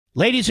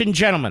Ladies and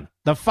gentlemen,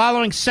 the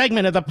following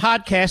segment of the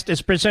podcast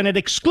is presented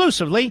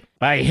exclusively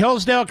by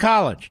Hillsdale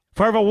College.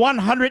 For over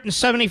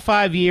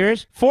 175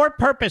 years, four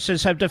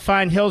purposes have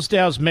defined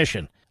Hillsdale's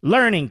mission: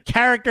 learning,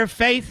 character,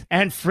 faith,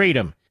 and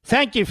freedom.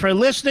 Thank you for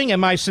listening, and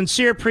my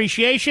sincere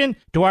appreciation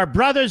to our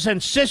brothers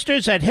and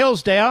sisters at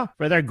Hillsdale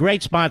for their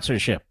great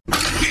sponsorship.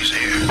 He's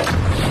here.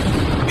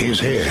 He's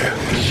here.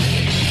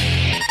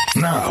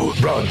 Now,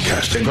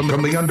 broadcasting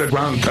from the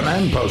underground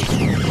command post,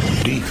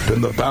 deep in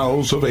the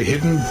bowels of a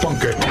hidden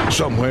bunker,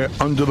 somewhere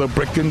under the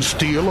brick and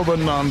steel of a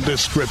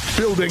nondescript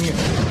building,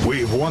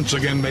 we've once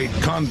again made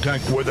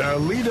contact with our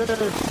leader,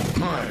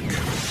 Mark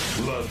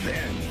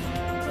Levin.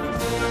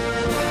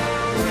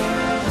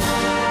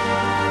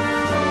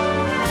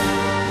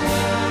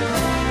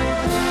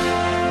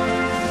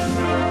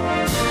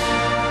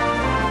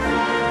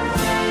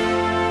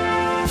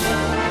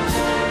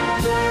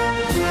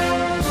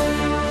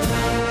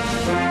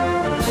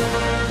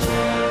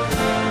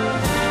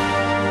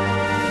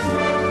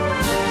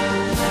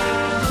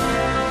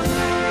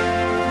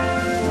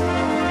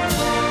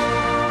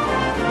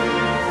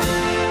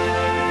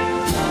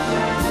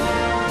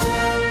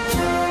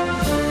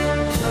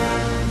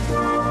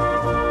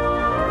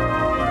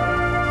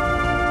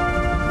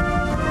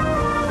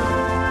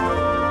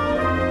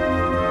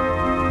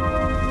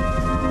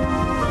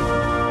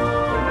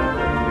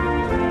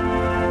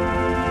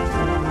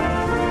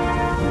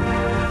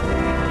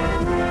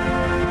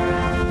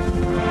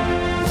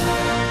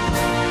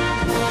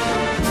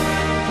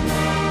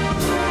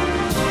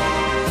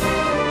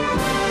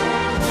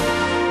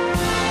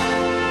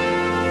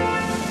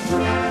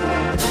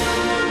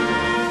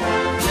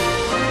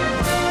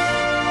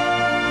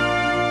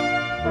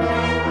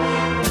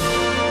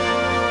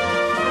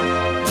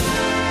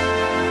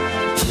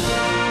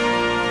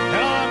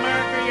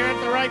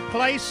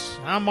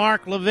 I'm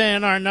Mark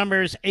Levin. Our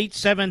number is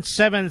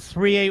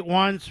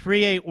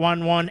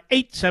 877-381-3811,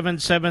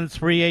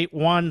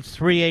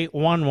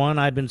 877-381-3811.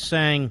 I've been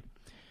saying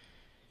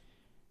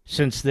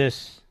since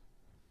this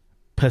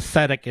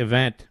pathetic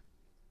event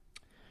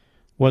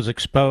was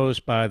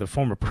exposed by the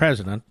former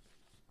president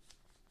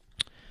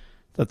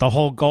that the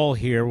whole goal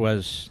here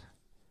was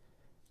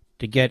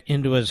to get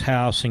into his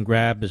house and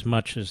grab as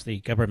much as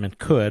the government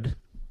could,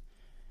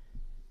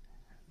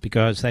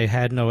 because they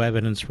had no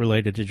evidence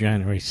related to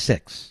January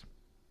 6th.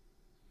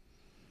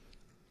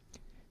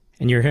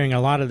 And you're hearing a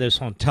lot of this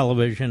on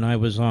television. I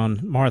was on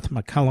Martha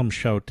McCullum's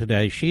show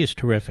today. She is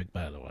terrific,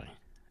 by the way.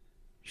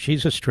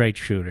 She's a straight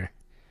shooter.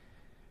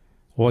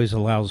 Always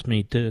allows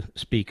me to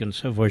speak and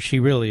so forth. She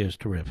really is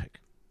terrific.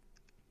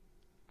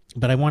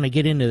 But I want to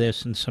get into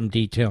this in some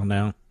detail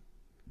now.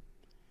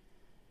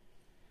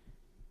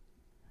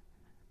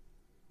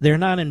 They're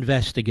not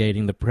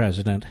investigating the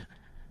president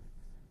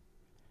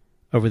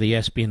over the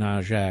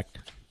Espionage Act.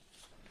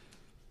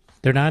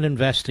 They're not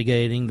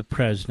investigating the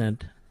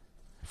president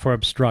for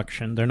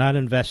obstruction. They're not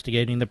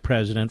investigating the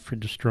president for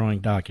destroying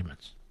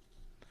documents.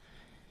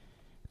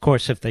 Of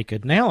course, if they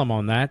could nail him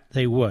on that,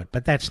 they would,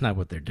 but that's not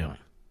what they're doing.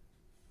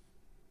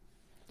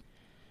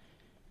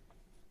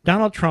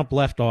 Donald Trump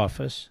left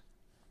office,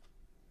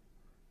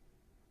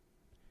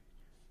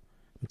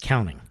 I'm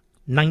counting,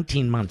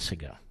 19 months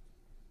ago.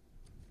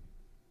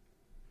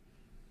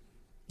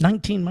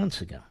 19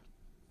 months ago.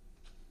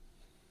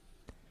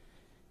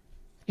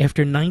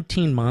 After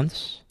 19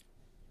 months,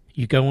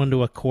 you go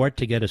into a court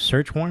to get a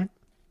search warrant?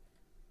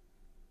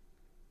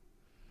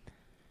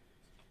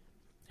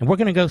 And we're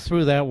going to go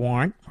through that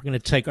warrant. We're going to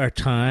take our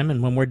time,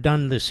 and when we're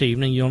done this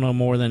evening, you'll know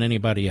more than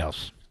anybody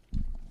else,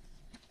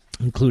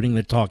 including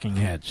the talking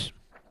heads.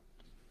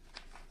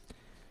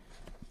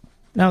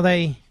 Now,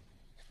 they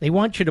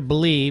want you to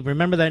believe,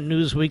 remember that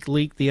Newsweek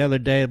leak the other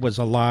day? It was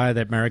a lie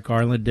that Merrick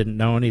Garland didn't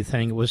know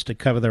anything. It was to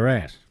cover their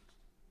ass.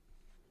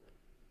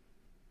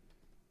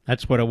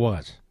 That's what it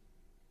was.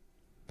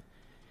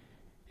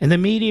 And the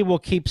media will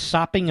keep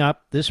sopping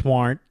up this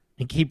warrant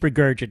and keep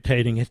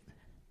regurgitating it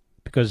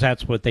because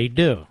that's what they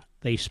do.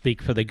 They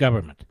speak for the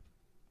government.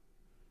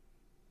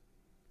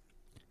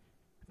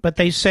 But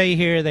they say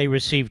here they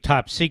received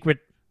top secret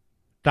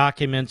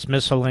documents,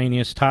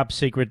 miscellaneous top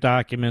secret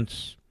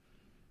documents,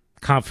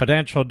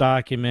 confidential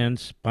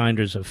documents,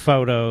 binders of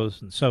photos,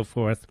 and so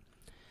forth.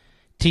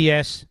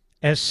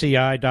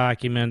 SCI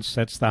documents,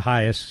 that's the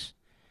highest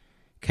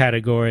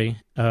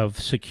category of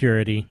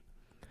security.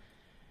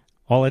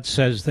 All it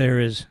says there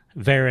is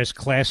various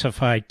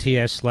classified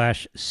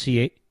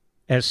TS/SCI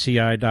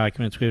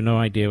documents. We have no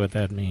idea what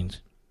that means.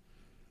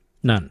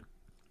 None.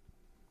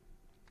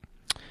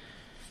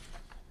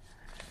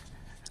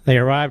 They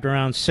arrived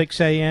around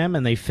 6 a.m.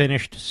 and they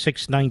finished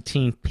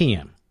 6:19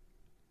 p.m.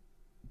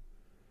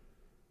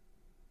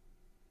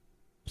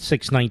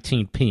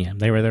 6:19 p.m.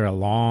 They were there a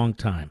long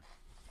time.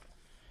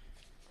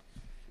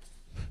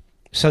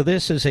 So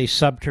this is a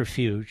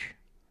subterfuge.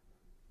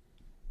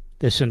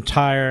 This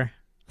entire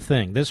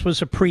thing. This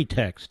was a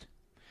pretext.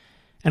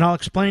 And I'll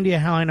explain to you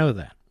how I know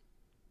that.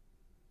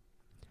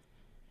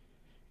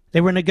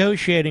 They were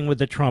negotiating with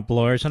the Trump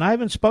lawyers, and I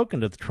haven't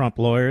spoken to the Trump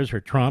lawyers or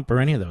Trump or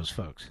any of those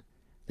folks.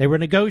 They were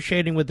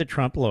negotiating with the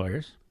Trump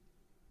lawyers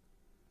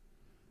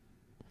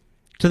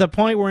to the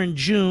point where in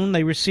June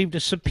they received a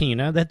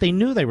subpoena that they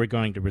knew they were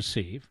going to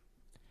receive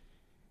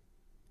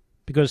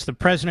because the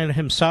president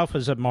himself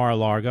was at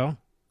Mar-a-Lago,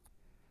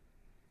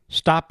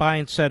 stopped by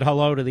and said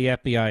hello to the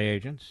FBI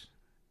agents.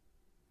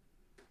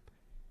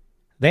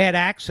 They had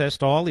access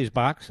to all these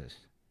boxes.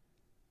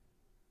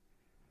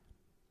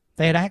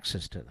 They had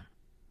access to them.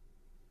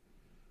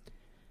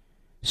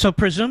 So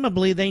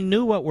presumably they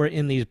knew what were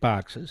in these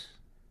boxes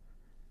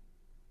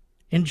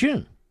in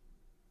June.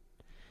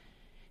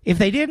 If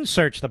they didn't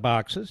search the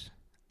boxes,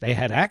 they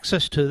had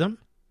access to them.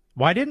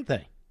 Why didn't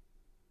they?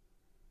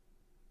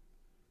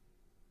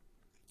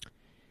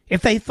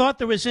 If they thought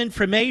there was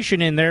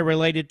information in there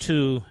related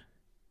to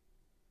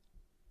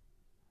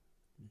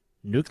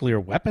nuclear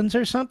weapons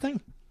or something,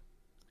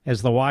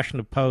 as the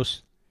Washington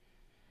Post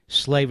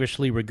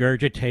slavishly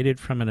regurgitated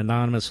from an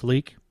anonymous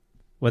leak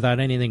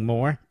without anything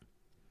more,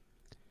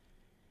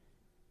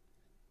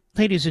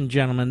 ladies and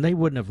gentlemen, they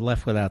wouldn't have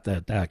left without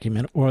that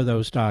document or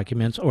those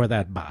documents or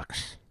that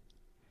box.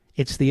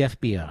 It's the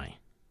FBI.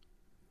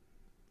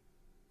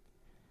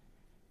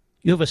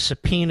 You have a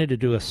subpoena to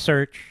do a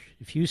search.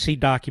 If you see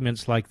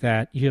documents like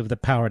that, you have the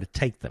power to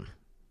take them.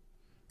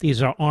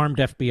 These are armed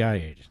FBI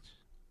agents.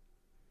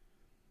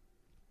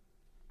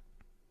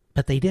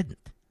 But they didn't.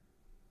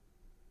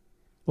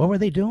 What were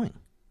they doing?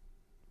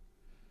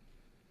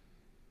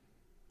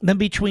 Then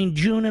between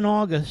June and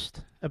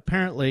August,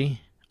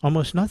 apparently,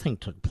 almost nothing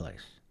took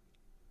place.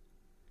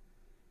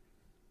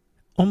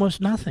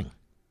 Almost nothing.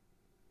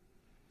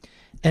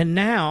 And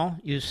now,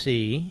 you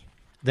see,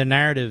 the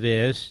narrative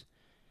is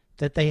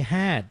that they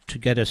had to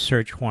get a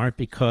search warrant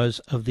because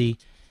of the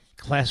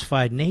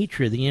classified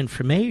nature of the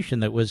information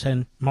that was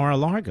in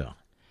Mar-a-Lago.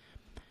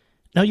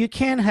 Now, you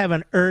can't have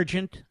an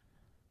urgent,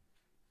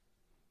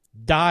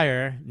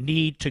 dire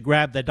need to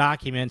grab the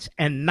documents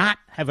and not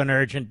have an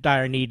urgent,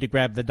 dire need to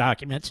grab the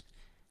documents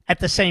at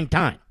the same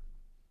time.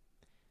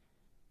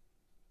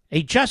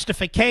 A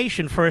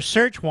justification for a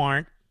search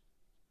warrant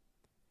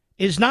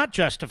is not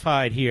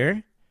justified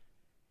here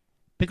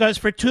because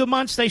for 2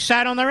 months they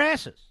sat on their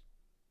asses.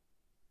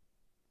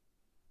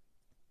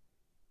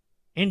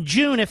 In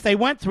June, if they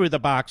went through the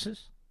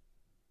boxes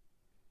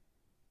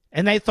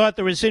and they thought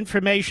there was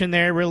information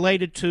there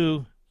related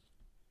to,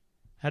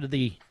 how did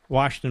the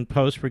Washington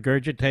Post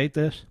regurgitate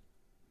this?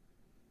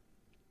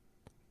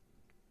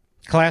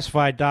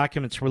 Classified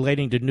documents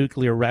relating to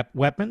nuclear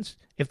weapons.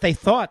 If they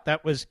thought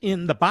that was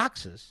in the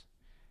boxes,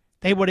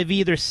 they would have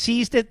either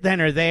seized it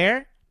then or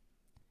there.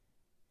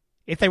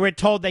 If they were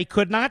told they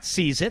could not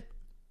seize it,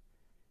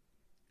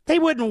 they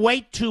wouldn't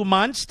wait 2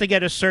 months to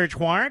get a search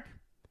warrant.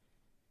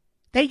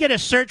 They get a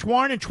search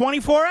warrant in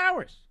 24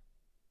 hours.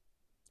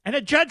 And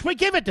a judge would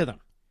give it to them.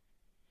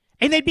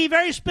 And they'd be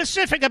very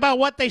specific about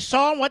what they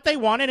saw and what they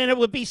wanted, and it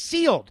would be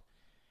sealed.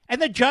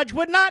 And the judge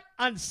would not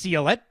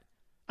unseal it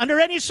under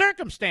any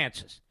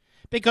circumstances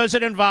because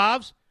it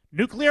involves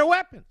nuclear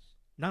weapons.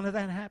 None of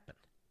that happened.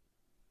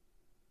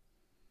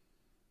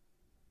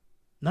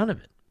 None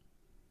of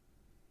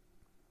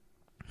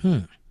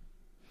it.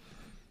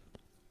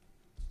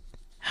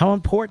 How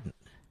important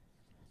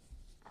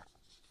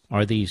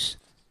are these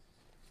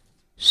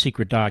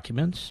secret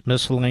documents,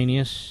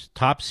 miscellaneous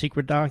top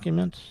secret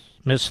documents,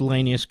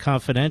 miscellaneous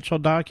confidential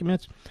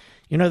documents?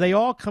 You know, they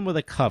all come with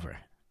a cover,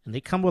 and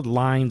they come with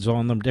lines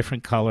on them,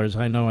 different colors.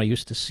 I know, I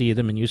used to see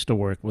them and used to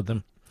work with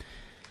them.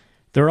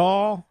 They're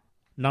all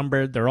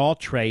numbered, they're all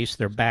traced,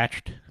 they're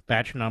batch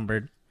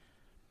numbered.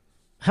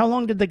 How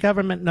long did the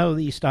government know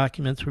these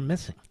documents were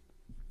missing?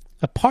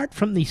 Apart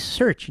from the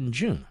search in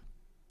June,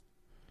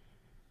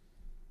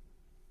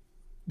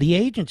 the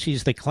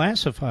agencies that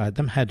classified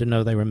them had to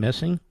know they were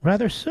missing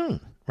rather soon,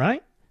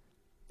 right?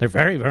 They're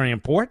very, very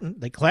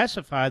important. They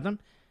classified them.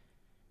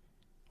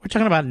 We're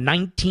talking about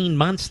 19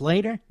 months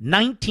later.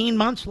 19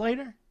 months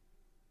later?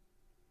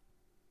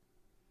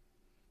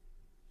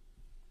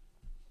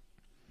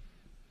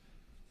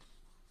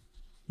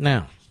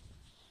 Now,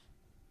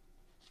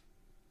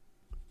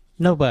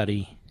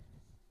 nobody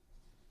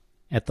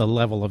at the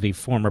level of a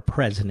former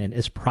president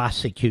is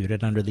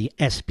prosecuted under the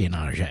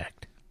Espionage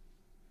Act.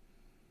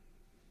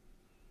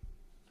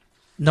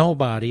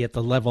 Nobody at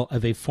the level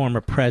of a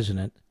former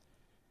president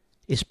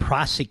is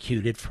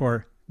prosecuted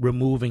for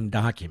removing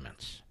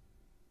documents.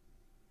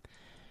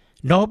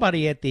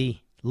 Nobody at the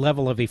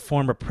level of a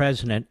former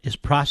president is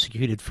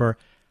prosecuted for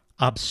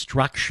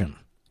obstruction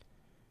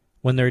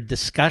when there are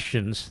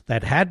discussions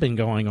that had been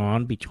going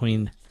on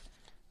between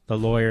the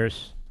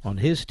lawyers on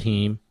his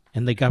team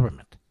and the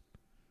government.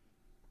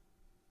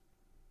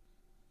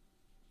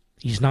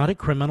 He's not a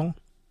criminal.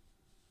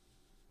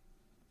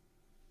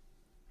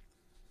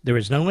 There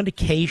is no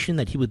indication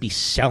that he would be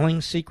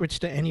selling secrets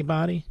to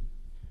anybody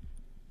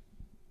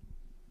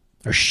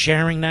or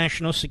sharing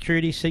national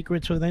security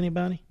secrets with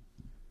anybody.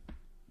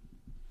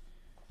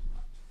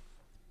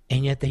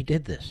 And yet they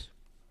did this.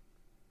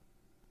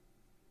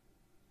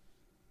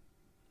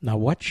 Now,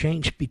 what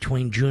changed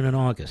between June and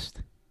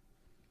August?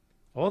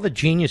 All the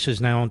geniuses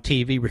now on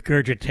TV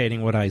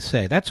regurgitating what I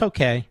say. That's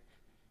okay.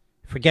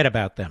 Forget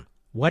about them.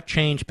 What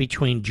changed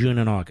between June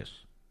and August?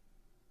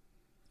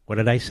 What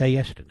did I say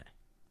yesterday?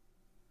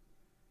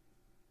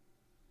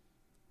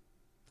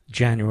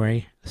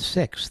 January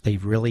 6th.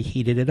 They've really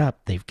heated it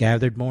up. They've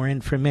gathered more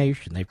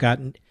information. They've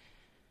gotten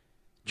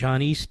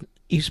John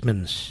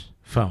Eastman's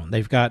phone.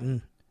 They've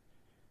gotten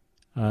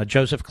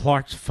Joseph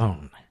Clark's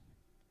phone.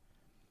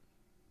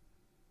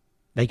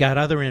 They got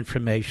other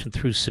information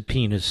through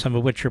subpoenas, some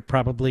of which are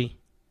probably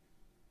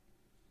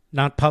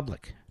not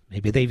public.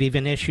 Maybe they've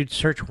even issued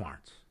search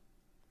warrants.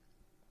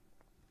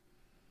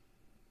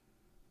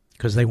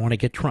 Because they want to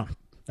get Trump.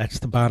 That's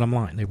the bottom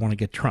line. They want to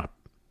get Trump.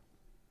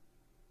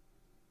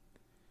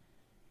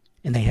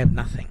 And they have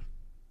nothing.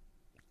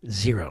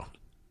 Zero.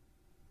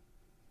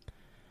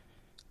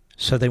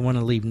 So they want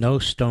to leave no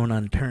stone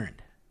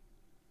unturned.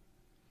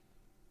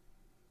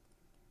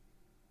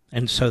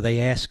 And so they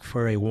ask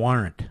for a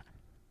warrant.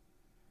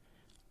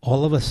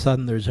 All of a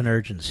sudden there's an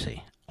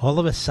urgency. All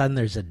of a sudden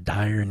there's a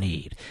dire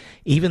need.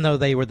 Even though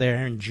they were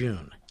there in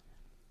June.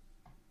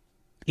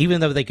 Even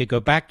though they could go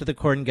back to the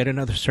court and get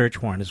another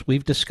search warrant, as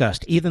we've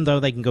discussed. Even though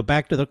they can go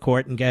back to the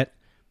court and get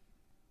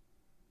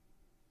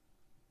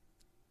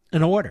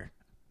an order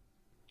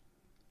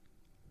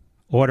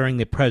ordering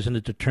the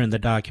president to turn the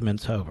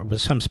documents over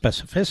with some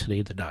specificity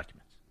of the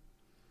documents.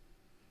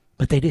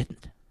 But they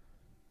didn't.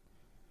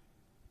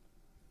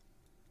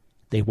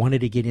 They wanted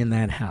to get in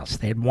that house.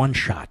 They had one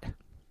shot.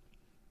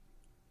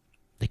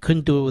 They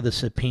couldn't do it with a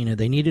subpoena.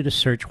 They needed a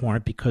search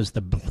warrant because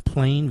the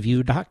plain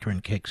view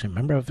doctrine kicks in.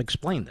 Remember, I've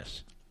explained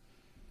this.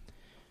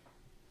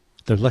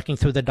 They're looking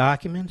through the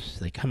documents.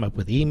 They come up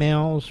with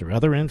emails or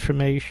other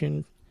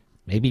information,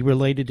 maybe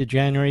related to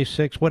January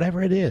 6th,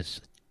 whatever it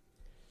is.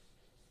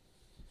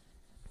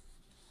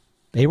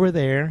 They were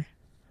there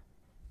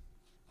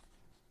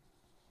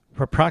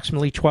for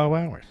approximately 12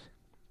 hours.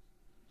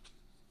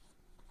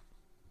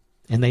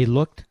 And they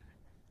looked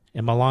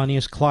in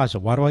Melania's closet.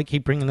 Why do I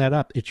keep bringing that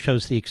up? It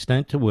shows the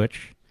extent to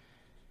which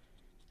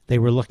they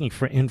were looking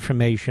for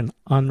information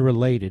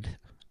unrelated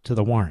to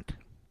the warrant.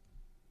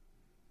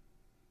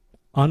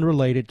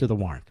 Unrelated to the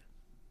warrant.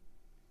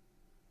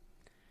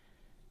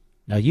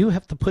 Now you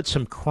have to put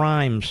some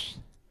crimes,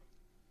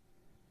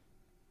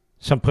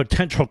 some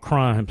potential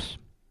crimes,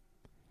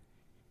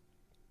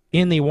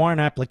 in the warrant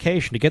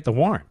application to get the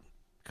warrant,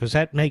 because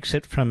that makes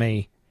it from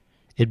a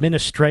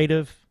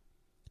administrative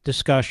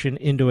discussion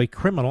into a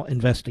criminal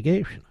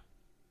investigation.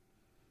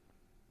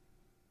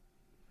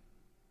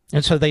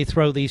 And so they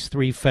throw these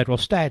three federal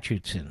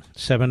statutes in,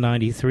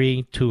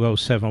 793,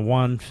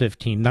 2071,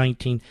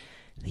 1519,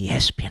 the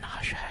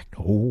Espionage Act.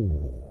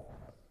 Oh,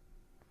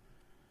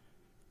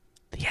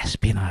 the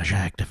Espionage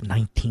Act of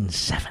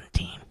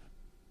 1917.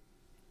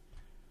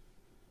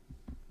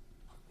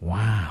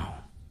 Wow.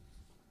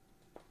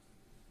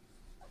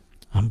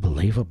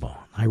 Unbelievable.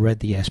 I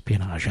read the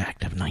Espionage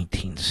Act of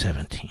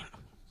 1917.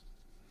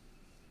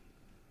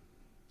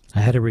 I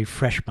had to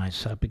refresh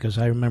myself because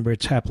I remember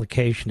its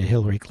application to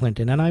Hillary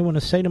Clinton. And I want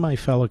to say to my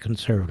fellow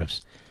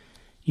conservatives,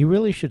 you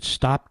really should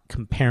stop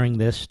comparing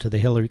this to the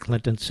Hillary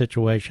Clinton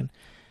situation.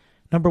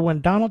 Number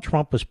one, Donald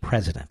Trump was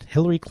president.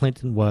 Hillary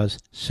Clinton was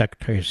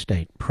Secretary of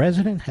State.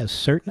 President has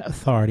certain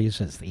authorities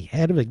as the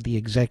head of the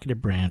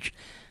executive branch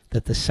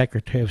that the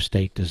Secretary of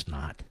State does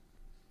not.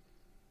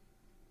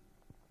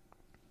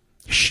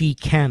 She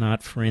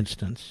cannot, for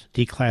instance,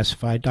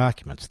 declassify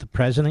documents. The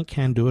president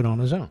can do it on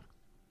his own.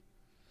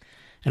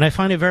 And I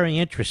find it very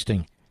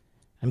interesting.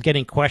 I'm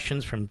getting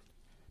questions from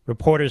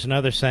reporters and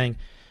others saying,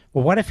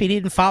 well, what if he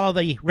didn't follow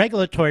the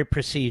regulatory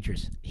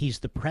procedures? He's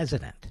the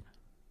president.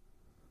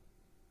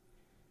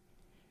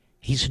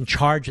 He's in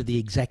charge of the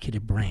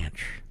executive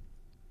branch.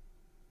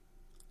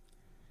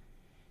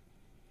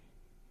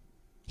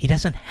 He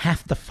doesn't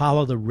have to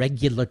follow the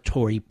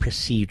regulatory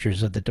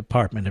procedures of the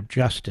Department of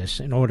Justice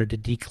in order to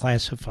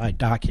declassify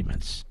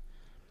documents.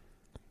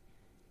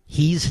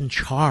 He's in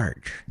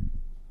charge.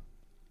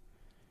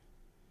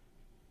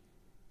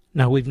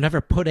 Now, we've never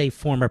put a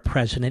former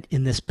president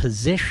in this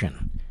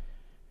position,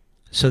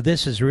 so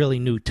this is really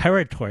new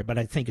territory, but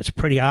I think it's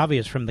pretty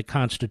obvious from the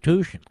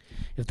Constitution.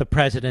 If the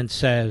president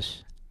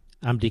says,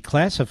 I'm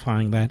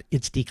declassifying that,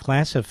 it's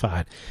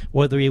declassified,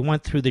 whether he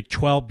went through the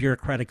 12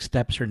 bureaucratic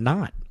steps or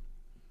not.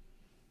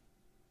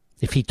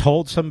 If he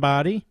told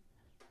somebody,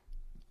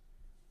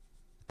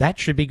 that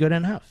should be good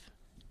enough.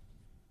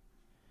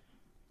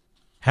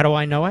 How do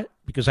I know it?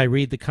 Because I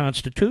read the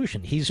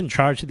Constitution. He's in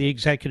charge of the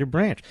executive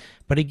branch.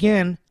 But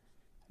again,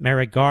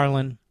 Merrick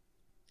Garland,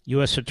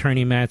 U.S.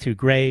 Attorney Matthew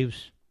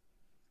Graves,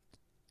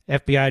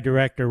 FBI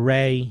Director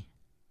Wray,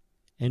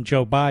 and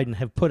Joe Biden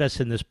have put us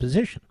in this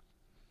position.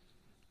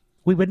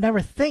 We would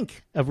never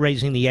think of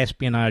raising the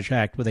Espionage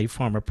Act with a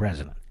former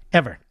president,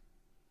 ever.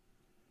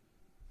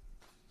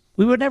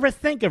 We would never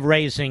think of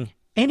raising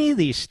any of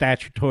these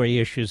statutory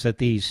issues that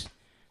these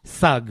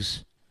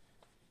thugs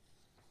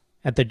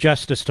at the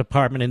Justice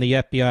Department and the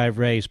FBI have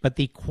raised. But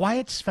the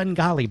quiet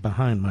Svengali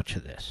behind much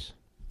of this,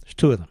 there's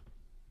two of them,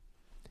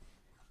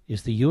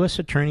 is the U.S.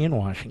 Attorney in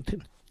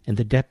Washington and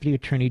the Deputy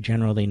Attorney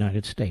General of the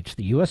United States.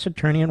 The U.S.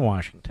 Attorney in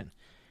Washington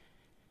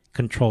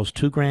controls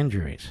 2 grand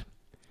juries.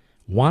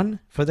 1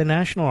 for the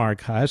National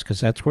Archives,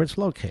 because that's where it's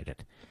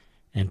located,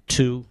 and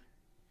 2,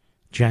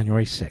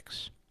 January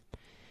 6th.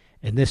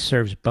 And this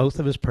serves both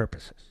of his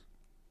purposes.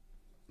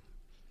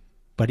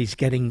 But he's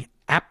getting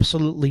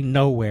absolutely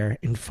nowhere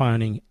in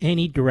finding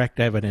any direct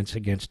evidence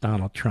against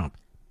Donald Trump,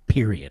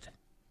 period.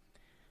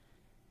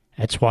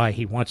 That's why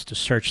he wants to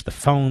search the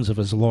phones of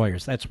his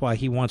lawyers. That's why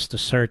he wants to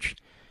search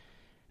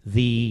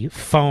the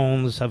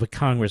phones of a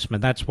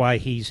congressman. That's why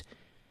he's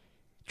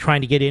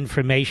trying to get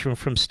information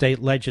from state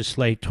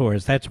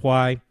legislators. That's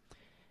why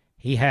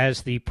he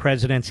has the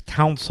president's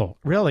counsel,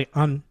 really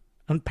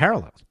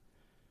unparalleled,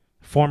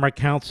 former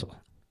counsel.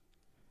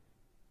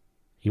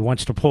 He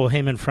wants to pull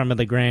him in front of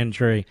the grand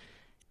jury,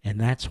 and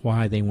that's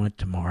why they went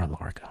to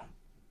Mar-a-Lago.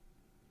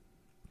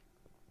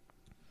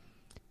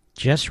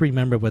 Just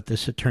remember what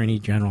this Attorney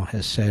General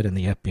has said and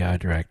the FBI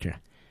Director.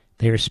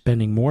 They are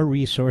spending more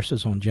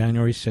resources on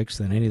January 6th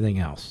than anything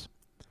else.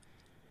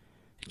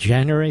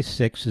 January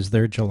 6th is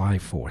their July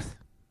 4th.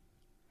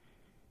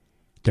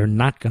 They're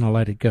not going to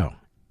let it go.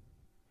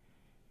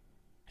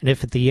 And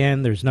if at the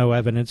end there's no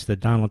evidence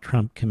that Donald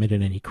Trump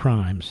committed any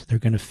crimes, they're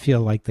going to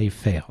feel like they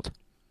failed.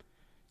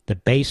 The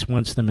base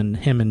wants him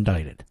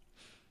indicted.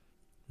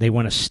 They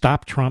want to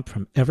stop Trump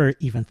from ever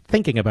even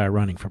thinking about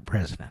running for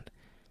president.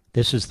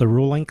 This is the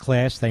ruling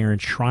class. They are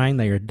enshrined.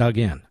 They are dug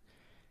in.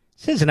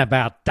 This isn't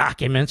about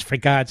documents, for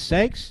God's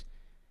sakes.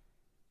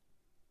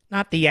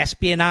 Not the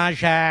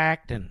Espionage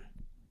Act and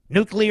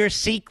nuclear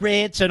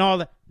secrets and all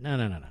that.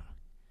 No.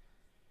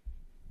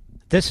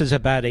 This is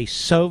about a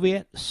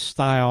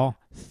Soviet-style,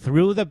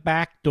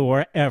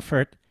 through-the-back-door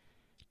effort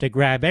to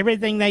grab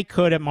everything they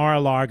could at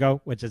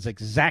Mar-a-Lago, which is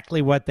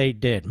exactly what they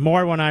did.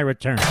 More when I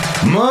return.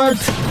 Mark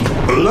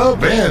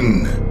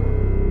Levin.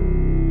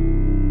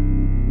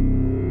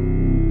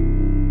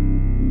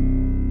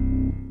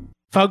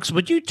 Folks,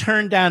 would you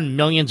turn down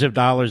millions of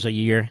dollars a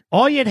year?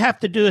 All you'd have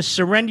to do is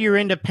surrender your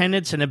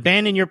independence and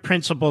abandon your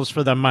principles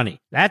for the money.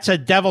 That's a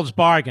devil's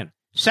bargain.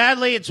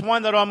 Sadly, it's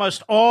one that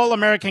almost all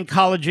American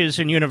colleges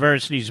and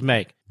universities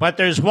make. But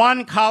there's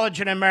one college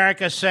in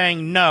America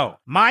saying no.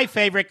 My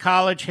favorite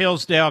college,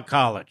 Hillsdale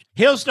College.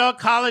 Hillsdale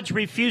College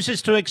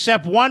refuses to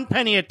accept 1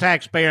 penny of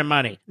taxpayer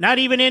money, not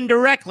even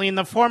indirectly in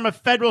the form of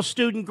federal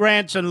student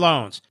grants and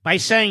loans. By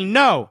saying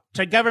no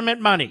to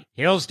government money,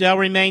 Hillsdale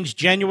remains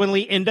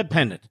genuinely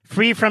independent,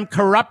 free from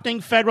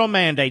corrupting federal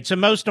mandates,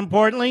 and most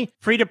importantly,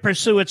 free to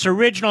pursue its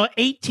original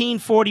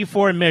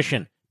 1844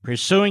 mission,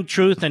 pursuing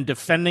truth and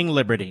defending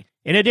liberty.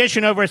 In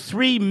addition, over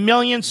 3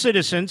 million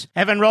citizens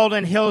have enrolled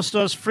in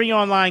Hillsdale's free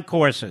online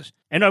courses,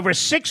 and over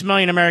 6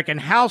 million American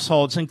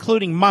households,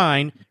 including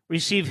mine,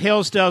 receive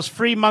Hillsdale's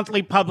free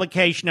monthly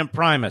publication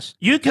Imprimis.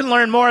 You can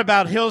learn more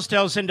about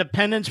Hillsdale's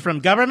independence from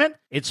government,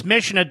 its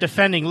mission of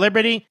defending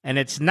liberty, and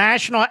its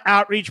national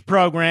outreach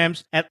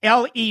programs at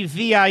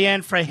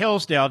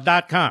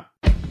levinforhillsdale.com.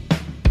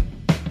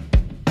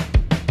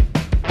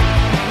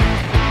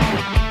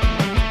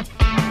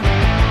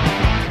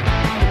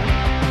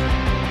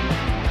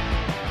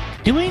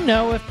 Do we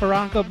know if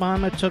Barack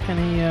Obama took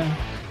any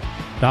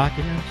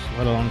documents,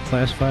 let alone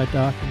classified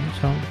documents,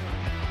 home?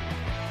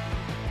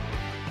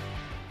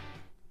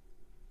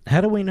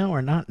 How do we know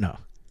or not know?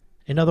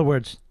 In other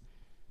words,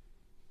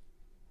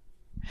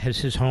 has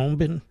his home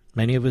been,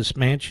 many of his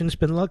mansions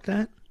been looked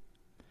at?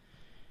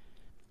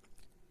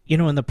 You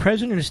know, when the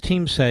president and his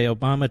team say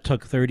Obama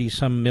took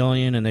 30-some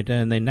million and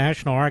the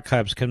National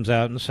Archives comes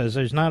out and says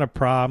there's not a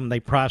problem,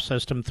 they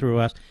processed him through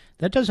us,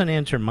 that doesn't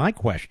answer my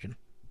question.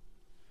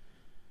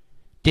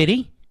 Did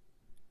he?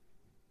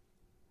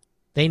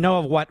 They know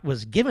of what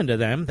was given to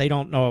them. They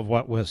don't know of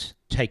what was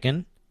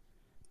taken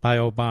by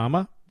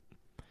Obama.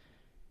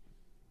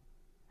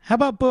 How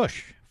about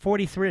Bush,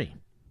 43?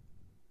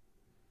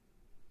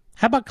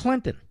 How about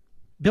Clinton,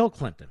 Bill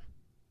Clinton?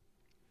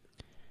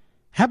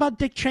 How about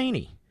Dick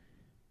Cheney?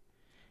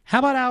 How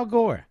about Al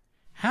Gore?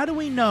 How do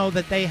we know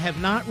that they have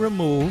not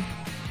removed,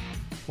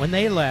 when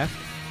they left,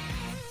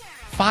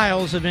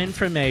 files of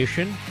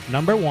information,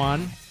 number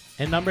one,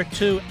 and number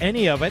two,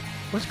 any of it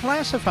was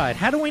classified?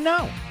 How do we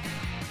know?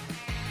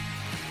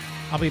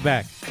 I'll be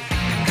back.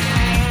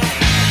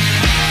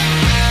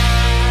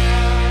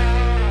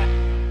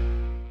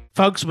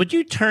 Folks, would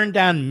you turn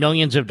down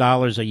millions of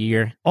dollars a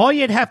year? All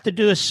you'd have to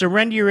do is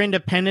surrender your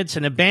independence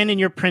and abandon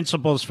your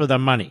principles for the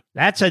money.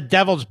 That's a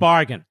devil's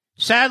bargain.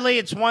 Sadly,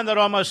 it's one that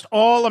almost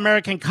all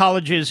American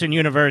colleges and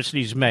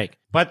universities make.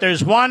 But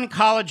there's one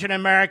college in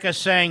America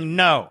saying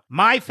no.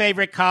 My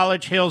favorite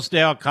college,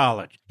 Hillsdale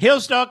College.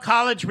 Hillsdale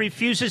College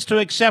refuses to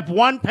accept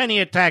 1 penny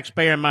of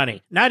taxpayer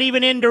money, not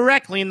even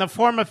indirectly in the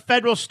form of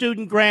federal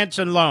student grants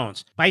and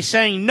loans. By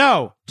saying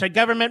no to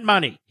government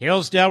money,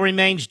 Hillsdale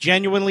remains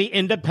genuinely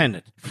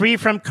independent, free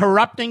from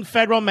corrupting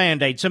federal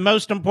mandates, and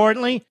most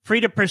importantly, free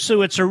to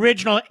pursue its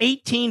original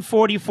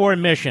 1844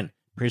 mission,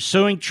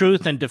 pursuing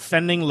truth and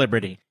defending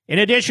liberty. In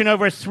addition,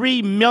 over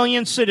 3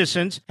 million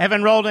citizens have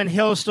enrolled in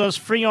Hillsdale's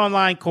free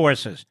online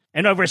courses,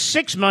 and over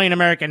 6 million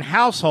American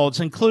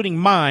households, including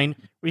mine,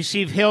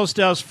 receive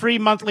Hillsdale's free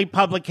monthly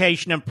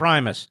publication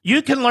Imprimis.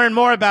 You can learn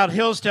more about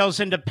Hillsdale's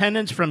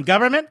independence from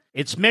government,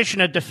 its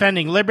mission of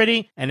defending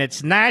liberty, and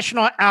its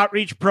national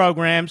outreach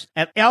programs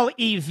at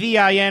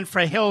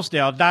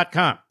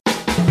levinforhillsdale.com.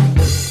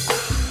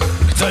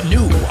 The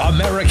new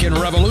American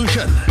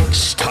Revolution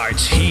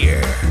starts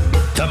here.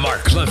 The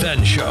Mark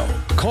Levin Show.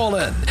 Call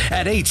in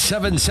at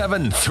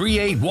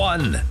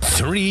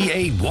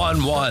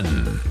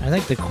 877-381-3811. I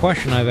think the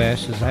question I've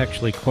asked is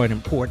actually quite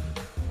important.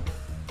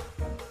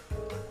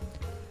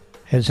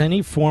 Has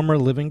any former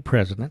living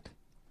president,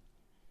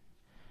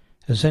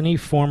 has any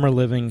former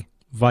living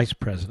vice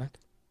president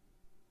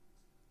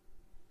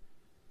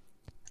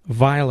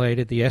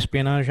violated the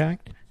Espionage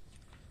Act?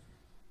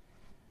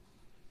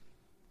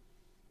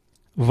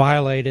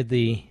 Violated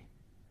the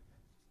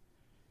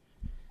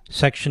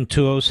Section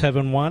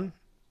 2071,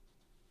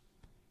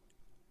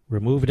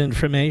 removed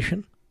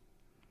information.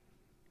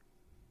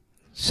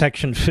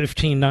 Section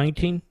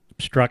 1519,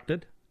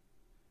 obstructed.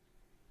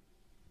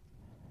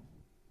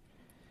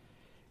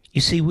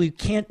 You see, we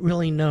can't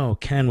really know,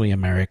 can we,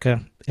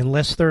 America,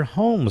 unless their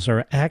homes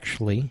are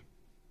actually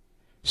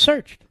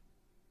searched.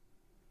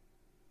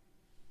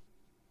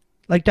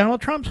 Like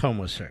Donald Trump's home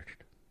was searched.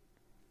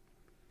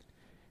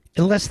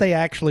 Unless they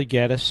actually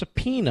get a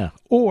subpoena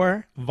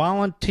or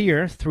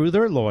volunteer through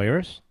their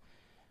lawyers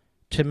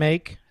to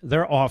make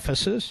their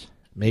offices,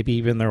 maybe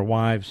even their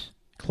wives'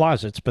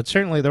 closets, but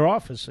certainly their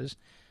offices,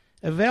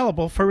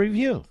 available for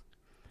review.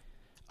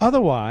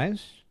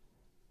 Otherwise,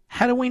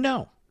 how do we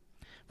know?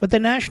 What the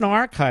National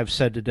Archives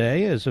said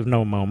today, as of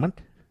no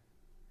moment,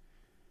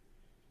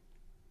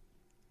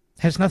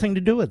 has nothing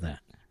to do with that.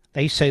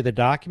 They say the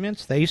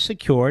documents they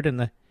secured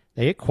and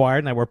they acquired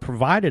and that were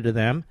provided to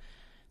them,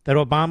 that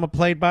Obama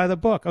played by the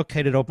book.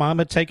 Okay, did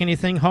Obama take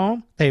anything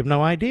home? They have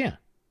no idea.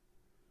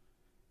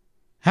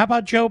 How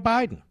about Joe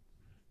Biden?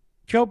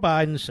 Joe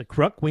Biden's a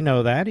crook. We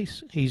know that.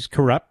 He's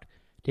corrupt.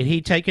 Did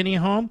he take any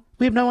home?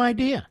 We have no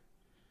idea.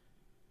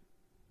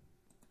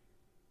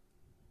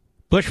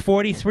 Bush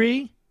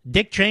 43?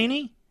 Dick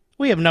Cheney?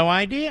 We have no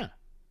idea.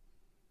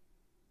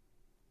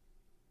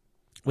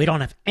 We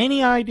don't have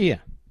any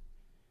idea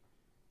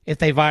if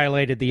they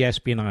violated the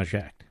Espionage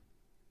Act.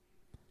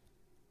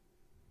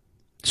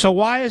 So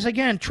why is,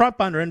 again, Trump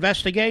under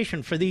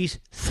investigation for these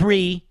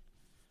 3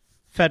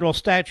 federal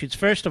statutes?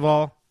 First of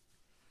all,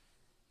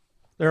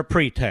 they're a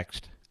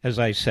pretext, as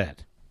I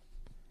said.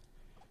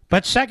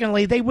 But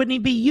secondly, they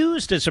wouldn't be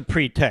used as a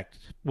pretext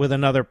with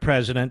another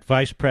president,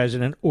 vice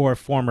president, or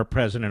former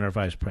president or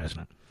vice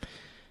president.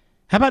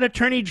 How about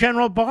Attorney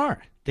General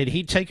Barr? Did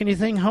he take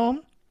anything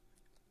home?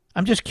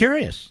 I'm just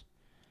curious.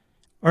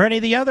 Or any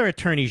of the other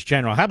attorneys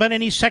general? How about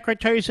any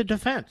secretaries of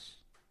defense?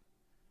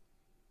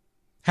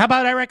 How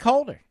about Eric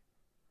Holder?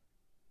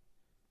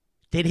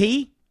 Did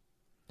he?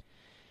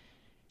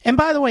 And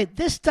by the way,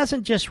 this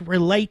doesn't just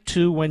relate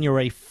to when you're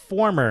a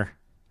former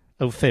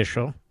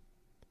official.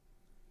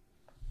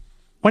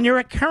 When you're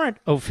a current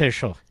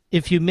official,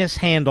 if you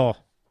mishandle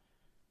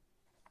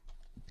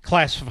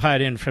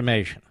classified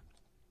information.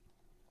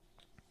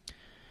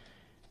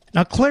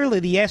 Now, clearly,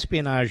 the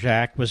Espionage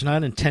Act was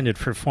not intended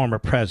for former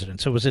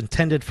presidents. It was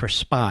intended for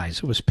spies.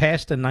 It was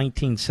passed in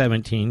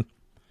 1917.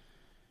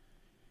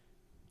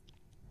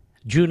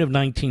 June of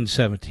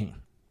 1917.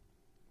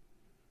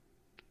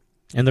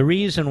 And the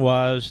reason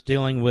was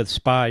dealing with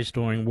spies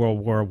during World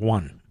War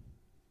I.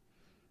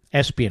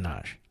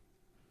 Espionage.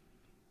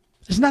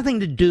 There's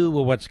nothing to do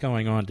with what's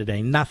going on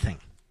today. Nothing.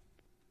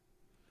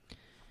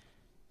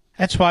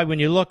 That's why when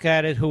you look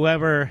at it,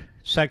 whoever,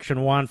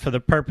 Section 1, for the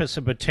purpose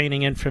of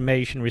obtaining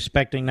information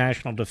respecting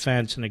national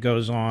defense, and it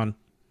goes on,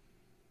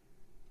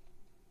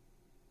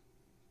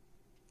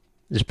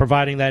 is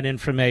providing that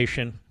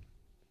information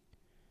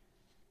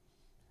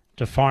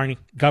to foreign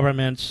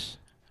governments,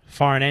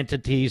 foreign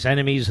entities,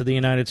 enemies of the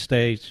United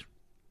States,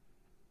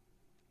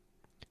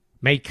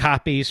 made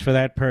copies for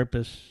that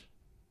purpose,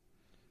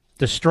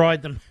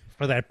 destroyed them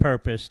for that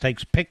purpose,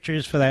 takes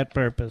pictures for that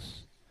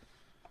purpose.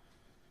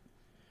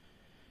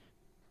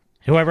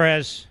 Whoever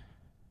has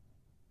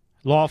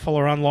lawful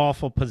or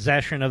unlawful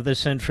possession of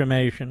this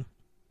information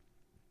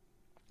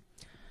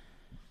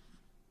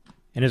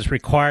and is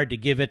required to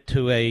give it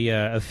to a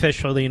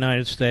official of the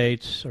United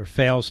States or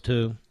fails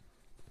to,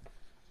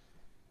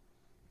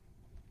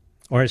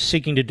 or is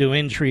seeking to do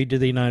injury to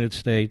the United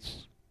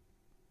States.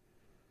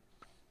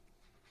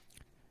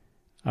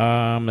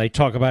 They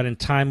talk about in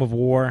time of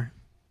war,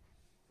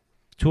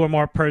 2 or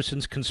more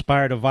persons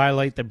conspire to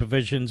violate the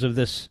provisions of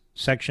this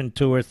Section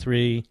 2 or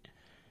 3,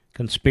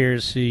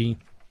 conspiracy.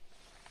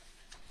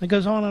 It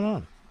goes on and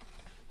on.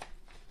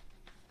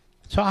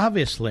 So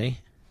obviously,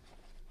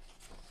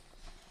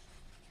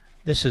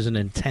 this isn't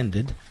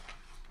intended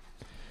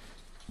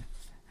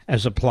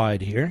as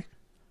applied here.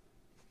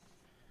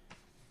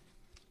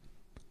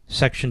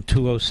 Section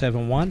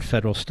 2071,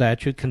 federal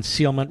statute,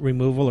 concealment,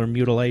 removal, or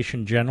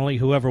mutilation generally.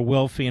 Whoever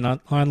willfully and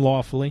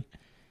unlawfully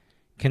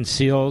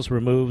conceals,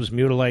 removes,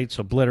 mutilates,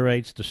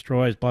 obliterates,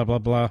 destroys, blah, blah,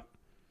 blah.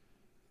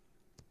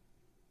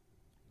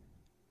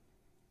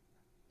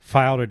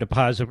 filed or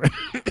deposited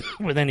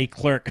with any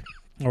clerk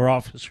or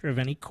officer of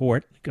any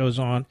court. It goes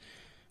on.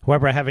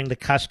 Whoever having the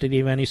custody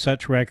of any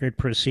such record,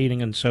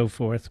 proceeding, and so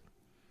forth.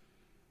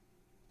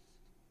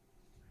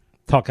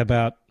 Talk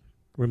about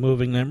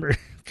removing them or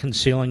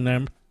concealing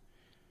them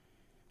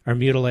or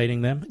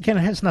mutilating them. Again,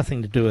 it has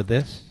nothing to do with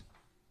this.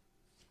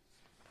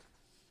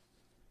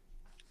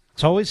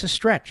 It's always a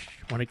stretch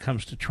when it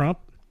comes to Trump.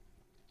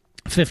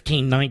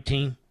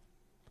 1519.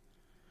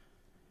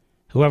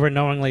 Whoever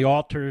knowingly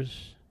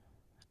alters,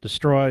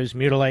 destroys,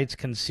 mutilates,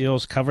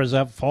 conceals, covers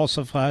up,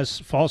 falsifies,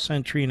 false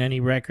entry in any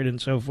record,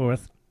 and so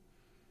forth.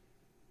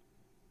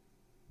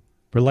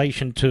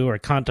 Relation to or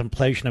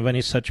contemplation of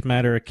any such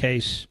matter or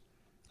case,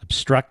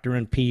 obstruct or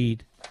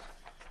impede.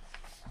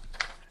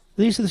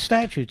 These are the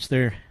statutes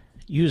they're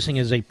using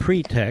as a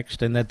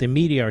pretext and that the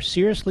media are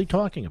seriously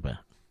talking about.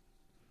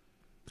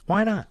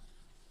 Why not?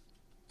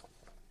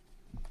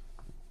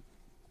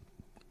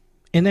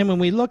 And then when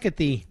we look at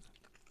the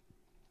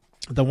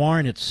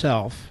warrant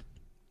itself,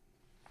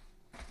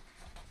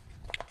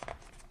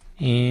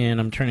 and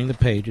I'm turning the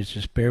pages,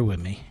 just bear with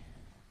me.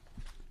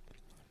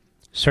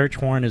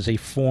 Search warrant is a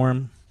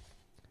form.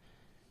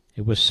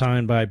 It was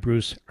signed by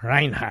Bruce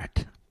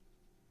Reinhardt.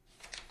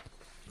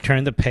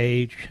 Turn the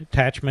page,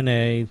 attachment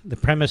A, the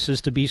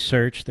premises to be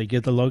searched. They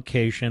give the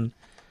location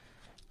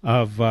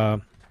of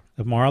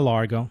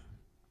Mar-a-Lago.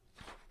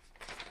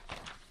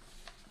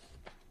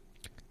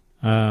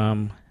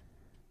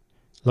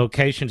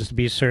 Locations to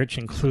be searched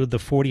include the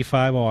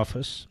 45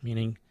 office,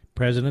 meaning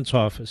President's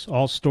office,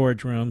 all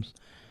storage rooms,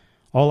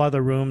 all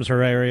other rooms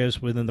or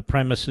areas within the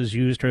premises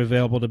used or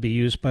available to be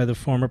used by the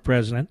former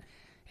president,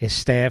 his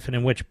staff, and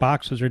in which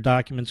boxes or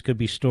documents could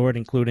be stored,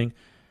 including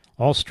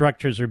all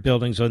structures or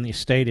buildings on the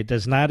estate. It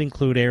does not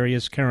include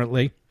areas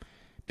currently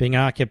being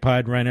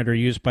occupied, rented, or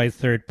used by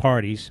third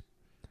parties,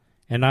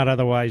 and not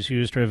otherwise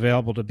used or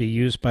available to be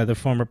used by the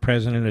former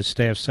president and his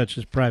staff, such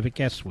as private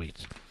guest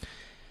suites.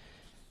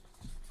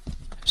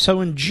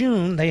 So in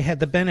June, they had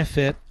the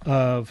benefit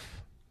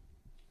of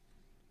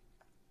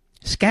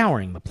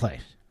scouring the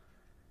place.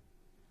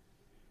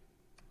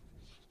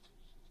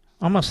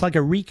 Almost like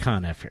a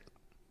recon effort.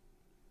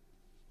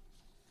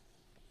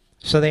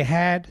 So they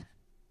had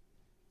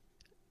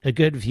a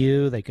good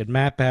view. They could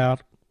map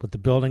out what the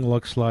building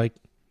looks like.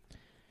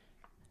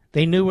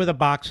 They knew where the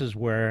boxes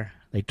were.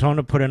 They told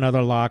them to put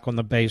another lock on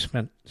the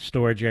basement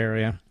storage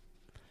area.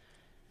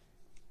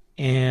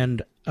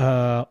 And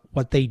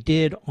what they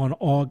did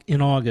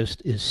in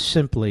August is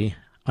simply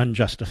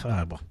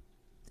unjustifiable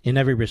in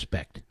every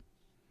respect.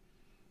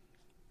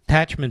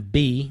 Attachment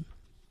B,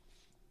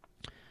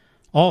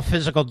 all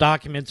physical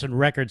documents and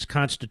records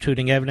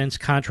constituting evidence,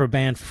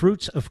 contraband,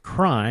 fruits of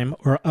crime,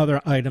 or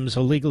other items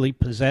illegally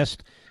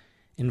possessed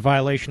in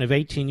violation of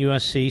 18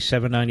 U.S.C.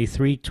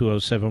 793,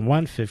 2071,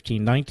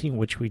 1519,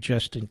 which we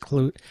just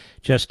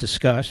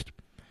discussed,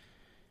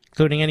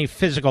 including any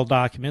physical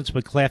documents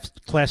with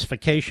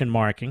classification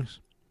markings.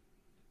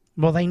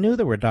 Well, they knew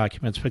there were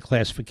documents with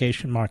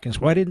classification markings.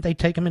 Why didn't they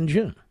take them in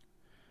June?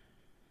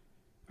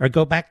 Or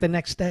go back the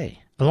next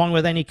day, along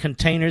with any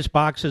containers,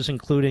 boxes,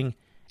 including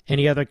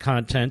any other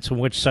contents in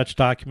which such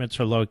documents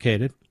are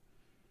located,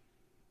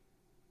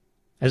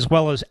 as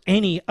well as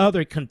any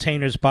other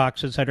containers,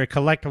 boxes that are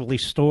collectively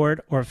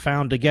stored or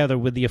found together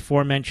with the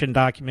aforementioned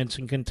documents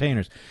and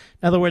containers.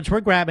 In other words,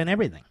 we're grabbing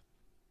everything.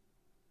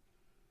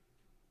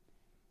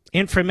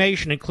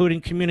 Information,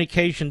 including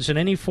communications in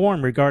any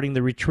form regarding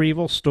the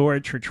retrieval,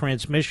 storage, or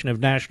transmission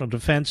of national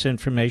defense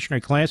information or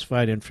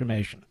classified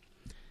information.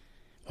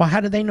 Well,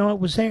 how did they know it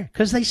was there?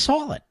 Because they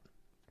saw it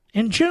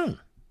in June.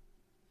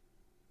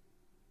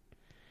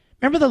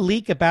 Remember the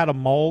leak about a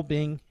mole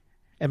being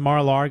at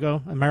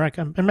Mar-a-Lago,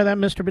 America? Remember that,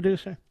 Mr.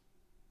 Producer?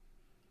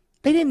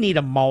 They didn't need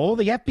a mole.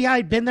 The FBI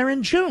had been there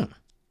in June.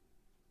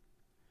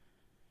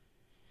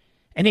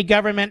 Any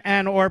government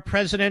and or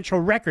presidential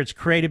records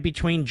created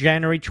between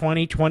January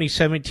 20,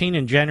 2017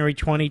 and January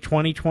 20,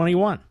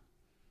 2021.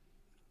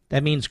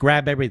 That means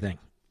grab everything.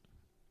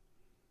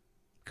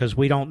 Because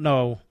we don't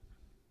know,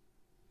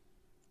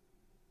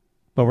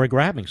 but we're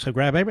grabbing, so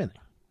grab everything.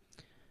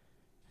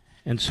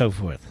 And so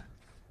forth.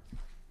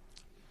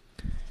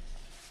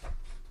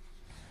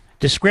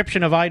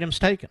 Description of items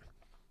taken.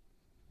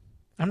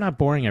 I'm not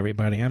boring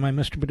everybody, am I,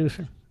 Mr.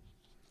 Producer?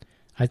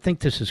 I think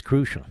this is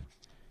crucial.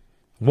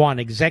 1.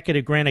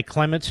 Executive granted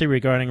clemency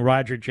regarding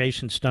Roger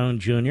Jason Stone,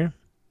 Jr.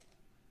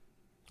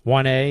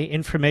 1A.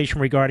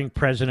 Information regarding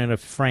President of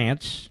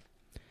France.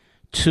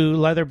 2.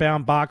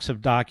 Leather-bound box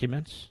of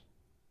documents.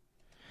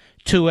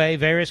 2A.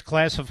 Various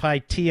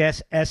classified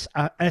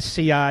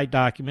SCI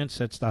documents.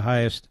 That's the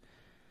highest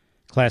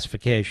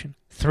classification.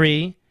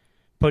 3.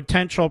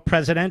 Potential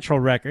presidential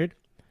record.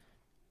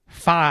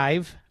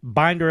 5.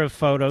 Binder of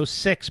photos.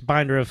 6.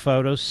 Binder of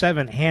photos.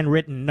 7.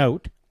 Handwritten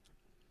note.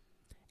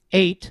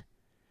 8.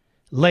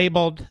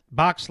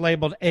 Box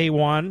labeled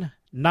A1,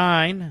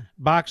 9,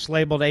 box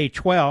labeled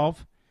A12,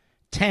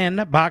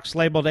 10, box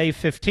labeled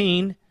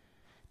A15,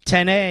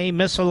 10A,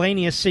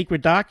 miscellaneous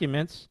secret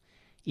documents,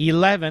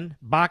 11,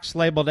 box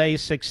labeled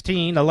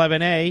A16,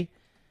 11A,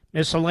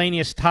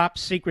 Miscellaneous top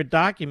secret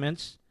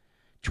documents,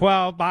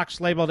 12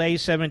 box labeled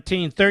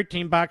A17,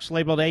 13 box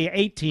labeled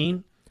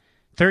A18,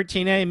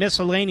 13A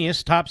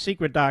miscellaneous top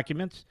secret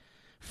documents,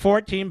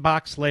 14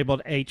 box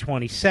labeled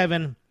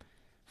A27,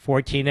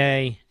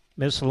 14A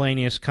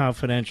miscellaneous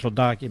confidential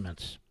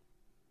documents.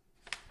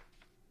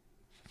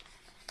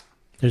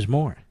 There's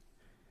more.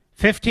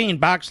 15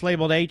 box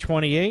labeled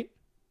A28,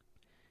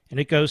 and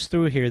it goes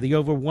through here. The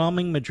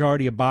overwhelming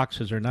majority of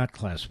boxes are not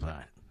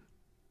classified.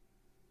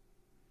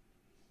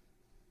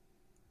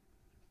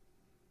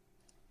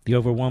 The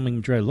overwhelming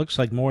majority looks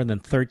like more than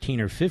 13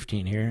 or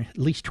 15 here, at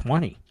least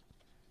 20,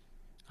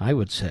 I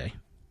would say.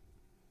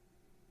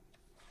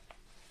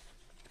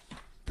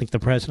 Think the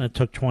president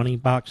took 20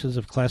 boxes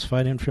of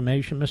classified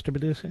information, Mr.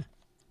 Medusa?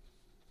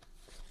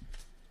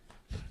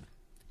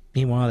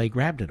 Meanwhile, they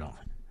grabbed it all.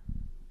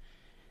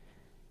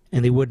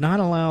 And they would not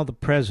allow the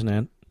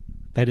president,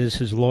 that is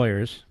his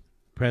lawyers,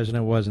 the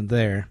president wasn't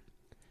there,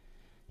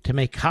 to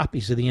make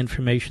copies of the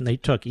information they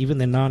took, even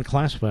the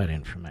non-classified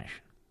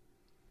information.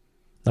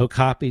 No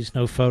copies,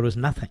 no photos,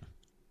 nothing.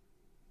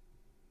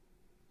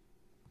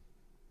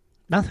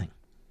 Nothing.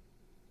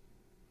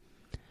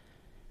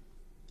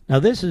 Now,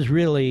 this is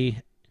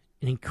really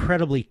an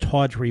incredibly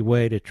tawdry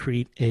way to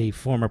treat a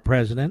former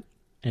president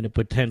and a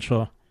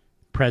potential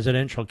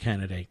presidential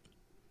candidate.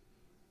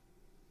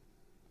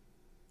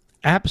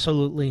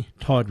 Absolutely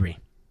tawdry.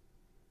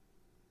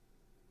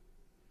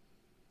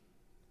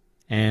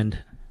 And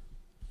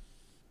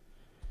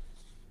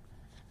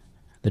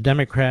the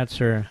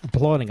Democrats are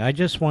applauding. I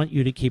just want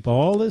you to keep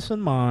all this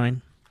in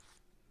mind.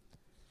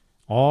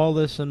 All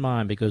this in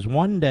mind, because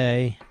one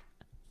day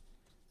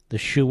the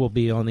shoe will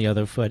be on the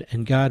other foot,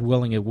 and God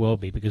willing it will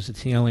be, because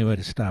it's the only way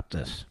to stop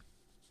this.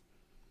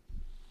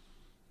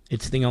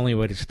 It's the only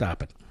way to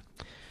stop it.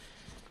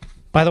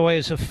 By the way,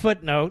 as a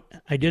footnote,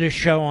 I did a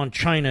show on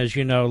China, as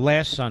you know,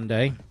 last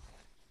Sunday,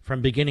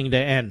 from beginning to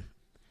end.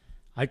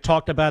 I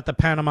talked about the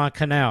Panama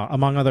Canal,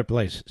 among other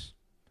places.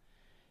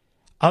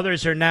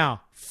 Others are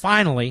now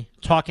finally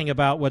talking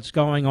about what's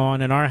going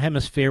on in our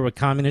hemisphere with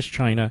communist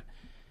China.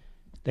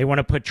 They want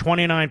to put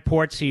 29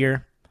 ports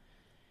here,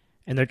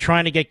 and they're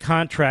trying to get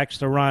contracts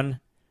to run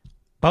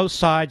both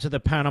sides of the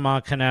Panama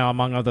Canal,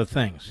 among other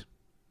things.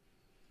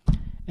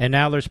 And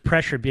now there's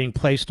pressure being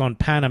placed on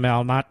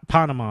Panama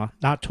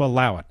not to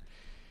allow it.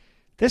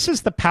 This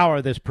is the power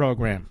of this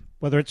program,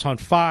 whether it's on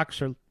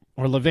Fox or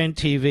Levin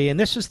TV, and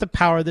this is the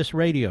power of this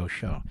radio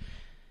show.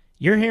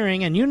 You're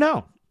hearing, and you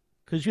know,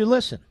 because you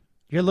listen,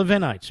 you're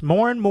Levinites.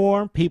 More and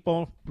more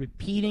people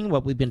repeating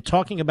what we've been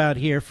talking about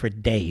here for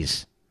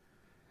days.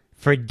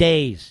 For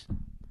days.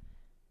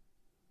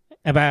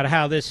 About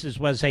how this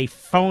was a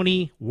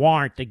phony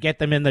warrant to get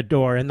them in the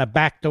door, in the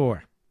back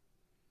door.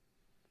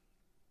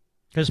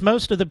 Because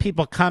most of the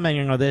people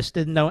commenting on this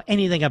didn't know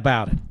anything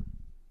about it.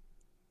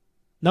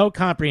 No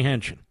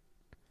comprehension.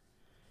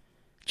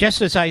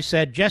 Just as I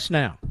said just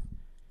now,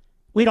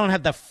 we don't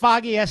have the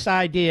foggiest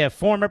idea.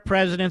 Former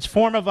presidents,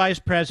 former vice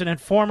president,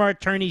 former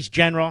attorneys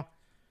general,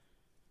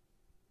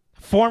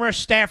 former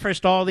staffers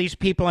to all these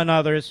people and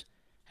others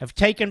have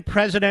taken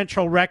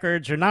presidential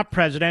records, or not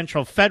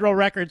presidential, federal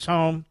records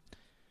home,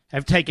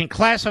 have taken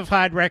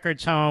classified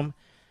records home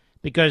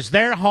because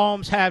their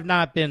homes have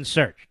not been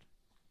searched.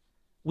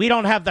 We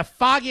don't have the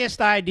foggiest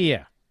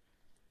idea.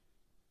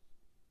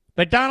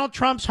 But Donald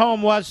Trump's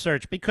home was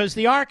searched because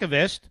the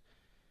archivist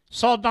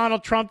saw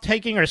Donald Trump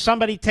taking, or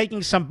somebody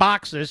taking, some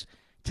boxes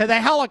to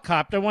the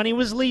helicopter when he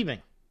was leaving.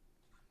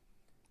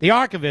 The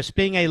archivist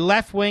being a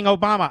left-wing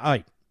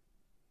Obamaite.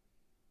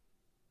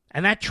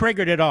 And that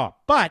triggered it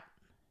all. But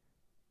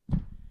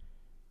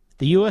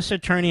the U.S.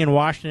 Attorney in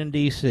Washington,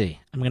 D.C.,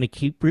 I'm going to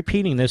keep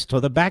repeating this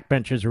till the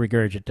backbenchers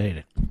regurgitate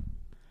it.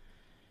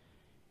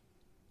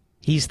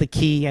 He's the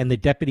key, and the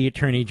Deputy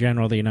Attorney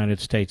General of the United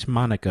States,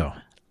 Monaco,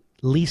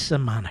 Lisa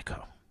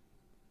Monaco.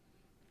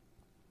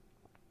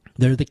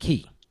 They're the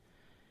key.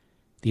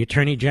 The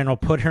Attorney General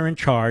put her in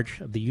charge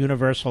of the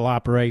Universal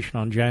operation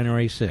on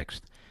January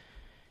 6th.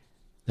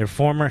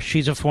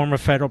 She's a former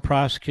federal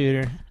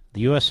prosecutor.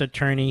 The U.S.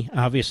 Attorney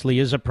obviously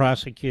is a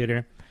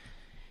prosecutor.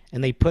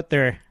 And they put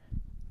their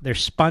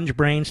sponge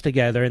brains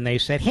together, and they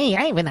said, hey,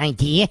 I have an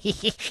idea.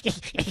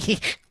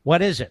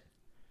 What is it?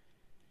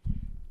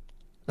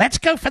 Let's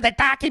go for the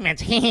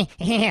documents.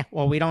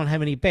 Well, we don't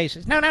have any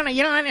basis. No,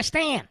 you don't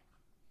understand.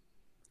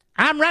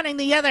 I'm running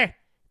the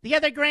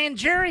other grand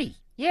jury.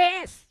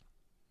 Yes.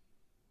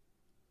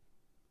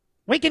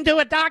 We can do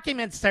a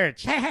document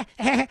search.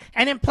 And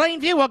in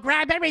plain view, we'll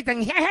grab everything.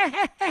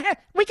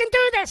 We can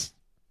do this.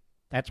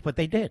 That's what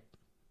they did.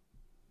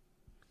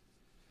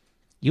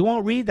 You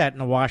won't read that in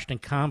the Washington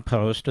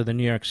Compost or the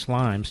New York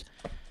Slimes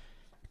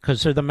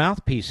because they're the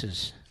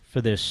mouthpieces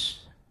for this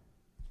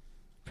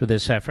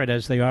effort,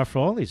 as they are for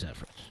all these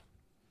efforts.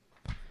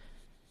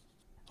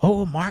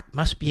 Oh, Mark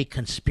must be a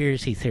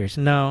conspiracy theorist.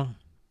 No.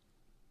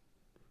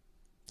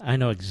 I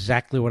know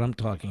exactly what I'm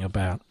talking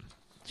about,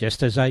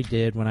 just as I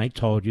did when I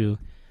told you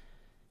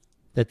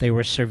that they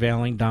were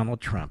surveilling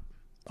Donald Trump.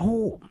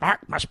 Oh,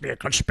 Mark must be a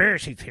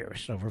conspiracy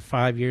theorist over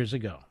 5 years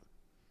ago.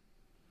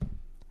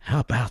 How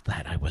about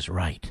that? I was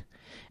right.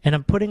 And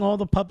I'm putting all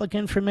the public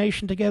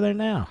information together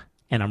now.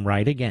 And I'm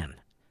right again.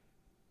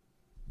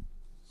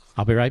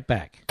 I'll be right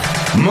back.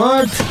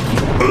 Mark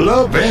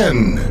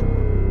Levin.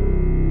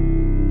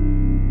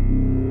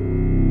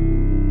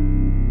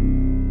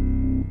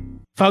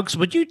 Folks,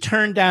 would you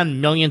turn down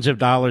millions of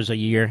dollars a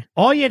year?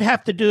 All you'd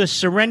have to do is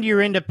surrender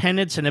your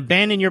independence and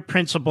abandon your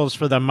principles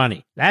for the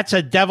money. That's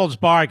a devil's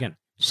bargain.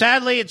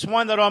 Sadly, it's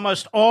one that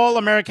almost all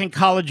American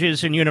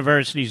colleges and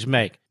universities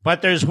make.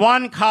 But there's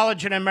one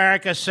college in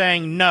America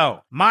saying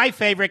no. My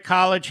favorite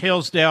college,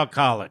 Hillsdale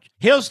College.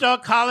 Hillsdale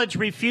College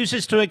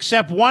refuses to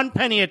accept 1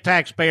 penny of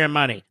taxpayer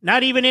money,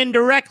 not even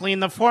indirectly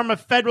in the form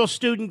of federal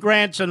student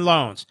grants and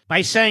loans.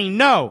 By saying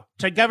no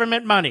to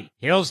government money,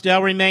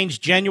 Hillsdale remains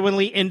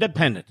genuinely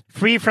independent,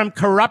 free from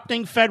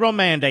corrupting federal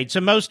mandates,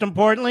 and most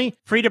importantly,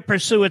 free to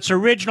pursue its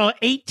original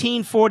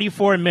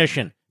 1844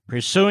 mission,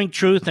 pursuing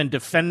truth and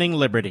defending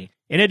liberty.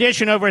 In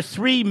addition, over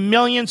 3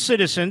 million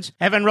citizens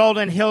have enrolled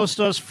in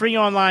Hillsdale's free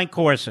online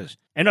courses,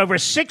 and over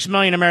 6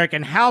 million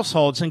American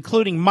households,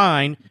 including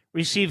mine,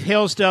 receive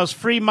Hillsdale's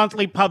free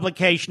monthly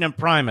publication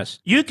Imprimis.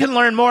 You can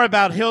learn more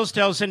about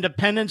Hillsdale's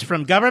independence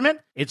from government,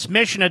 its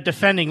mission of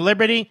defending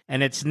liberty,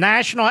 and its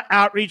national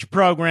outreach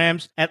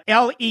programs at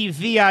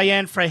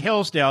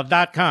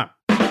levinforhillsdale.com.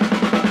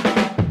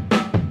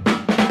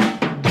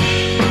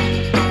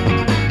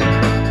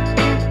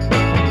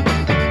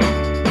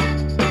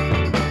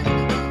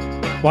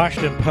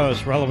 Washington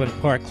Post, relevant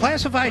part.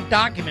 Classified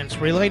documents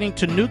relating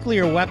to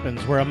nuclear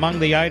weapons were among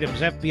the items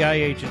FBI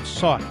agents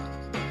sought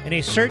in a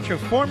search of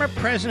former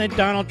President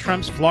Donald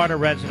Trump's Florida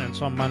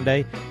residence on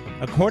Monday,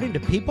 according to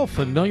people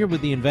familiar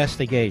with the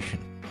investigation.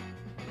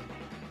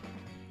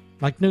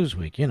 Like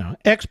Newsweek, you know.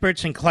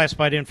 Experts in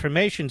classified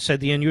information said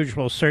the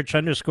unusual search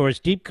underscores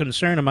deep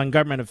concern among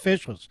government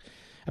officials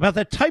about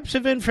the types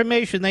of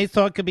information they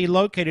thought could be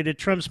located at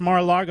Trump's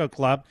Mar-a-Lago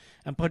club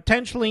and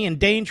potentially in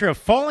danger of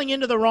falling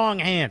into the wrong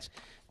hands.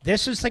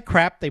 This is the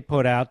crap they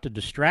put out to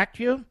distract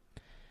you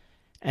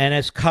and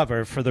as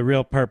cover for the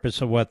real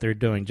purpose of what they're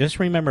doing. Just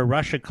remember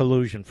Russia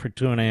collusion for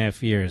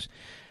 2.5 years.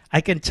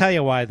 I can tell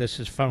you why this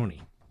is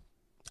phony.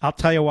 I'll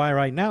tell you why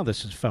right now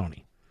this is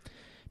phony.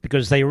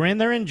 Because they were in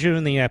there in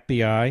June, the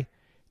FBI.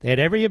 They had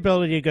every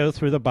ability to go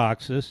through the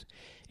boxes.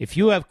 If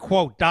you have,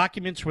 quote,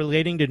 documents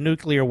relating to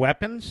nuclear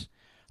weapons,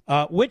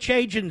 which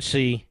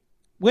agency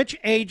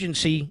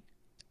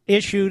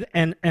issued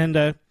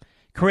and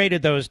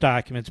created those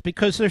documents?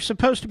 Because they're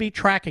supposed to be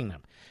tracking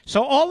them.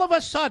 So all of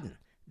a sudden,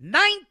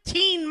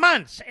 19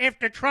 months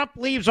after Trump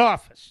leaves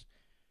office,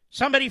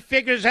 somebody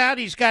figures out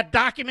he's got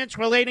documents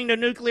relating to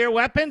nuclear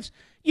weapons.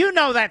 You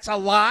know that's a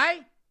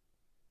lie.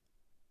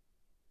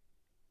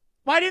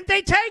 Why didn't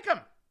they take them?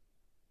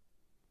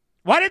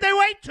 Why did they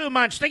wait 2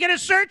 months to get a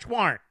search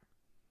warrant?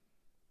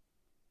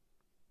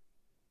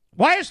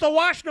 Why is the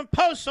Washington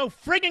Post so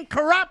friggin'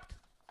 corrupt?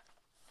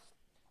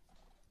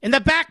 In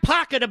the back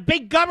pocket of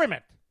big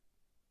government.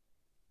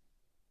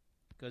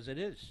 Because it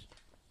is.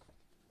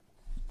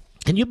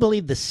 Can you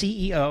believe the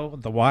CEO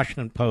of the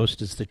Washington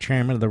Post is the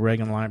chairman of the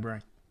Reagan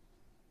Library?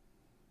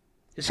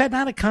 Is that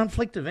not a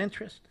conflict of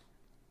interest?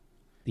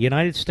 The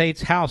United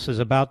States House is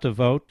about to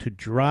vote to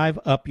drive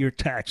up your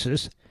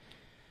taxes,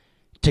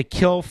 to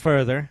kill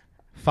further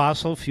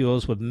fossil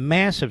fuels with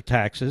massive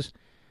taxes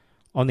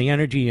on the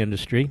energy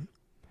industry,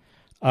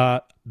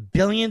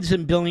 billions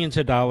and billions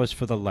of dollars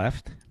for the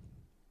left,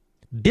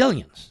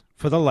 billions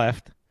for the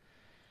left,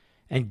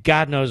 and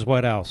God knows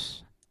what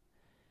else.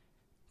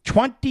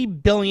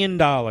 $20 billion,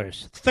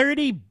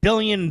 $30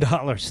 billion.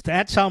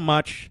 That's how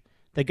much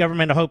the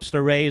government hopes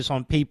to raise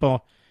on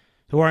people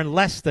who earn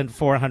less than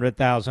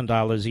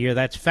 $400,000 a year.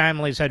 That's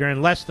families that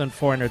earn less than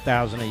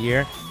 $400,000 a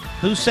year.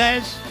 Who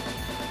says?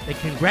 The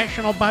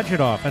Congressional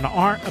Budget Office,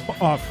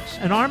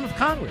 an arm of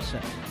Congress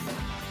says.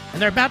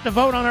 And they're about to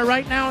vote on it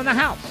right now in the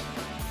House.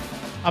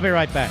 I'll be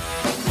right back.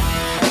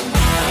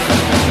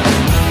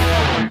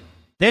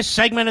 This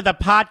segment of the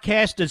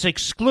podcast is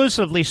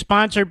exclusively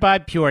sponsored by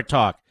Pure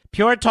Talk.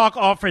 Pure Talk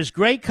offers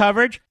great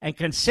coverage and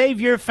can save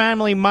your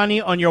family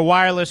money on your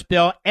wireless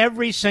bill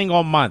every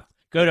single month.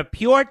 Go to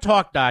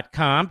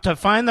puretalk.com to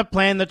find the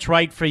plan that's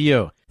right for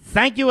you.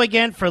 Thank you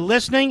again for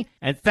listening,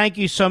 and thank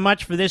you so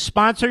much for this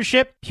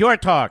sponsorship, Pure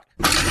Talk.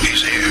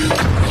 He's here.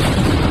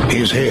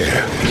 He's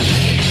here.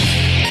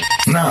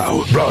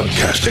 Now,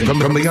 broadcasting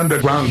from the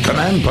underground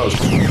command post,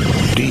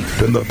 deep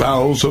in the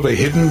bowels of a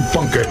hidden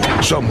bunker,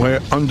 somewhere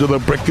under the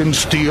brick and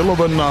steel of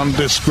a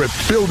nondescript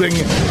building,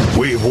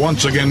 we've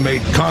once again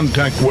made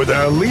contact with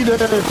our leader,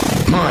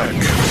 Mark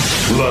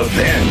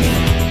Levin.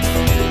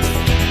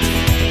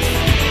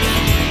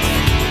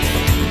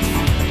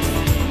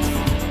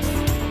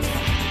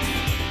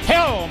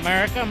 Hello,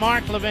 America.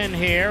 Mark Levin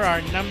here.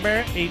 Our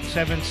number,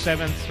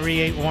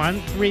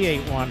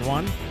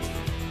 877-381-3811.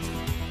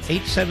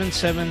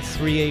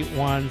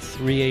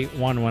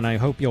 877-381-3811. I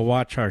hope you'll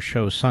watch our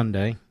show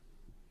Sunday.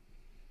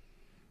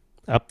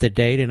 Up to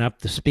date and up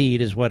to speed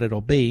is what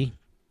it'll be.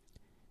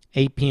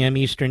 8 p.m.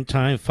 Eastern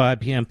Time, 5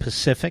 p.m.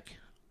 Pacific.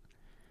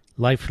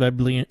 Life,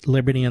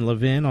 Liberty, and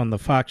Levin on the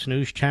Fox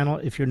News channel.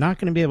 If you're not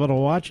going to be able to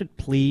watch it,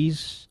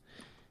 please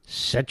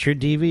set your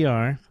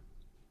DVR.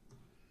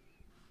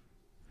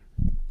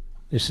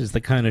 This is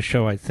the kind of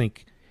show I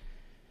think,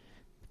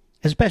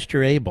 as best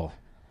you're able,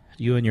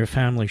 you and your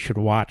family should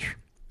watch.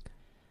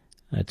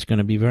 It's going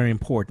to be very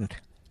important.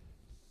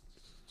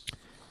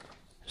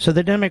 So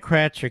the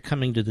Democrats are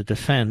coming to the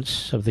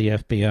defense of the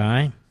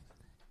FBI,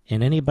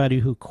 and anybody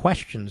who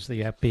questions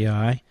the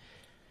FBI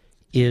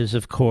is,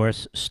 of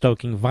course,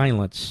 stoking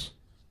violence.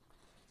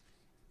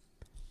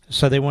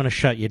 So they want to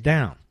shut you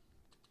down.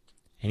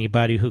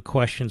 Anybody who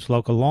questions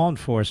local law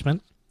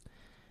enforcement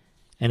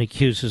and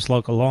accuses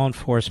local law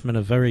enforcement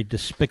of very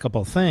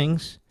despicable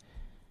things,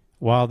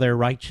 while they're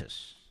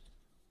righteous.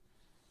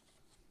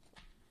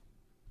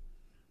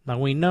 Now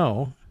we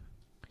know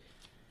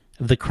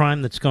of the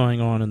crime that's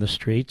going on in the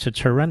streets. It's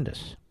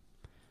horrendous.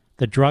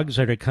 The drugs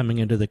that are coming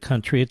into the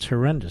country, it's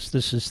horrendous.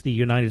 This is the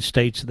United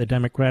States of the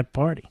Democrat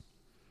Party.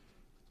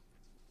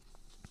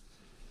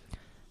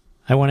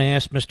 I want to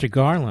ask Mr.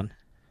 Garland.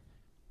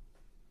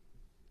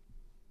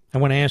 I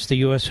want to ask the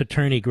U.S.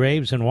 Attorney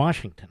Graves in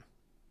Washington.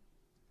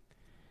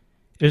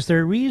 Is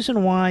there a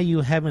reason why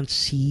you haven't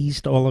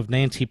seized all of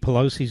Nancy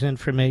Pelosi's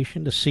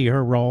information to see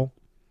her role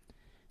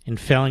in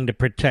failing to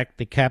protect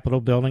the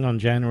Capitol building on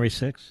January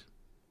 6th?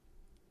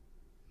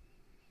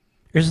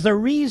 Is there a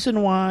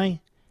reason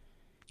why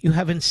you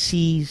haven't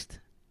seized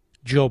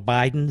Joe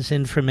Biden's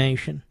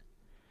information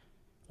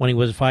when he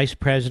was vice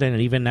president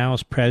and even now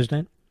as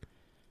president?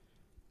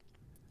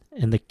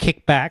 And the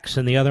kickbacks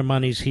and the other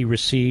monies he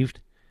received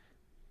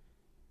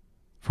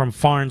from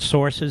foreign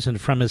sources and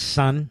from his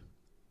son?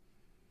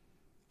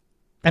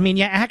 I mean,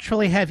 you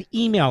actually have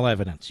email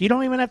evidence. You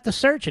don't even have to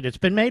search it. It's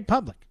been made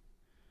public.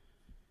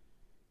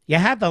 You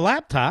have the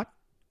laptop.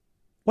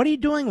 What are you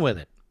doing with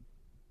it?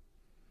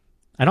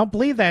 I don't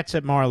believe that's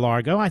at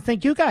Mar-a-Lago. I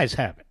think you guys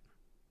have it.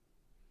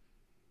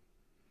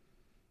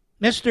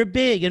 Mr.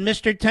 Big and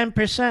Mr.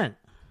 10%.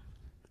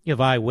 You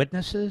have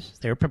eyewitnesses.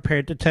 They're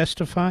prepared to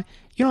testify.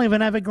 You don't even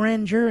have a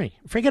grand jury.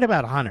 Forget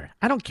about Hunter.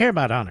 I don't care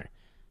about Hunter.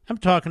 I'm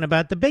talking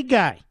about the big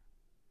guy.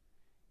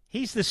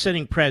 He's the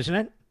sitting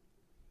president,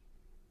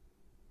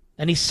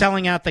 and he's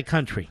selling out the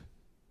country.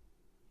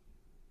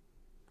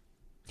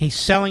 He's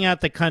selling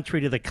out the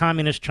country to the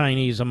communist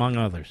Chinese, among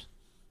others.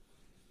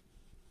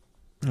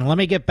 Now, let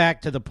me get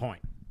back to the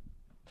point.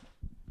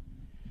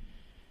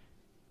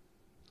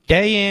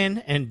 Day in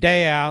and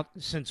day out,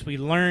 since we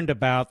learned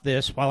about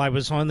this while I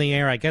was on the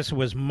air, I guess it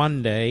was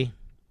Monday,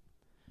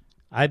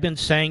 I've been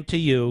saying to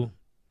you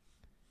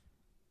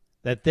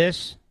that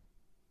this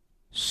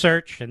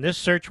search, and this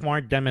search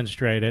warrant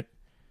demonstrated,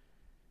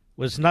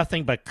 was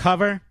nothing but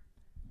cover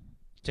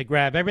to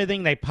grab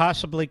everything they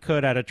possibly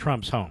could out of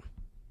Trump's home.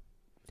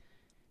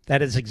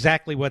 That is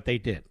exactly what they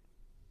did.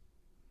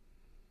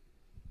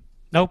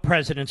 No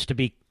president's to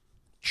be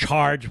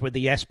charged with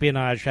the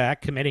Espionage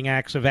Act, committing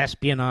acts of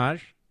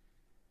espionage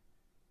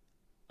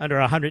under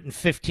a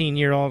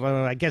 115-year-old,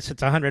 I guess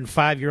it's a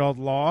 105-year-old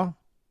law,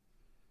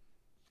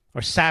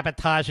 or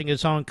sabotaging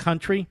his own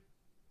country.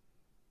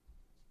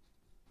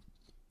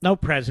 No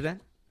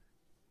president.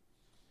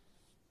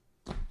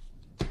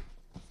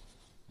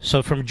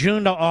 So from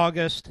June to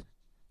August,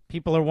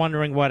 people are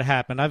wondering what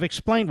happened. I've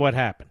explained what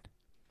happened.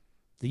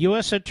 The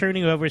U.S.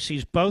 attorney who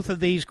oversees both of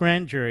these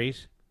grand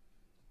juries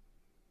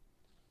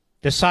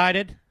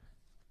decided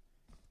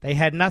they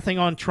had nothing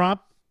on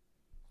Trump.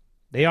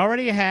 They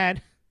already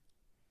had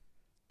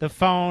the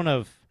phone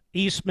of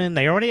Eastman.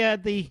 They already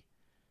had the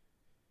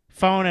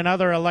phone and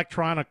other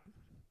electronic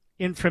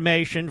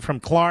information from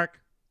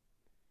Clark.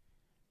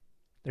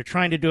 They're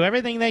trying to do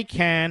everything they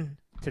can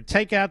to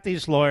take out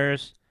these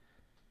lawyers,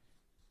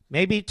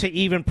 maybe to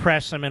even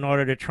press them in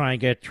order to try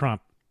and get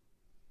Trump.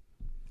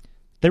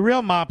 The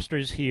real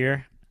mobsters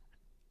here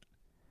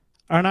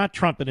are not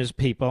Trump and his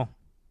people.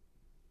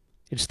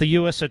 It's the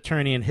U.S.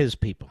 attorney and his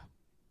people.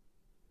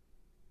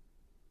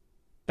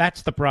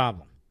 That's the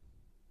problem.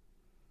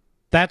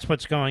 That's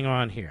what's going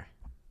on here.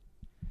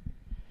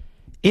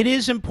 It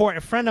is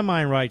important. A friend of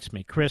mine writes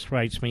me, Chris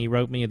writes me, he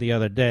wrote me the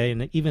other day,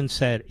 and even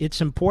said,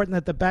 it's important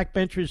that the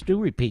backbenchers do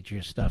repeat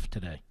your stuff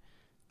today,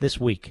 this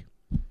week.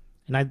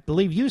 And I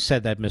believe you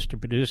said that, Mr.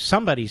 Producer.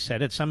 Somebody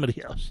said it,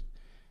 somebody else.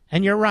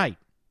 And you're right.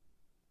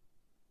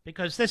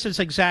 Because this is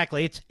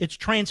exactly, it's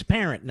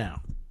transparent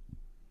now.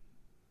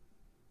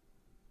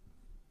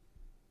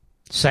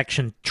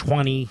 Section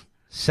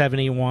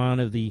 2071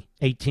 of the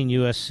 18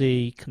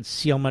 U.S.C.,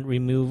 concealment,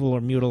 removal, or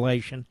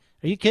mutilation.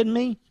 Are you kidding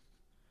me?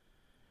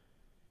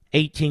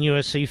 18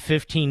 U.S.C.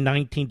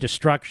 1519,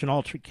 destruction,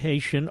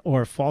 altercation,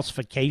 or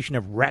falsification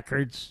of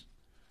records.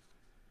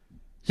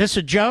 Is this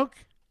a joke?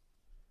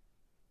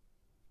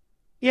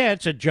 Yeah,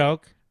 it's a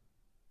joke.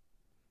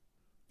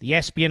 The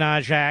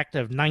Espionage Act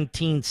of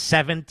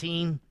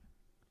 1917.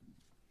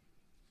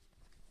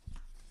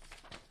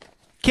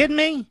 Kidding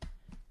me?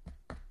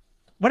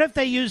 What if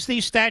they use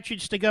these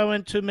statutes to go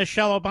into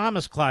Michelle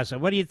Obama's closet?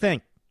 What do you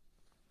think?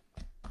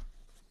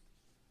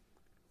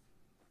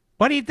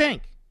 What do you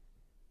think?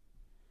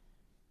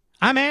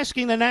 I'm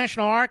asking the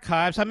National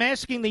Archives, I'm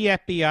asking the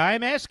FBI,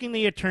 I'm asking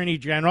the Attorney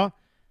General,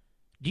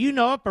 do you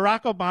know if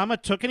Barack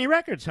Obama took any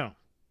records home?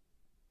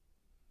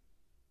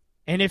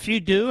 And if you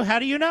do, how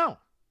do you know?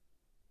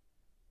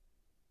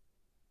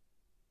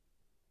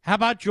 How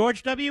about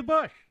George W.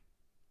 Bush?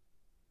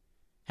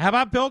 How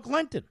about Bill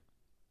Clinton?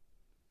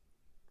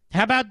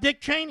 How about Dick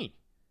Cheney?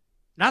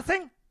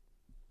 Nothing?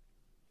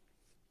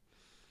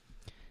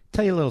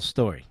 Tell you a little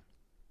story.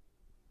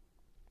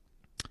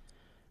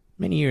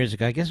 Many years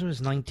ago, I guess it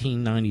was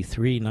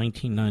 1993,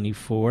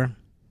 1994, I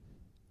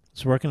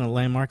was working at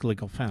Landmark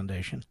Legal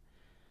Foundation.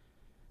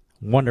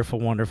 Wonderful,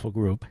 wonderful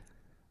group,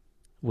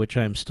 which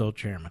I'm still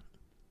chairman.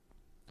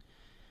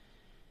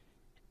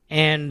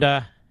 And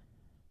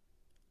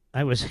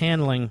I was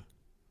handling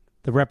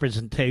the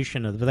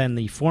representation of then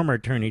the former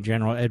Attorney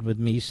General Edward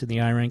Meese in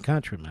the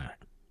Iran-Contra matter.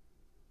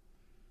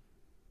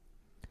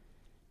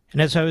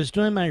 And as I was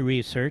doing my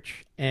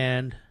research,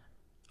 and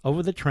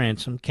over the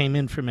transom came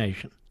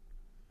information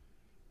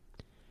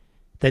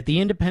that the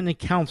independent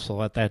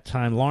counsel at that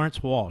time,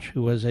 Lawrence Walsh,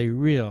 who was a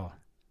real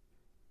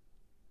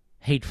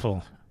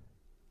hateful,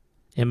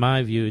 in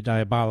my view,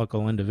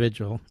 diabolical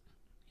individual,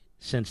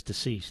 since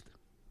deceased,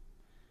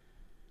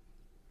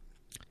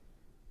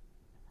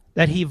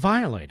 that he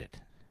violated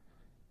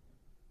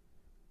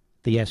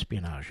the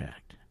Espionage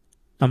Act,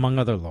 among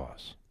other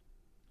laws.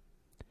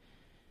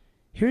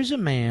 Here's a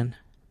man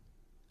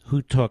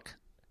who took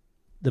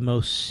the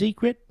most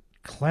secret,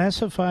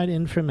 classified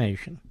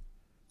information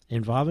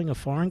involving a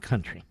foreign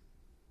country,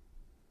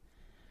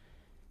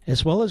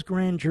 as well as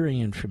grand jury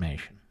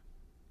information,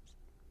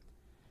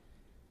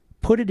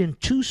 put it in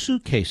 2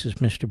 suitcases,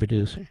 Mr.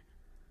 Producer,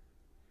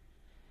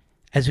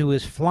 as he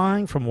was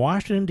flying from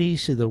Washington,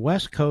 D.C. to the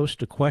West Coast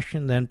to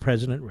question then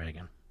President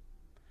Reagan,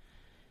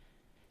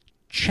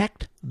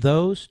 checked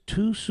those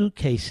 2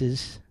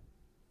 suitcases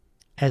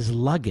as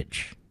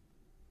luggage.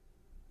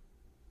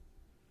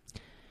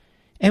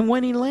 And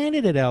when he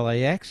landed at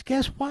LAX,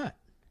 guess what?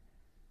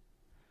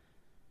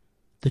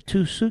 The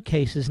 2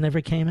 suitcases never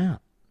came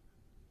out.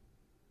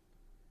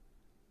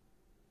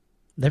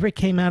 Never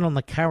came out on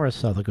the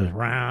carousel that goes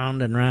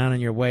round and round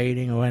and you're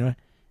waiting.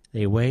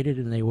 They waited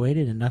and they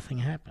waited and nothing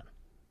happened.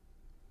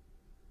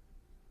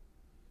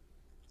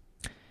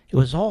 It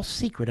was all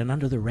secret and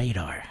under the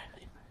radar.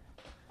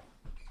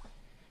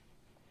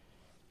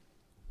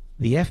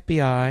 The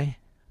FBI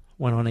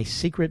went on a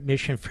secret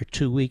mission for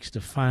 2 weeks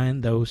to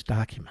find those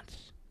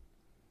documents.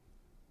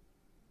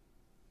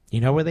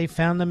 You know where they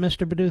found them,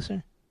 Mr.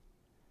 Producer?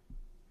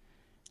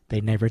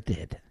 They never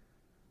did.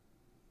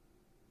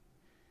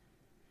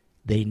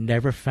 They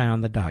never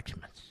found the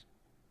documents.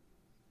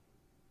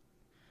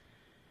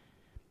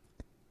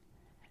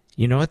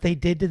 You know what they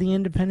did to the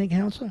independent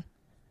counsel?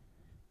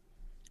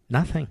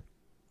 Nothing.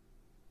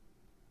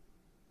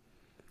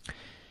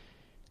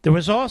 There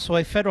was also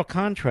a federal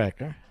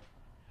contractor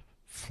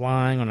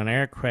flying on an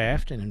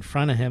aircraft, and in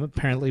front of him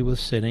apparently was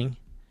sitting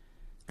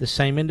the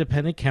same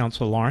independent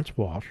counsel, Lawrence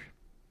Walsh.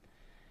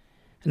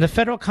 And the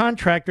federal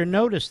contractor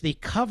noticed the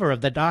cover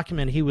of the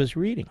document he was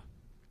reading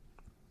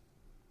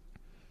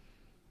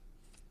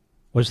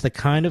was the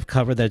kind of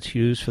cover that's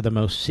used for the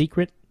most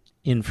secret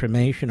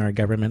information our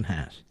government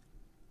has.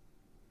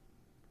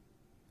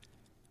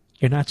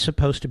 You're not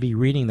supposed to be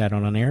reading that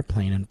on an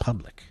airplane in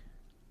public.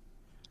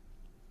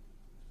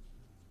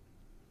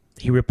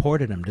 He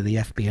reported him to the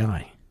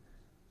FBI.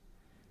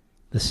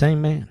 The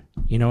same man.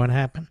 You know what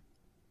happened?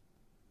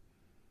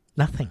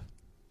 Nothing.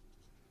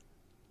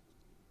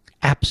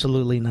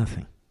 Absolutely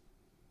nothing.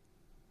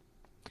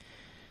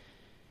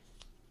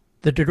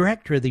 The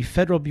director of the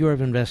Federal Bureau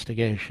of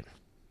Investigation,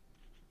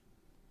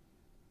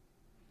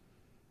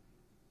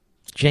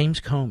 James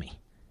Comey,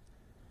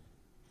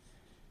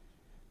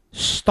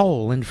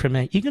 stole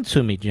information. You can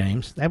sue me,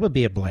 James. That would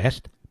be a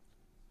blast.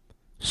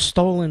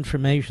 Stole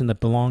information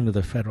that belonged to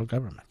the federal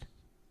government.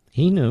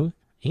 He knew.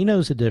 He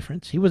knows the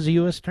difference. He was a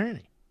U.S.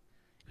 attorney.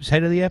 He was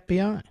head of the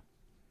FBI.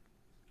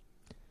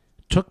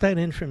 Took that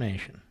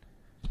information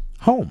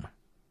home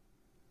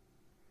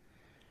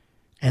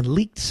and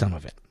leaked some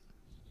of it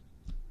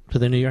to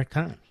the New York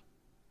Times.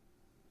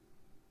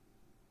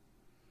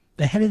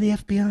 The head of the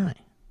FBI.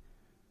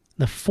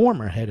 The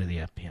former head of the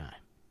FBI.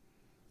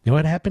 You know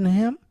what happened to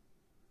him?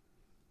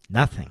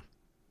 Nothing.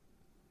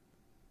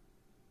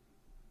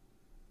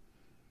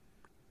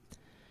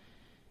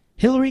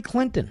 Hillary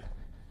Clinton,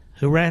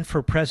 who ran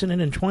for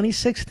president in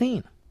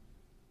 2016,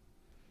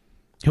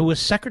 who was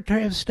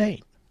Secretary of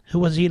State, who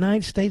was a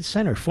United States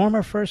Senator,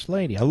 former First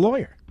Lady, a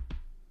lawyer.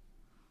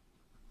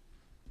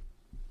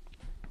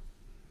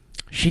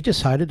 She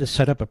decided to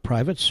set up a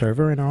private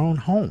server in her own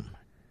home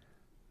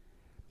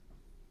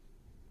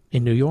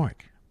in New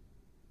York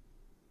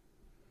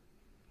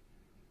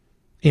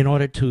in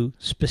order to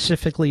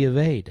specifically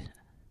evade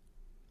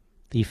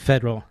the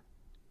federal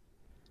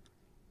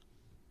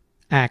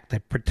act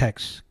that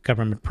protects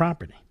government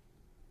property.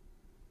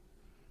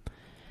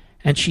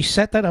 And she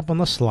set that up on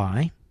the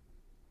sly,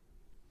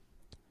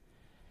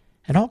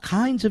 and all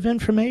kinds of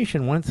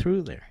information went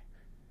through there.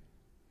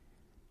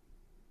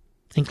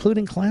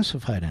 including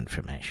classified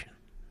information,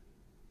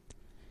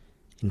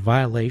 in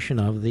violation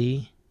of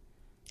the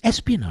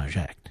Espionage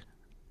Act.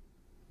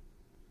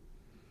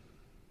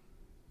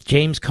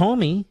 James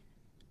Comey,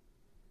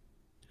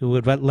 who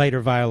would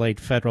later violate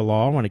federal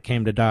law when it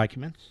came to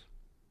documents,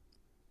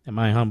 in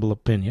my humble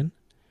opinion,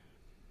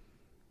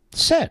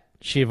 said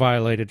she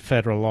violated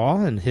federal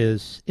law in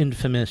his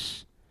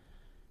infamous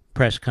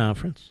press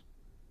conference,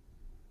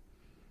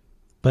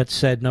 but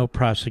said no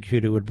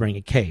prosecutor would bring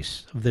a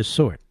case of this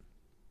sort.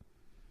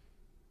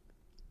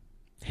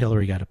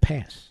 Hillary got a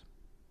pass.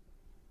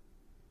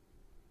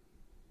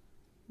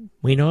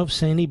 We know of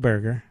Sandy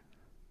Berger,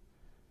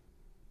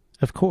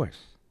 of course.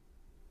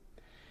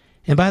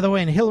 And by the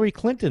way, in Hillary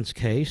Clinton's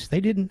case,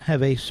 they didn't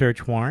have a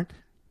search warrant.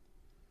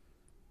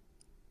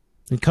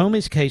 In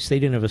Comey's case, they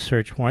didn't have a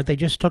search warrant. They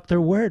just took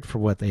their word for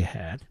what they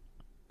had.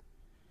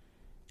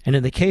 And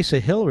in the case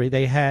of Hillary,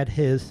 they had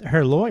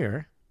her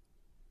lawyer,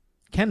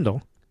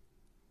 Kendall.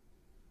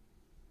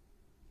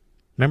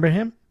 Remember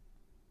him?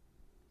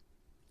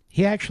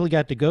 He actually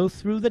got to go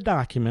through the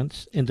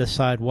documents and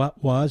decide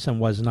what was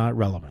and was not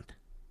relevant.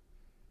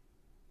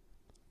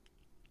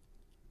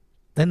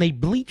 Then they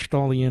bleached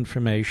all the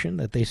information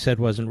that they said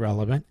wasn't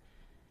relevant,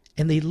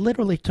 and they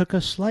literally took a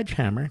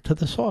sledgehammer to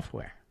the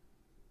software.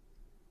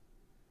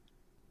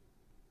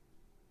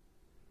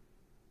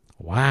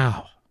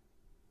 Wow.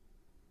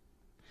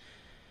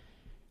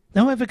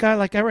 Now we have a guy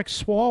like Eric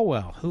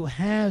Swalwell, who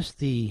has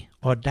the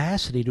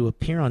audacity to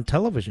appear on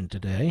television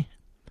today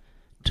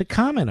to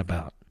comment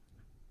about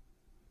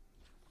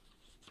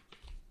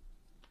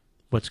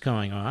what's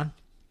going on.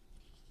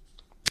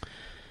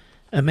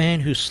 A man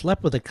who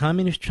slept with a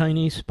communist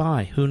Chinese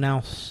spy who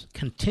now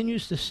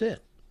continues to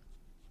sit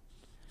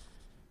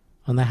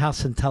on the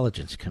House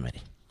Intelligence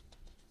Committee.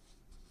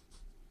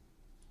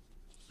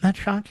 Not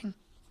shocking?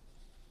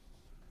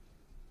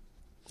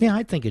 Yeah,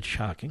 I think it's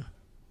shocking.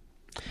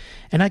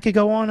 And I could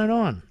go on and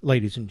on,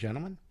 ladies and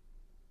gentlemen.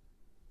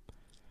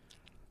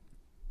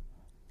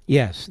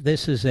 Yes,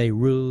 this is a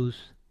ruse.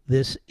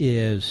 This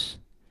is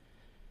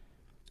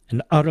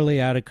an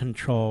utterly out of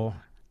control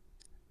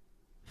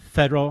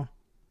federal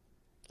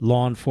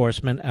law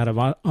enforcement, out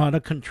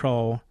of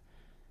control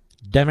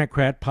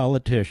Democrat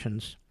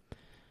politicians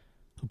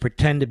who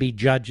pretend to be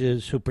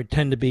judges, who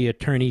pretend to be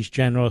attorneys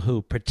general,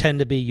 who pretend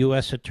to be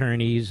U.S.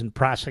 attorneys and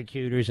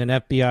prosecutors and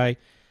FBI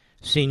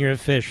senior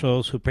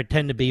officials, who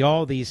pretend to be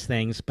all these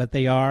things, but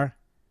they are,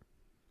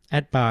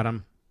 at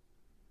bottom,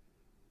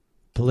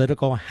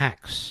 political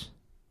hacks.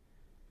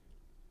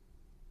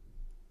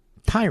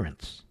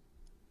 Tyrants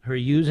who are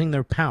using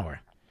their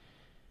power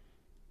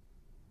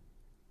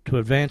to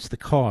advance the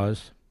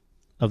cause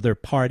of their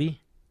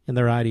party and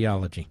their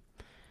ideology.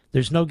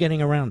 There's no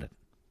getting around it.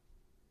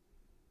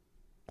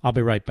 I'll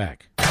be right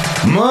back.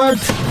 Mark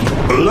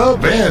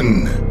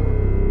Levin.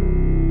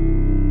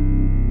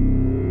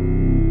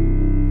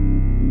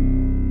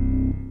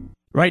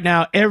 Right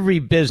now, every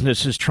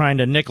business is trying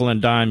to nickel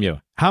and dime you.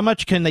 How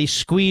much can they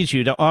squeeze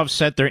you to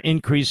offset their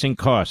increasing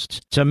costs?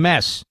 It's a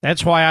mess.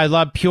 That's why I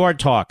love Pure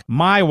Talk,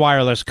 my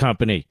wireless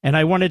company, and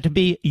I wanted to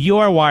be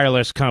your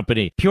wireless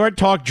company. Pure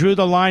Talk drew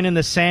the line in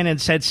the sand and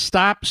said,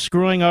 stop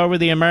screwing over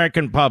the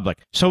American public.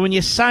 So when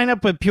you sign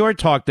up with Pure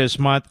Talk this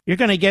month, you're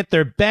going to get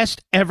their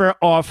best ever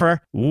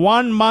offer,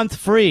 1 month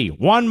free.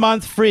 1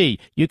 month free.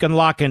 You can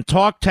lock in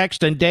talk,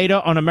 text, and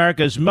data on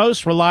America's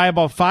most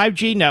reliable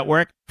 5G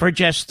network for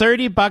just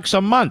 $30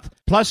 a month.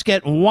 Plus,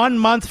 get 1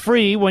 month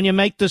free when you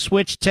make the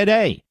switch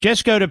today.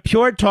 Just go to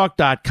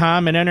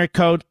puretalk.com and enter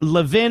code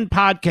Levin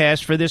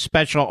Podcast for this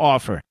special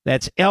offer.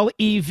 That's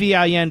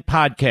LEVIN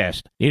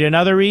Podcast. Need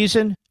another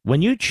reason?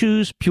 When you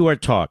choose Pure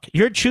Talk,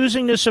 you're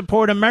choosing to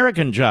support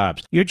American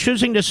jobs. You're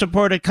choosing to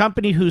support a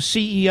company whose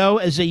CEO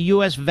is a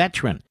U.S.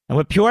 veteran. And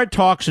with Pure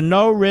Talk's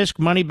no-risk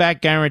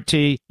money-back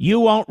guarantee,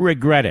 you won't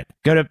regret it.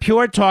 Go to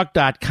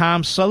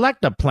puretalk.com,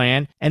 select a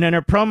plan, and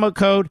enter promo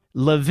code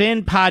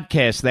Levin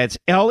Podcast. That's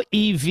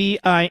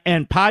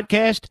LEVIN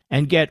Podcast,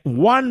 and get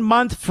 1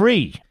 month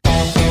free.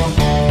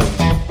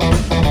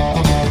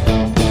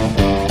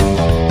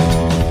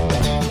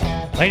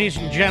 Ladies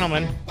and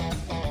gentlemen,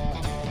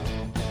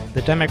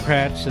 the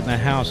Democrats in the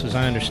House, as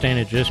I understand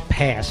it, just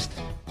passed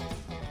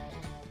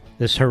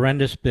this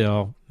horrendous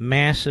bill,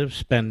 massive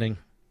spending,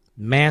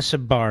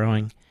 massive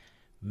borrowing,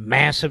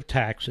 massive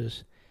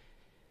taxes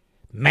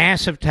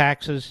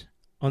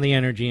on the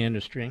energy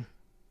industry,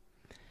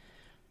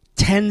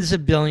 tens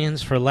of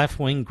billions for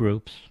left-wing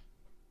groups,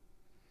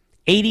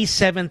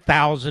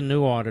 87,000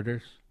 new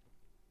auditors.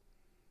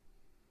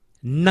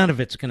 None of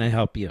it's going to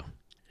help you.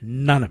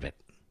 None of it.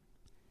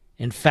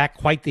 In fact,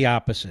 quite the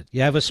opposite.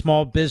 You have a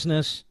small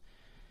business,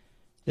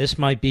 this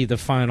might be the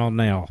final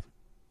nail.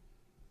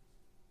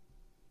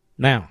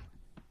 Now,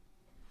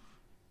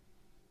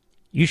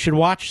 you should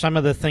watch some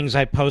of the things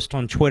I post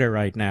on Twitter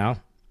right now.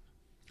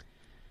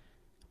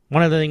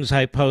 One of the things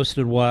I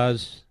posted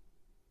was,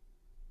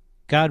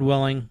 God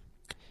willing,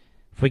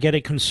 if we get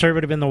a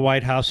conservative in the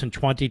White House in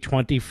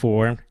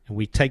 2024, and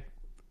we take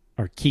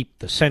or keep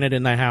the Senate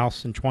in the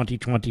House in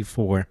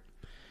 2024,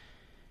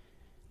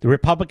 The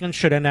Republicans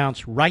should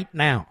announce right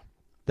now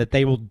that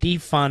they will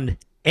defund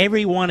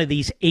every one of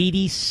these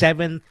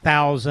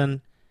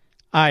 87,000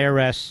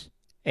 IRS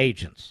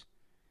agents.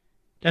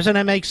 Doesn't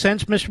that make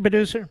sense, Mr.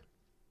 Producer?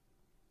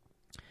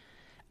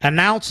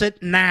 Announce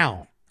it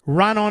now.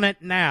 Run on it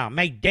now.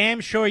 Make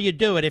damn sure you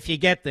do it if you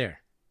get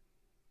there.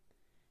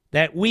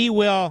 That we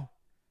will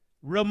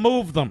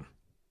remove them.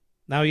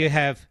 Now you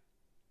have,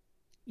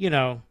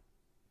 union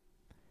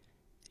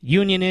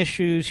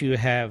issues. You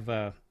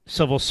have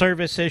civil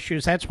service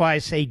issues. That's why I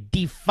say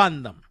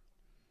defund them.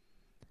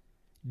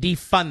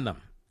 Defund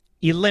them.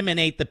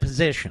 Eliminate the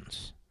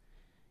positions.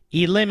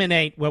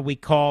 Eliminate what we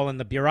call in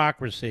the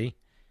bureaucracy,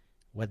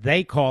 what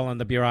they call in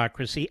the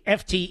bureaucracy,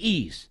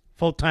 FTEs,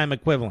 full-time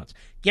equivalents.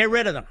 Get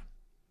rid of them.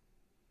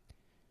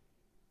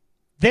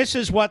 This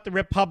is what the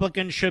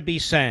Republicans should be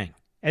saying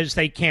as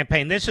they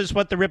campaign. This is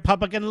what the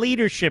Republican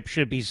leadership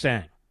should be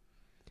saying.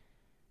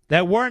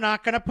 That we're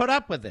not going to put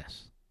up with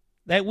this.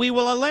 That we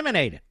will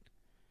eliminate it.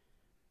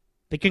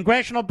 The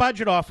Congressional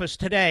Budget Office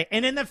today,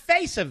 and in the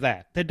face of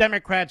that, the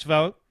Democrats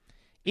vote,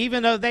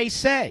 even though they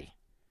say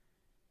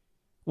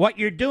what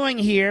you're doing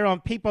here on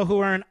people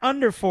who earn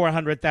under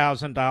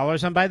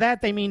 $400,000, and by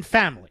that they mean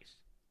families,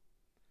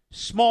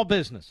 small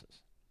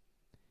businesses,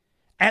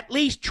 at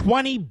least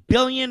 $20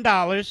 billion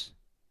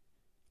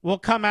will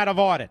come out of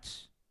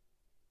audits.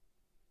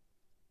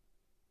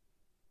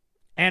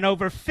 And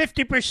over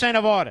 50%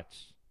 of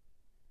audits,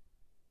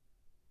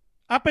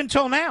 up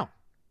until now,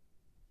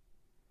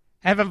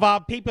 have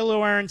involved people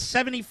who earn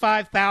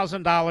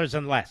 $75,000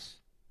 and less.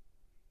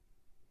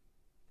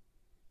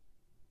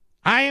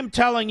 I am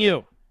telling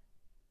you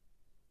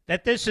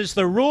that this is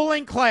the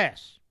ruling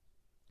class,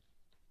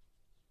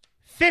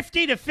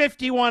 50 to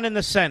 51 in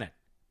the Senate.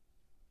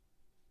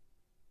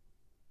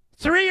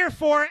 3 or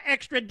 4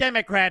 extra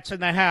Democrats in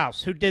the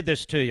House who did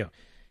this to you.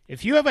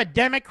 If you have a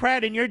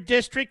Democrat in your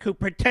district who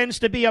pretends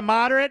to be a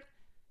moderate,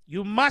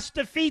 you must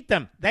defeat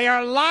them. They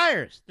are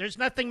liars. There's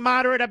nothing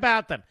moderate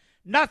about them.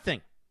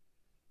 Nothing.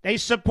 They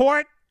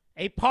support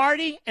a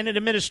party and an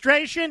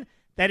administration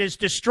that is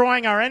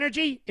destroying our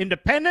energy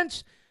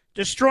independence,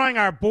 destroying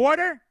our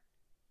border,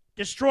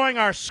 destroying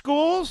our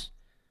schools,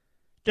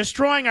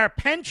 destroying our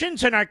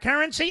pensions and our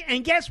currency.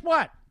 And guess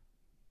what?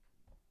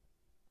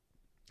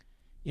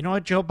 You know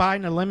what Joe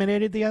Biden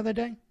eliminated the other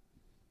day?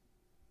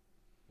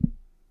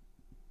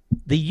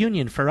 The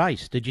union for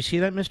ICE. Did you see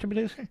that, Mr.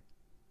 Producer?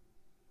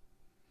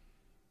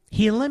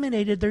 He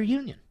eliminated their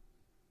union.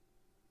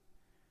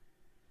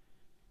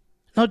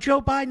 Now,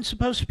 Joe Biden's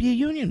supposed to be a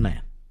union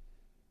man.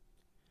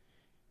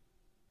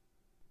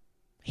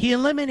 He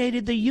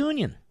eliminated the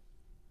union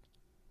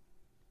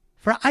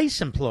for ICE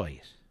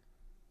employees.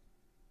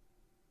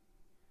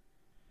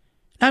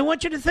 Now, I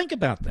want you to think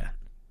about that.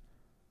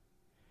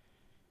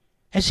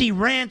 As he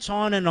rants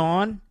on and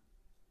on,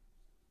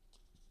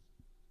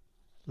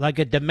 like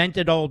a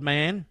demented old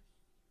man,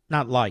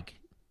 not like,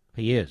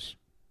 he is,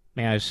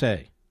 may I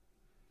say,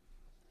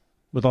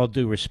 with all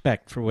due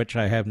respect, for which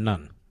I have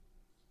none.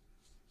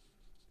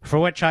 For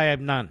which I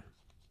have none.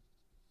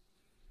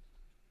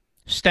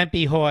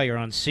 Steny Hoyer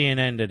on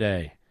CNN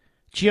today.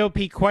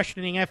 GOP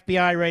questioning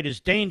FBI raid is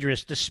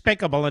dangerous,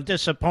 despicable, and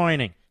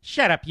disappointing.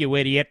 Shut up, you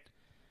idiot.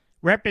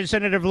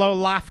 Representative Lo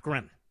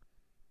Lofgren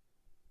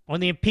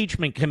on the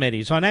impeachment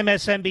committees on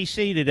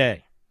MSNBC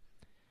today.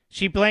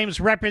 She blames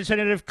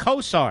Representative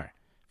Kosar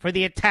for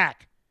the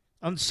attack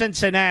on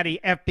Cincinnati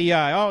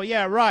FBI. Oh,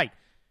 yeah, right.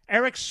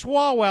 Eric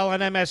Swalwell on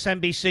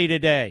MSNBC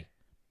today.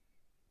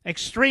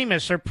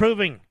 Extremists are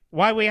proving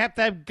why we have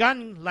to have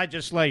gun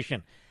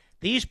legislation.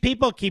 These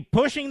people keep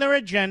pushing their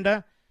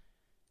agenda.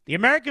 The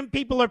American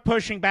people are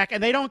pushing back,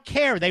 and they don't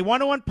care. They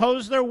want to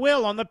impose their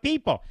will on the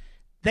people.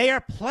 They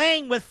are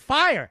playing with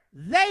fire.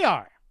 They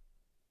are.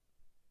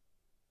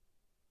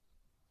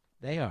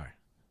 They are.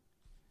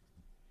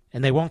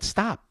 And they won't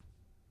stop.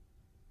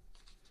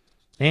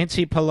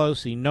 Nancy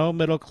Pelosi, no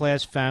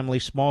middle-class family,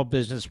 small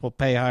business will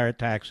pay higher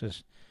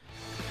taxes.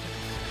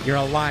 You're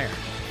a liar.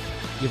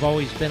 You've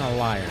always been a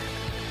liar.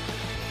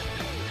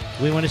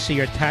 We want to see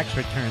your tax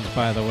returns,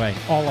 by the way.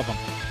 All of them.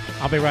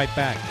 I'll be right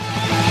back.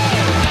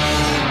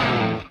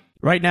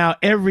 Right now,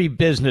 every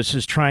business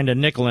is trying to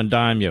nickel and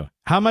dime you.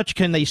 How much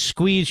can they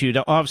squeeze you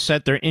to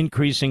offset their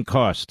increasing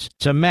costs?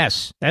 It's a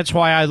mess. That's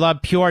why I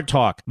love Pure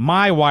Talk,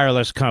 my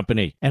wireless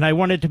company, and I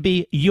want it to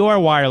be your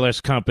wireless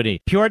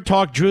company. Pure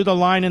Talk drew the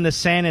line in the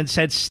sand and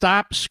said,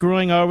 stop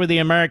screwing over the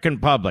American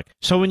public.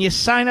 So when you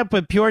sign up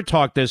with Pure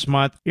Talk this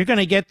month, you're going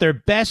to get their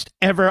best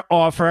ever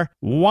offer,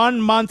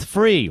 1 month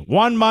free.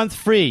 1 month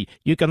free.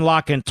 You can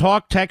lock in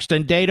talk, text,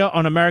 and data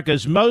on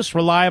America's most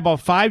reliable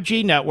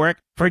 5G network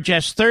for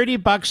just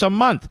 $30 a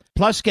month.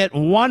 Plus, get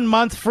 1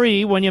 month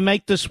free when you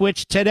make the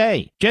switch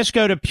today. Just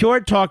go to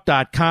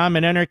puretalk.com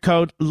and enter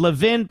code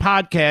Levin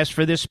Podcast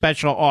for this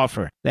special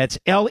offer. That's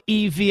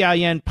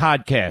LEVIN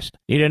Podcast.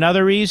 Need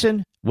another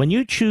reason? When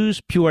you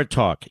choose Pure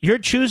Talk, you're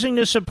choosing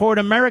to support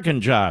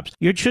American jobs.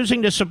 You're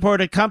choosing to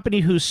support a company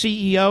whose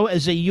CEO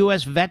is a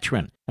U.S.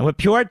 veteran. And with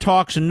Pure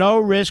Talk's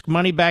no-risk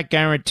money-back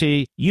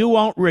guarantee, you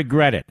won't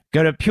regret it.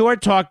 Go to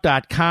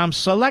puretalk.com,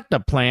 select a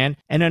plan,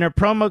 and enter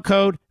promo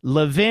code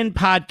Levin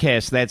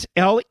Podcast. That's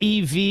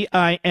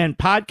Levin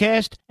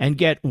Podcast, and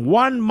get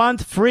 1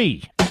 month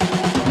free.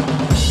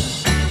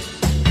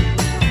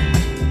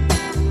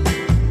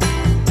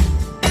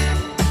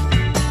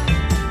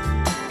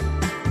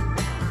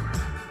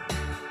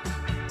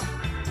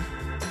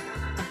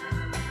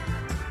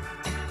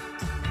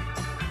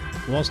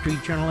 Wall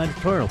Street Journal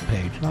editorial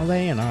page. Now,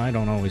 they and I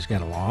don't always get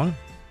along,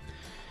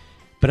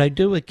 but I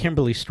do with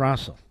Kimberly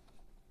Strassel.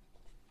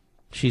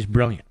 She's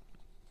brilliant.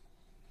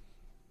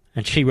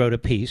 And she wrote a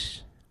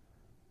piece.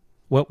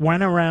 What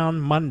went around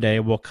Monday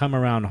will come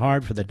around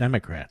hard for the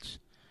Democrats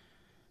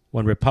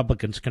when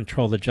Republicans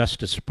control the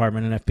Justice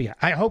Department and FBI.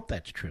 I hope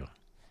that's true.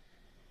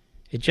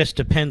 It just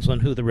depends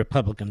on who the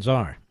Republicans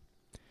are.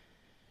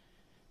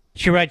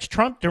 She writes,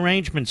 Trump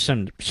derangement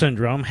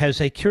syndrome has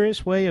a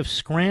curious way of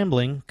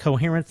scrambling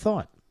coherent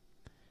thought.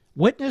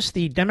 Witness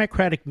the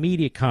Democratic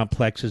media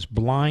complex's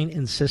blind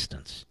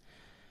insistence.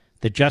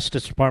 The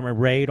Justice Department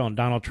raid on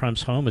Donald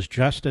Trump's home is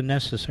just and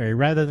necessary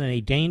rather than a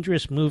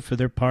dangerous move for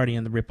their party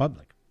and the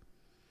Republic.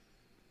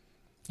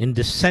 In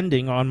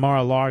descending on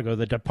Mar-a-Lago,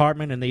 the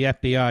Department and the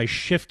FBI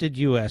shifted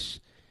U.S.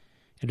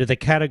 into the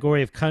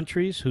category of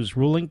countries whose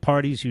ruling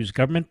parties use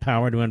government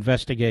power to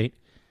investigate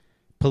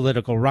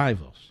political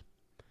rivals.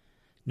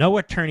 No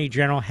attorney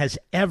general has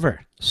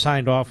ever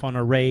signed off on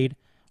a raid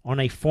on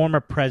a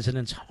former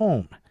president's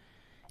home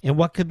in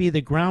what could be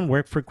the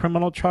groundwork for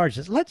criminal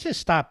charges. Let's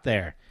just stop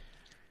there.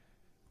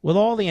 With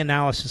all the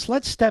analysis,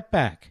 let's step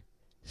back.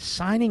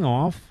 Signing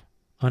off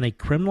on a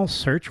criminal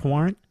search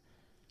warrant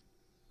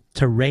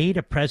to raid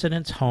a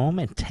president's home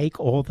and take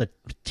all the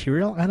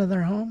material out of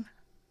their home?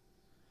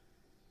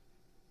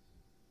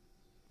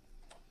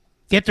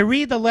 Yet to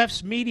read the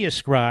left's media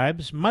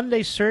scribes,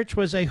 Monday's search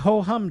was a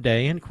ho-hum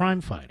day in crime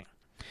fighting.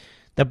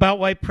 The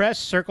Beltway press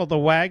circled the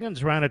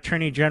wagons around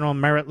Attorney General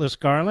Meritless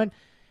Garland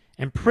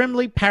and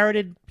primly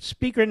parroted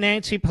Speaker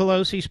Nancy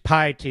Pelosi's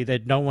piety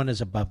that no one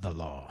is above the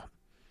law.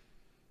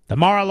 The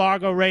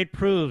Mar-a-Lago raid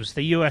proves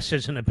the U.S.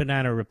 isn't a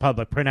banana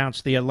republic,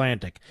 pronounced The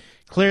Atlantic.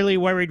 Clearly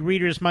worried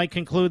readers might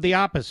conclude the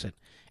opposite.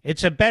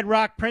 It's a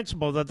bedrock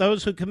principle that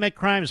those who commit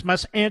crimes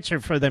must answer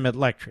for them, it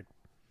lectured.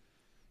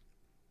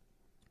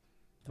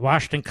 The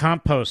Washington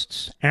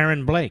Compost's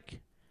Aaron Blake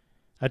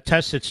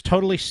attests it's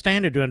totally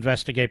standard to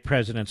investigate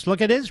presidents.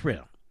 Look at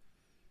Israel.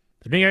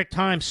 The New York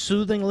Times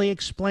soothingly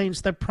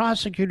explains that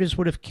prosecutors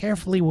would have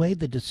carefully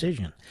weighed the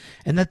decision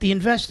and that the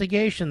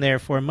investigation,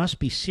 therefore, must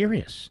be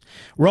serious.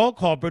 Roll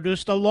Call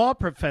produced a law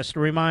professor to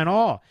remind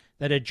all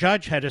that a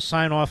judge had to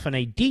sign off on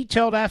a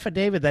detailed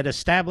affidavit that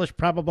established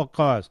probable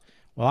cause.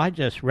 Well, I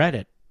just read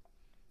it,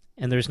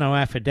 and there's no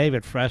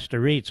affidavit for us to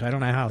read, so I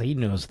don't know how he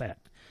knows that.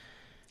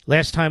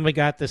 Last time we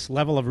got this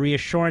level of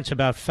reassurance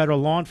about federal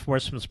law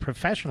enforcement's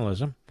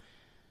professionalism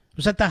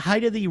was at the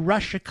height of the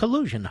Russia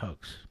collusion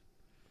hoax.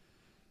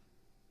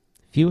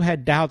 If you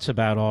had doubts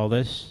about all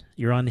this,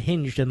 you're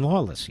unhinged and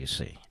lawless, you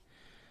see.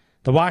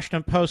 The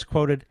Washington Post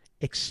quoted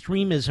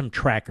extremism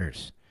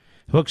trackers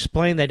who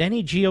explained that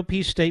any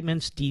GOP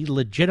statements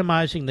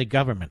delegitimizing the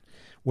government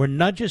were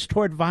nudges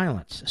toward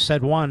violence.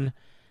 Said one,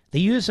 they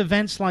use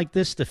events like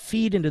this to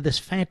feed into this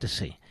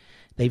fantasy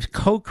they've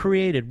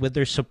co-created with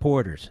their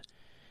supporters.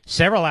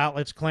 Several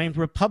outlets claimed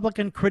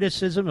Republican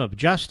criticism of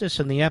justice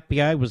and the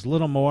FBI was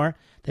little more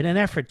than an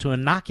effort to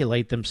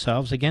inoculate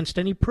themselves against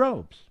any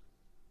probes.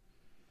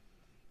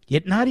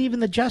 Yet not even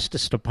the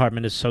Justice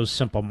Department is so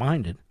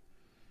simple-minded.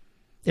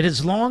 It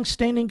has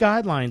long-standing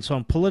guidelines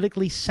on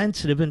politically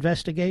sensitive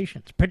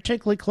investigations,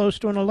 particularly close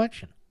to an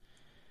election.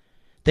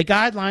 The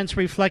guidelines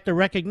reflect a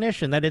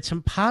recognition that it's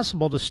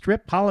impossible to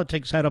strip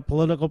politics out of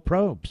political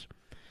probes,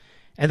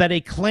 and that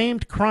a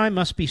claimed crime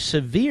must be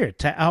severe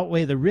to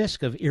outweigh the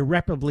risk of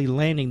irreparably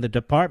landing the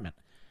department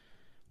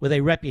with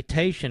a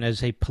reputation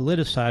as a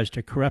politicized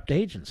or corrupt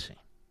agency.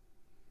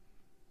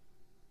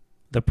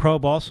 The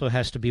probe also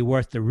has to be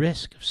worth the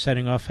risk of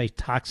setting off a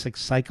toxic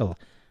cycle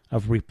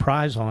of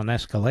reprisal and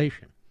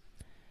escalation.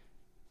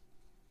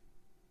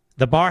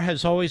 The bar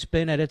has always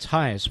been at its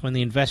highest when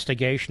the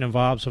investigation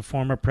involves a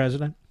former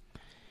president,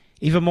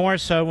 even more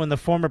so when the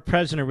former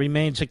president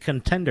remains a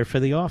contender for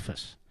the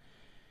office.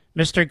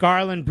 Mr.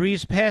 Garland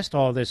breezed past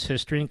all this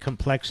history and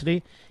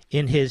complexity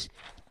in his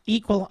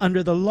equal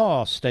under the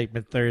law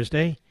statement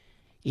Thursday,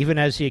 even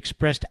as he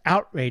expressed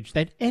outrage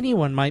that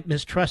anyone might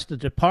mistrust the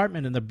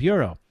department and the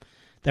Bureau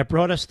that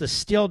brought us the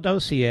Steele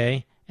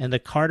dossier and the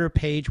Carter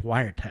Page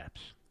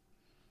wiretaps.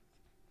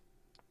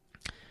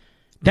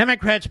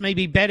 Democrats may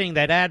be betting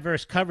that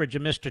adverse coverage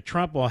of Mr.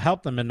 Trump will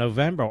help them in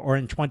November or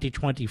in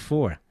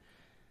 2024.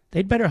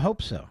 They'd better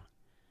hope so.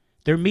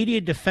 Their media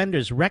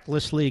defenders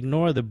recklessly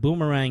ignore the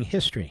boomerang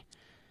history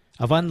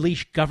of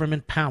unleashed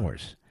government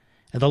powers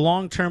and the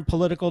long-term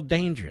political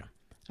danger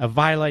of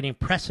violating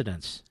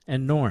precedents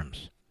and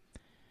norms.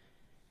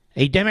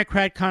 A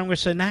Democrat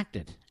Congress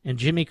enacted, and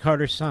Jimmy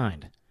Carter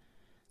signed,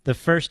 the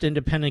first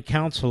independent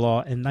counsel law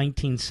in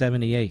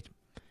 1978,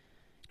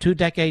 2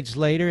 decades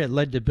later, it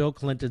led to Bill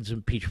Clinton's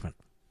impeachment.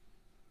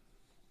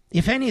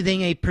 If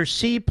anything, a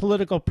perceived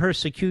political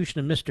persecution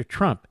of Mr.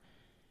 Trump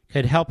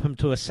could help him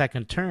to a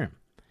second term,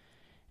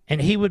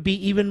 and he would be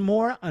even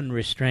more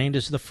unrestrained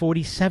as the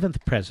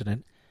 47th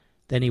president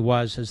than he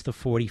was as the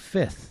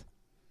 45th.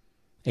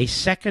 A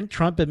second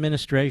Trump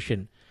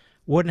administration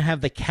wouldn't have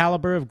the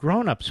caliber of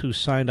grown-ups who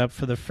signed up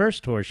for the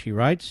first tour, she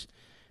writes.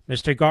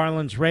 Mr.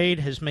 Garland's raid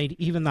has made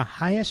even the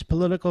highest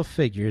political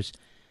figures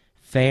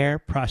fair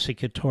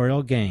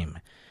prosecutorial game,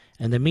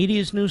 and the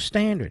media's new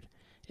standard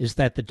is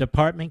that the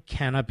department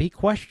cannot be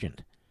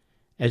questioned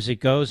as it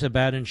goes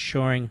about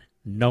ensuring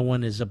no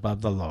one is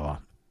above the law.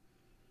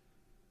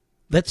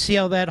 Let's see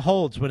how that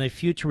holds when a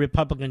future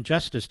Republican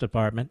Justice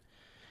Department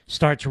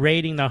starts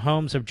raiding the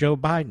homes of Joe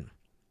Biden,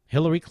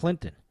 Hillary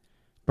Clinton,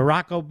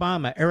 Barack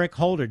Obama, Eric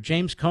Holder,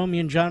 James Comey,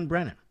 and John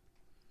Brennan.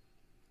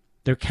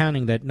 They're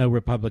counting that no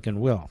Republican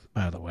will,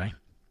 by the way.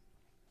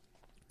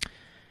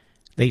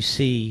 They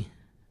see,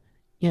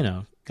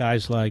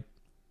 guys like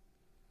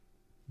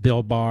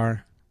Bill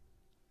Barr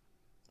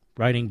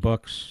writing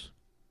books,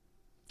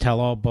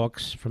 tell-all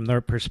books from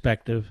their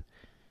perspective.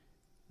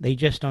 They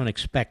just don't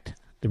expect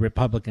the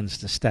Republicans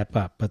to step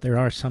up, but there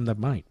are some that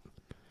might.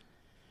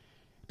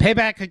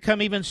 Payback could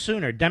come even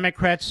sooner.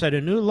 Democrats set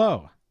a new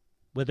low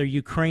with their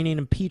Ukrainian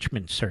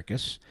impeachment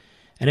circus,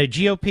 and a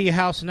GOP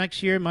House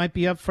next year might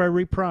be up for a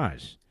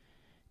reprise.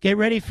 Get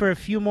ready for a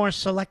few more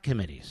select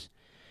committees,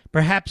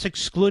 perhaps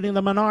excluding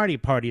the minority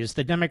party, as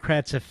the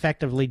Democrats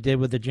effectively did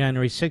with the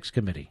January 6th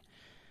committee,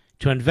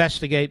 to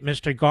investigate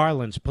Mr.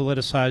 Garland's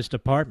politicized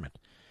department,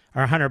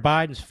 or Hunter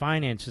Biden's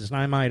finances, and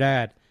I might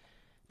add,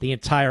 the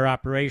entire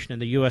operation in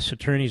the U.S.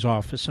 Attorney's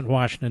Office in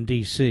Washington,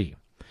 D.C.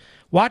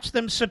 Watch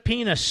them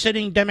subpoena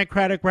sitting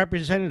Democratic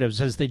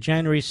representatives, as the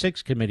January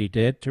 6th committee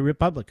did to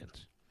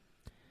Republicans.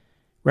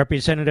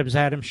 Representatives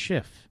Adam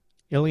Schiff,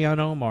 Ilhan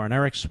Omar, and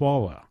Eric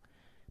Swalwell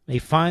may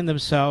find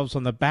themselves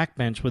on the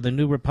backbench with a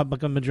new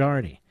Republican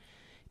majority,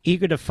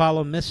 eager to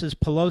follow Mrs.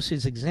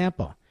 Pelosi's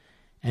example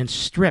and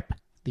strip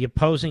the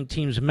opposing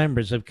team's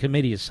members of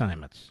committee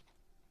assignments.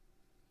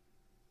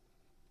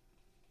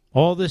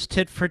 All this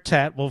tit for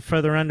tat will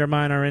further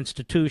undermine our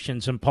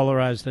institutions and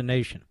polarize the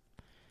nation.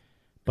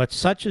 But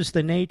such is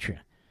the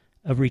nature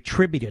of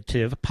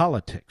retributive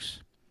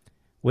politics,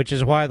 which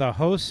is why the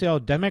wholesale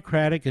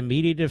Democratic and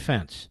media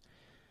defense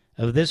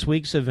of this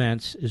week's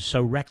events is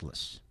so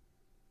reckless.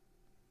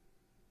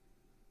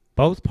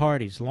 Both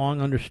parties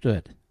long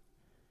understood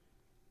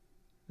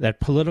that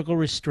political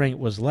restraint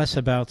was less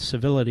about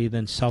civility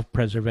than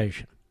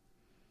self-preservation.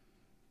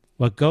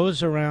 What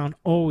goes around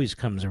always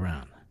comes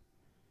around.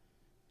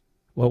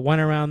 What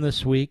went around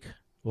this week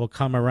will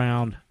come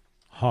around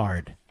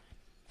hard.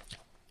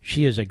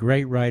 She is a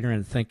great writer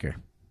and thinker,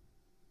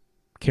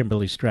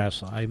 Kimberly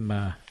Strassel.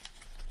 I'm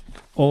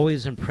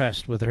always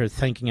impressed with her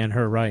thinking and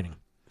her writing.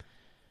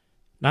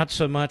 Not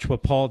so much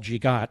with Paul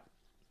Gigot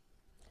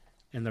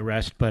and the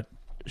rest, but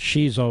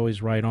she's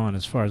always right on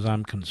as far as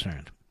I'm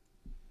concerned.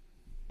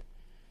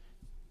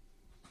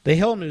 The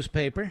Hill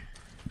newspaper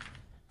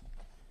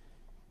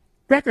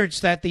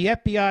records that the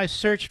FBI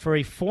searched for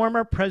a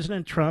former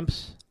President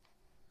Trump's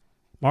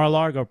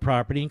Mar-a-Lago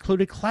property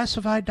included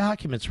classified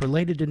documents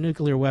related to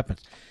nuclear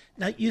weapons.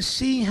 Now, you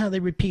see how they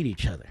repeat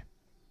each other.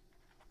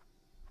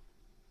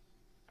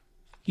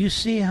 You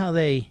see how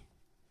they're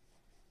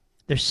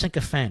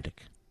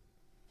sycophantic.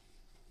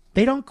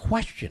 They don't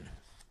question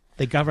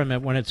the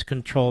government when it's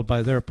controlled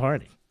by their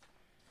party,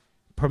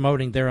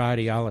 promoting their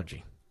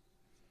ideology.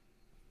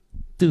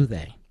 Do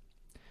they?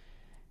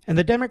 And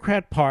the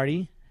Democrat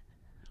Party,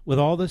 with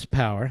all this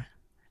power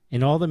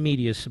and all the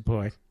media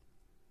support,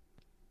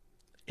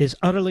 is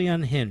utterly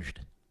unhinged.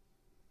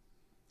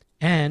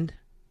 And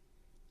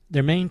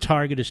their main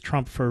target is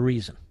Trump for a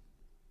reason.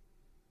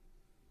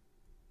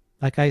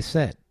 Like I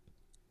said,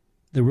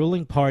 the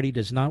ruling party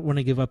does not want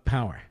to give up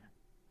power.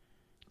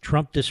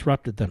 Trump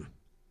disrupted them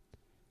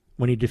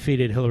when he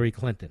defeated Hillary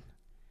Clinton.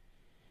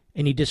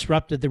 And he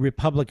disrupted the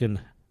Republican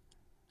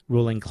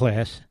ruling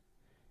class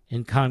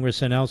in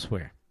Congress and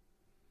elsewhere.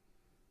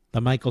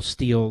 The Michael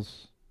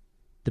Steeles,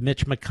 the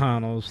Mitch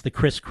McConnells, the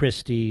Chris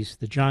Christies,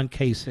 the John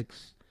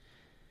Kasichs,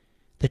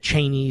 the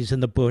Cheneys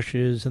and the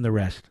Bushes and the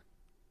rest.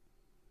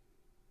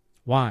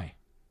 Why?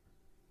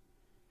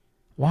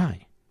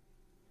 Why?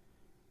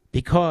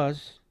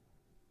 Because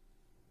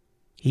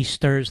he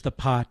stirs the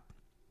pot.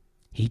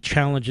 He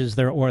challenges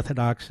their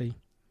orthodoxy.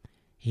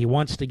 He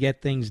wants to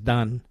get things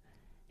done.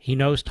 He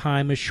knows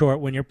time is short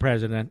when you're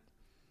president.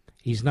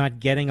 He's not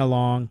getting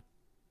along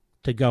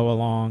to go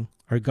along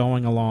or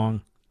going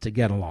along to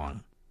get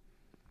along.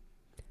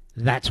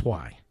 That's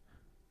why.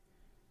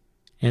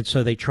 And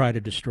so they try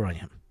to destroy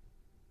him.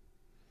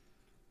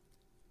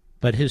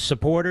 But his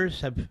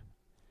supporters have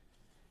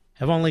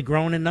only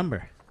grown in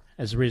number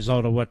as a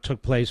result of what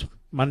took place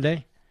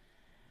Monday,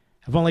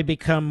 have only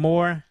become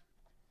more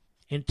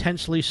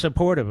intensely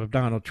supportive of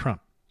Donald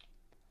Trump.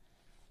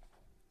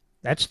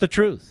 That's the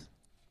truth,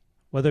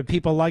 whether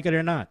people like it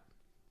or not.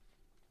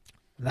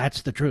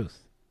 That's the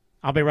truth.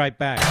 I'll be right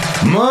back.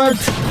 Mark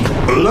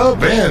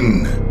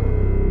Levin.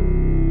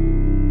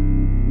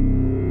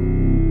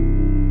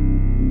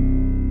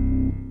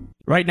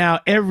 Right now,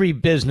 every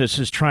business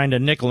is trying to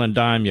nickel and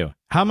dime you.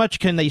 How much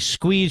can they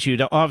squeeze you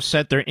to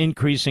offset their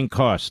increasing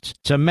costs?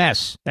 It's a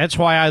mess. That's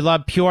why I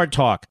love Pure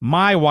Talk,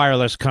 my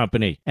wireless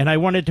company, and I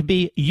wanted to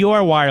be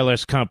your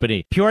wireless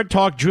company. Pure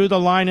Talk drew the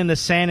line in the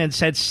sand and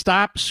said,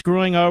 stop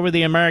screwing over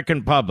the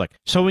American public.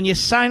 So when you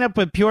sign up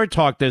with Pure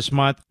Talk this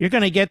month, you're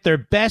going to get their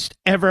best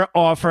ever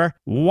offer,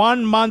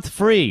 1 month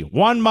free.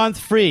 1 month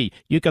free.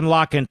 You can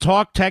lock in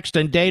talk, text,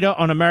 and data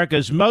on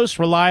America's most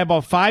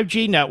reliable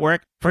 5G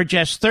network for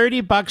just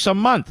 $30 a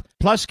month.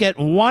 Plus, get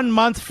 1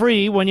 month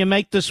free when you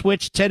make the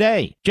switch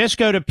today. Just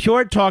go to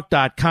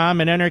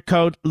puretalk.com and enter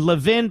code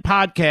Levin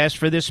Podcast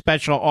for this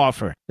special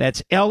offer.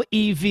 That's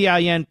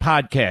Levin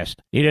Podcast.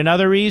 Need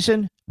another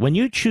reason? When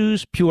you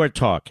choose Pure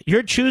Talk,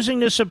 you're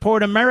choosing to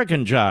support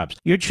American jobs.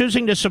 You're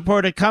choosing to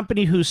support a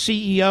company whose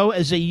CEO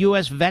is a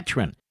U.S.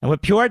 veteran. And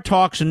with Pure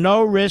Talk's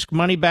no-risk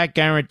money-back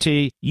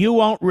guarantee, you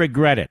won't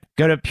regret it.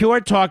 Go to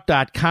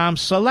puretalk.com,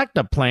 select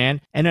a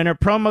plan, and enter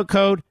promo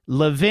code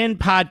Levin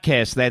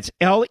Podcast. That's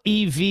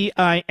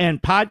Levin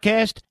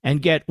Podcast,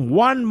 and get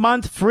 1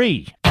 month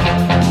free.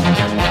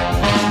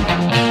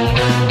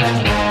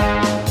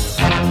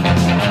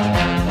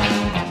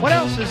 What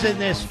else is in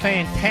this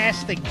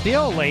fantastic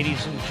bill,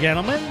 ladies and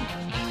gentlemen?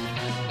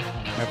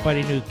 Our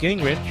buddy Newt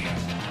Gingrich.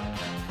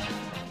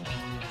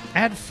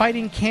 Add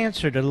fighting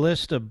cancer to the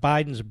list of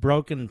Biden's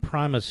broken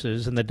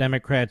promises in the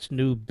Democrats'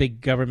 new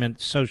big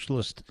government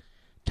socialist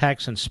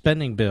tax and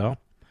spending bill,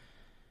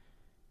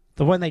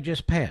 the one they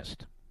just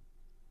passed,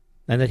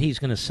 and that he's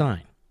going to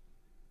sign.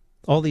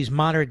 All these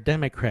moderate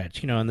Democrats,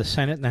 in the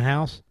Senate and the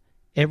House,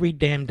 every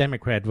damn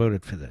Democrat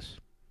voted for this.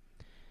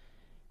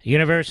 The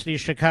University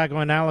of Chicago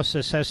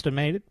analysis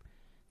estimated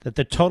that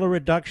the total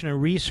reduction in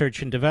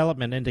research and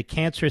development into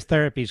cancer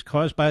therapies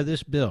caused by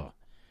this bill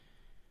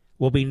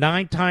will be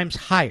 9 times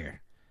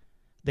higher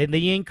than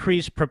the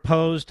increase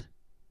proposed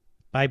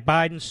by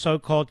Biden's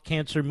so-called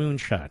cancer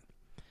moonshot.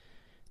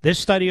 This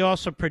study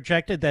also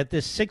projected that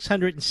this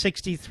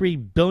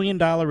 $663 billion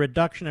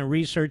reduction in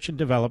research and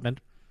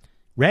development,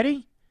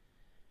 ready,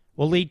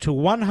 will lead to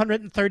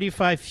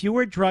 135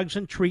 fewer drugs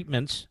and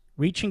treatments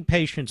reaching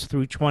patients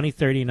through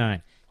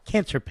 2039.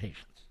 Cancer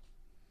patients.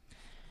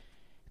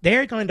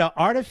 They're going to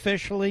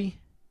artificially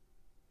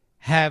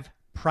have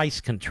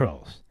price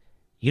controls.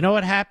 You know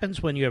what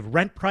happens when you have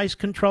rent price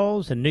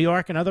controls in New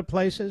York and other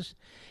places?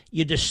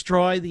 You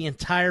destroy the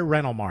entire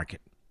rental market.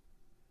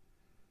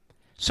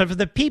 So for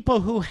the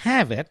people who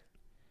have it,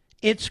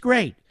 it's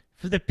great.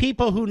 For the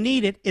people who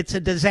need it, it's a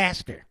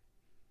disaster.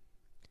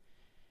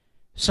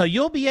 So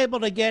you'll be able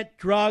to get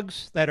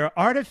drugs that are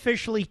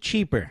artificially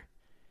cheaper,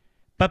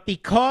 but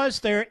because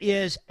there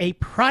is a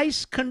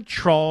price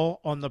control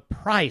on the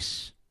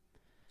price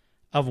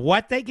of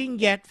what they can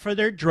get for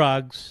their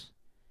drugs,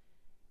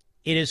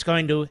 it is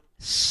going to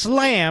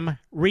slam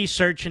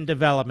research and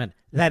development.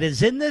 That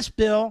is in this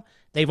bill.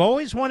 They've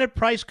always wanted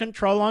price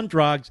control on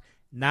drugs.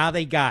 Now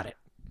they got it.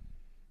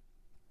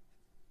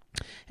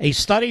 A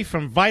study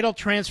from Vital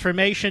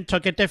Transformation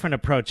took a different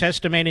approach,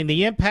 estimating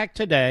the impact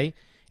today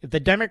if the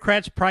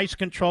Democrats' price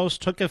controls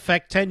took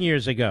effect 10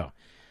 years ago.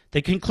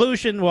 The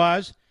conclusion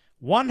was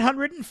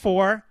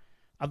 104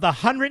 of the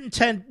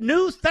 110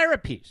 new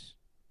therapies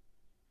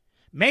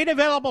made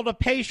available to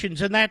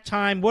patients in that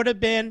time would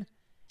have been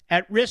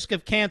at risk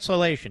of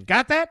cancellation.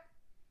 Got that?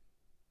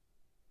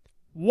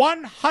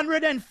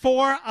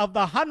 104 of the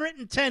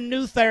 110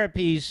 new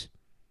therapies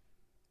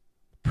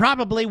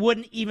probably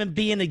wouldn't even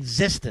be in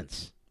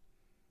existence.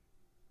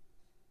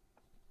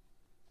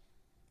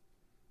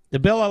 The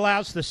bill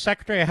allows the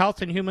Secretary of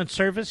Health and Human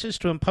Services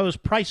to impose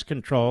price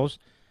controls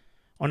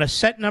on a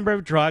set number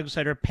of drugs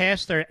that are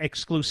past their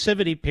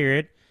exclusivity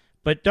period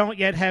but don't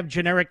yet have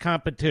generic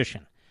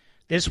competition.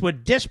 This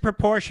would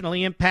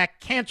disproportionately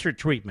impact cancer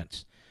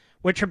treatments,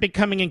 which are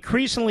becoming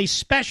increasingly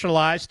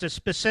specialized to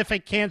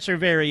specific cancer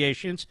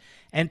variations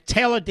and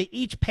tailored to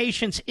each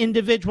patient's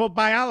individual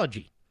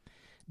biology.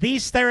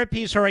 These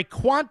therapies are a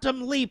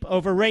quantum leap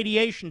over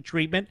radiation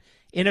treatment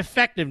in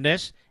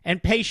effectiveness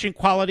and patient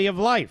quality of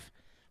life.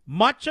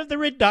 Much of the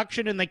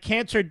reduction in the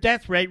cancer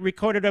death rate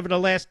recorded over the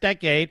last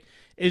decade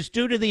is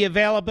due to the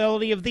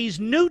availability of these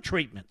new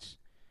treatments.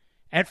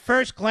 At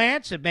first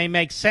glance, it may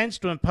make sense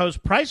to impose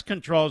price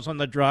controls on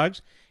the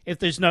drugs if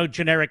there's no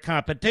generic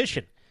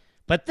competition.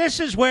 But this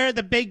is where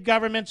the big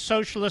government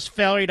socialist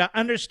failure to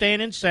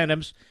understand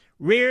incentives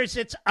rears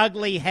its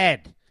ugly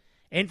head.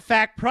 In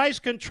fact, price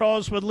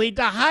controls would lead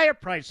to higher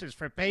prices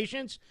for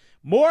patients,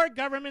 more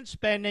government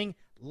spending,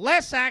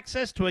 less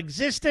access to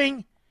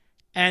existing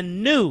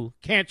and new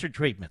cancer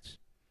treatments.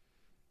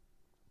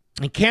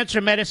 And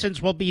cancer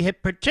medicines will be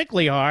hit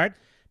particularly hard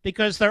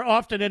because they're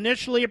often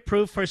initially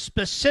approved for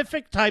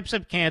specific types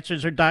of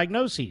cancers or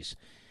diagnoses.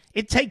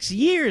 It takes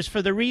years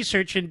for the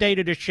research and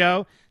data to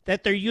show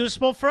that they're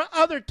useful for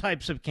other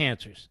types of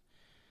cancers.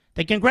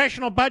 The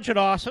Congressional Budget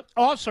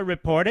also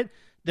reported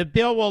the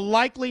bill will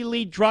likely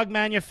lead drug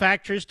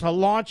manufacturers to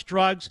launch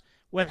drugs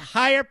with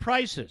higher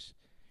prices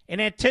in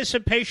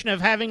anticipation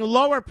of having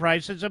lower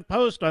prices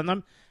imposed on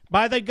them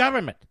by the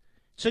government.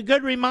 It's a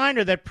good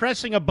reminder that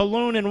pressing a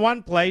balloon in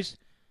one place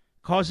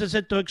causes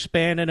it to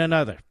expand in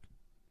another.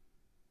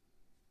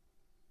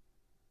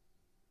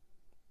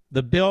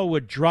 The bill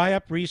would dry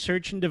up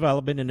research and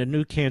development into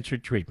new cancer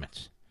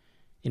treatments.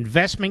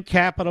 Investment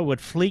capital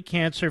would flee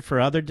cancer for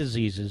other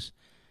diseases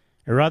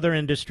or other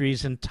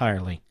industries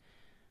entirely.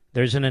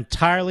 There's an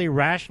entirely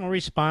rational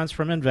response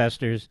from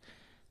investors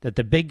that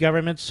the big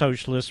government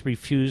socialists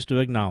refuse to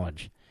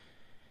acknowledge.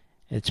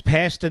 It's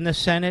passed in the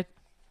Senate.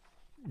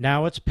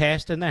 Now it's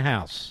passed in the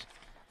House.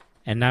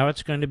 And now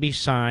it's going to be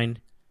signed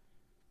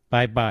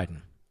by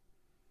Biden.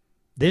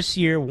 This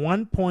year,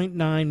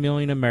 1.9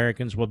 million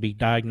Americans will be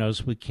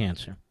diagnosed with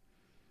cancer.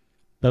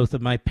 Both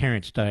of my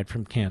parents died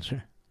from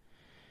cancer.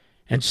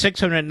 And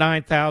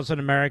 609,000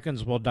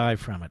 Americans will die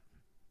from it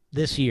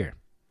this year.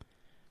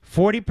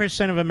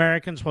 40% of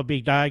Americans will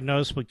be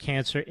diagnosed with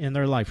cancer in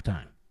their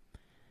lifetime.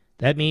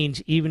 That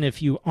means even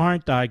if you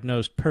aren't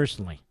diagnosed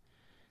personally,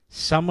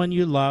 someone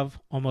you love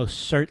almost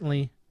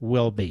certainly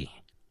will be.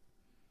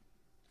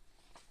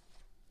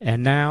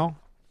 And now,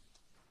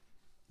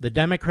 the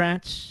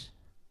Democrats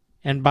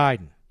and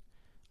Biden,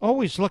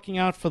 always looking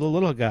out for the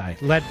little guy,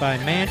 led by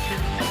Manchin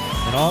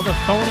and all the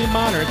phony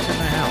moderates in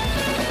the House,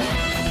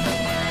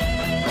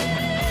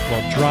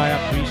 will dry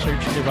up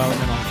research and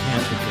development on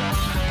cancer drugs.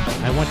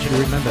 I want you to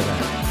remember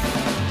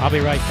that. I'll be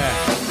right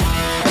back.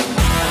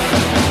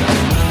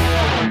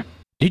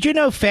 Did you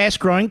know Fast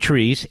Growing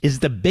Trees is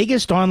the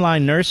biggest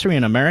online nursery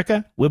in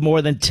America with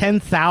more than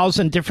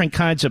 10,000 different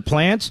kinds of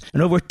plants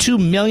and over 2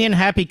 million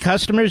happy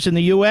customers in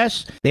the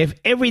U.S.? They have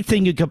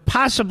everything you could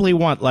possibly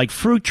want, like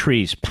fruit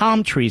trees,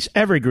 palm trees,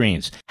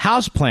 evergreens,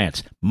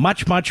 houseplants,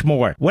 much, much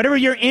more. Whatever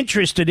you're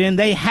interested in,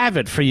 they have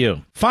it for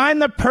you.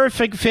 Find the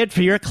perfect fit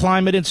for your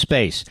climate and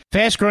space.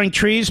 Fast Growing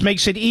Trees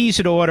makes it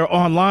easy to order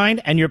online,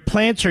 and your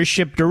plants are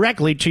shipped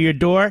directly to your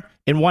door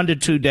in 1 to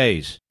 2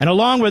 days. And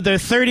along with their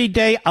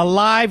 30-day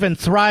Alive and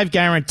Thrive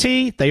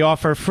guarantee, they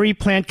offer free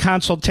plant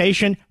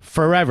consultation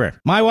forever.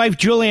 My wife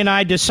Julie and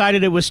I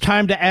decided it was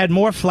time to add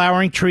more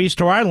flowering trees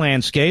to our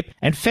landscape,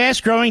 and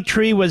Fast Growing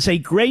Tree was a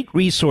great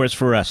resource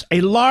for us.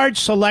 A large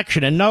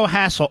selection and no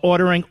hassle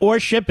ordering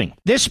or shipping.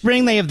 This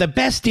spring they have the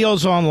best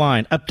deals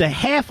online, up to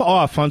half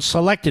off on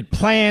selected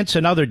plants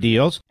and other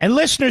deals. And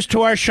listeners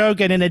to our show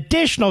get an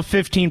additional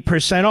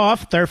 15%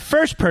 off their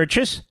first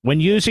purchase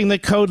when using the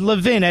code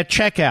LEVIN at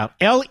checkout.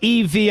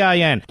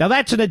 LEVIN. Now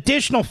that's an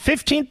additional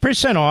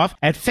 15% off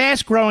at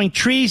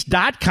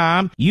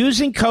fastgrowingtrees.com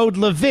using code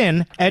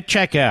LEVIN at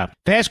checkout.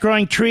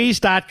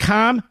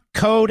 Fastgrowingtrees.com,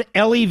 code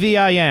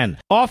LEVIN.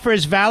 Offer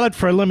is valid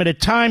for a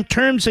limited time.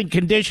 Terms and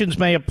conditions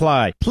may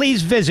apply.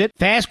 Please visit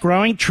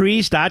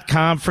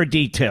fastgrowingtrees.com for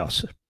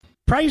details.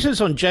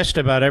 Prices on just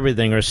about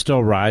everything are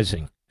still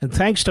rising. And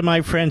thanks to my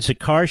friends at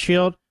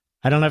CarShield,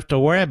 I don't have to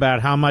worry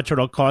about how much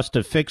it'll cost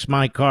to fix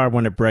my car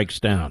when it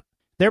breaks down.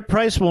 Their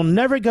price will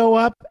never go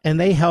up, and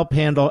they help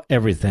handle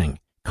everything.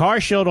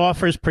 CarShield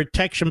offers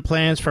protection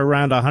plans for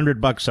around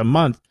 $100 a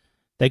month.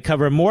 They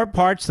cover more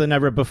parts than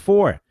ever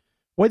before,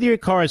 whether your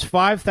car is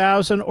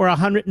 5,000 or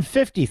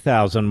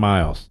 150,000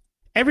 miles.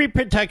 Every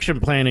protection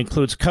plan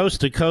includes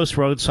coast-to-coast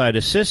roadside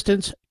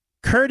assistance,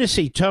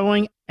 courtesy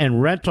towing,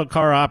 and rental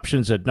car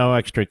options at no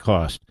extra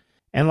cost.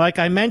 And like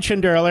I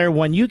mentioned earlier,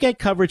 when you get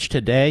coverage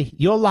today,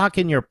 you'll lock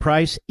in your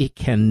price. It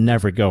can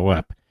never go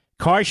up.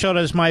 CarShield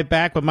has my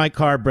back when my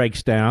car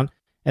breaks down,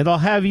 and they'll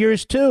have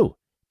yours too.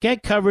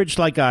 Get coverage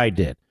like I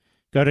did.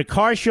 Go to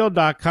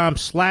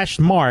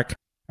carshield.com/mark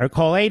or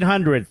call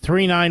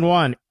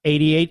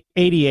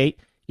 800-391-8888.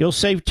 You'll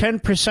save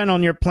 10%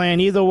 on your plan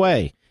either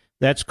way.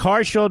 That's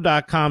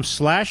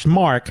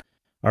carshield.com/mark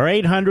or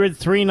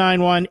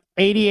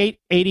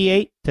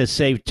 800-391-8888 to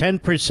save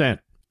 10%.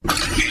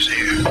 He's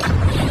here.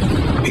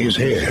 He's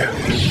here.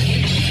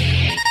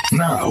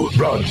 Now,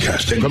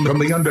 broadcasting from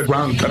the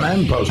underground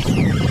command post,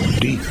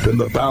 deep in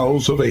the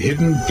bowels of a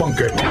hidden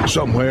bunker,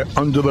 somewhere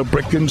under the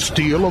brick and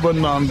steel of a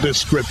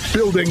nondescript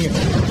building,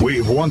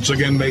 we've once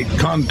again made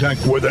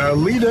contact with our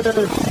leader,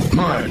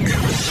 Mark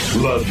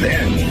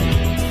Levin.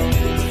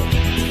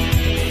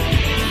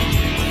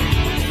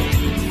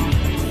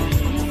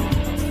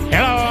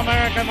 Hello,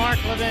 America.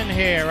 Mark Levin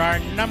here. Our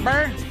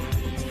number,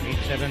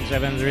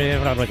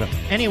 8773.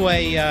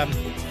 Anyway, have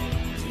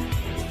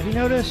you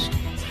noticed?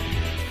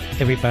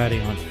 Everybody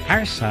on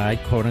our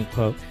side, quote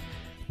unquote,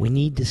 we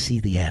need to see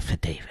the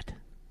affidavit.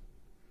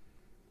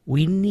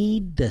 We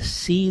need to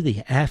see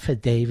the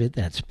affidavit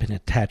that's been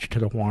attached to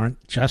the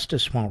warrant.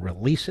 Justice won't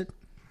release it.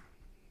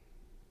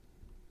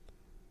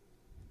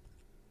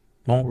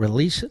 Won't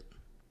release it.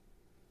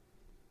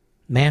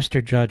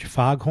 Master Judge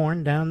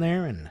Foghorn down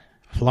there in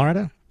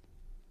Florida,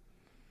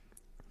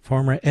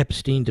 former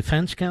Epstein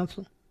defense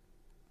counsel,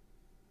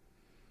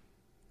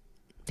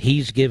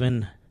 he's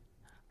given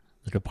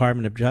the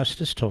Department of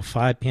Justice till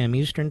 5 p.m.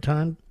 Eastern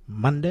Time,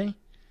 Monday,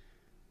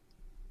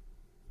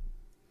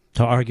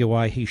 to argue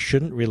why he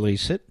shouldn't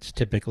release it. It's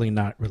typically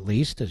not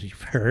released, as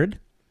you've heard.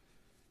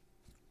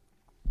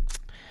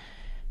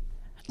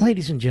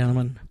 Ladies and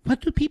gentlemen,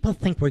 what do people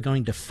think we're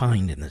going to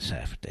find in this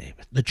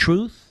affidavit? The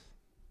truth?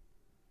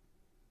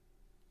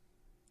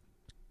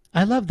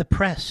 I love the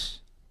press.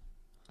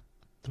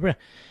 Well,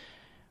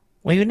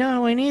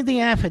 we need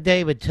the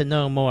affidavit to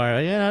know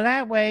more.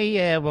 That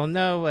way we'll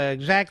know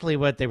exactly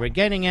what they were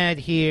getting at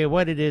here,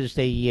 what it is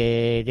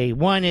they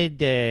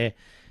wanted.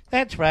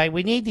 That's right,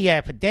 we need the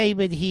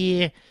affidavit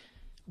here.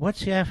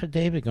 What's the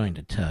affidavit going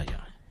to tell you?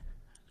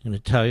 Going to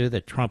tell you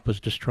that Trump was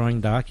destroying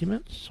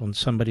documents on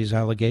somebody's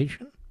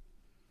allegation?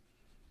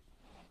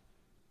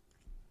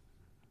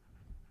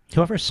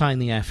 Whoever signed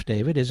the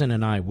affidavit isn't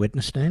an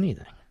eyewitness to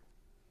anything.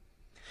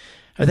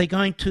 Are they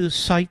going to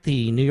cite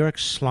the New York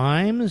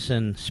Slimes?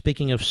 And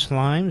speaking of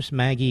Slimes,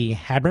 Maggie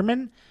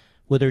Haberman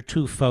with her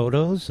 2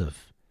 photos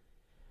of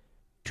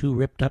 2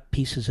 ripped up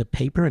pieces of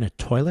paper in a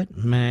toilet?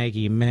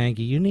 Maggie,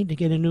 you need to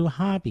get a new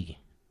hobby,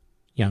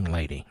 young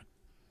lady.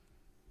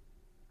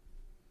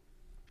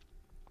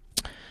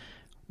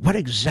 What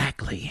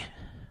exactly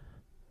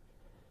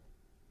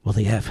will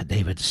the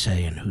affidavit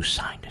say and who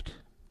signed it?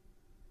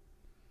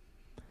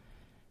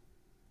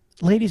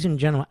 Ladies and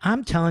gentlemen,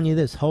 I'm telling you,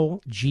 this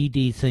whole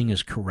GD thing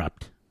is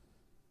corrupt.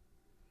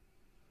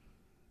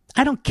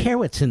 I don't care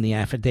what's in the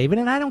affidavit,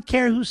 and I don't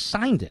care who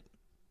signed it.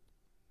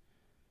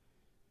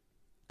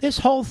 This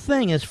whole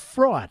thing is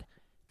fraud.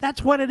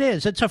 That's what it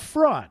is. It's a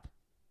fraud.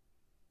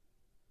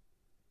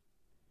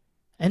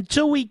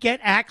 Until we get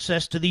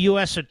access to the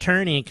U.S.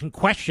 attorney and can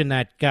question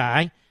that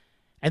guy,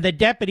 and the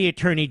deputy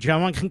attorney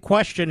general can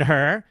question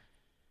her,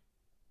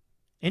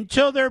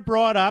 until they're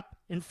brought up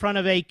in front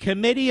of a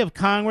committee of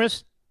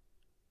Congress,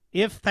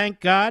 if, thank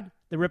God,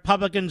 the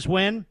Republicans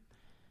win,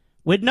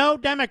 with no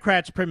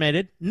Democrats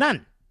permitted,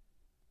 none,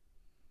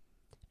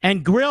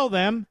 and grill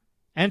them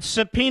and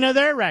subpoena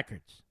their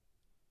records,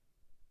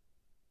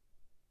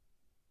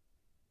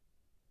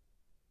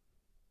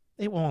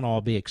 they won't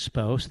all be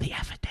exposed. The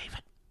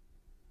affidavit.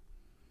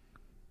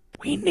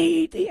 We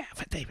need the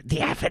affidavit. The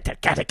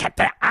affidavit. Gotta get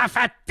the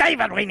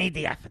affidavit. We need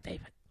the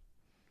affidavit.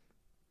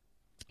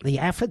 The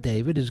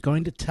affidavit is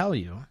going to tell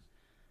you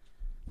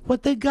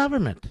what the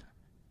government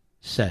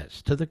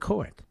says to the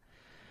court.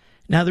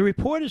 Now, the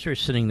reporters are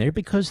sitting there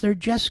because they're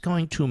just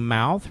going to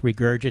mouth,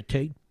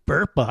 regurgitate,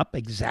 burp up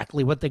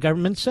exactly what the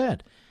government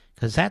said,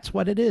 because that's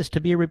what it is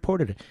to be a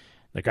reporter.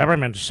 The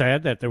government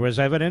said that there was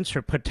evidence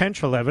or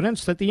potential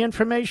evidence that the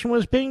information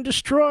was being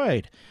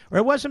destroyed or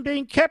it wasn't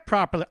being kept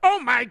properly. Oh,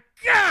 my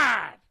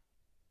God!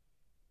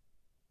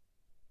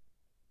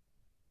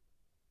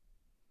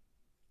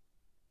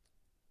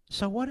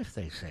 So what if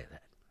they say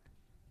that?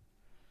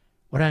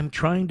 What I'm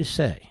trying to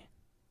say,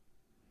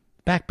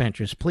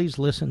 backbenchers, please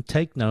listen,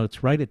 take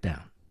notes, write it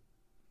down.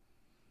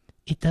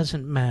 It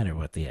doesn't matter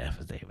what the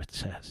affidavit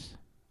says.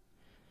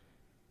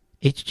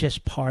 It's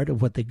just part of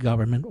what the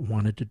government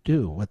wanted to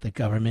do, what the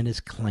government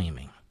is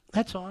claiming.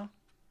 That's all.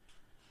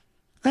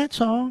 That's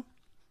all.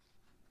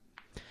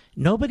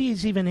 Nobody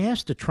has even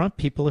asked the Trump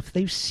people if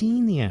they've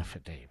seen the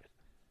affidavit.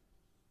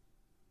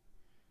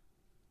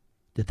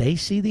 Did they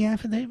see the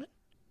affidavit?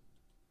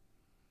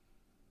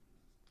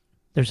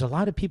 There's a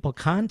lot of people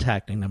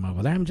contacting them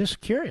over there. I'm just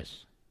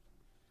curious.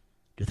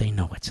 Do they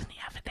know what's in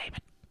the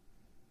affidavit?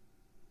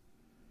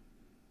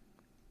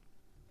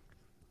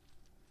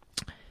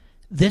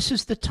 This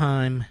is the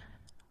time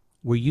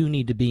where you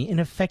need to be, in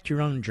effect, your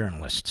own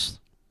journalists,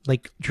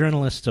 like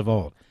journalists of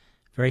old,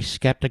 very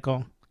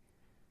skeptical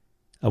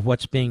of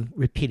what's being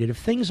repeated. If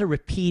things are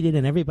repeated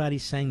and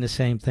everybody's saying the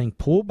same thing,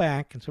 pull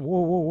back and say,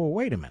 whoa,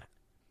 wait a minute.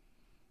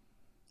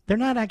 They're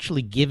not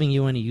actually giving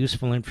you any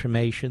useful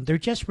information. They're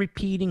just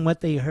repeating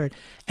what they heard.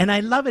 And I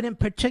love it in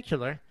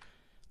particular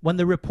when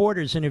the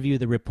reporters interview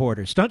the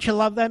reporters. Don't you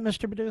love that,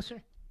 Mr.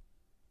 Producer?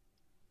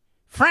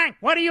 Frank,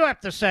 what do you have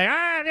to say?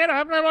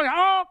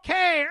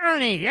 Okay,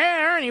 Ernie.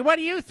 Yeah, Ernie, what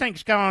do you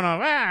think's going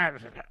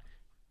on?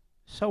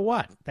 So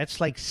what?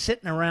 That's like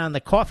sitting around the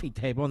coffee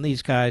table and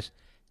these guys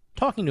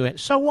talking to it.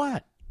 So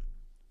what?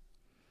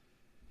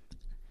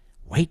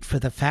 Wait for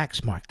the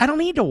facts, Mark. I don't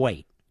need to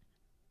wait.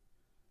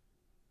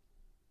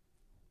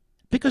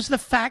 Because the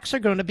facts are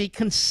going to be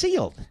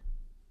concealed.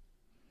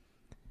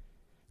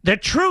 The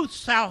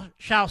truth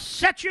shall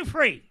set you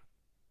free.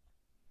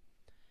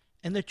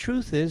 And the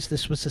truth is,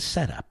 this was a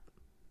setup.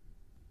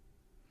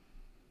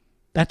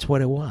 That's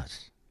what it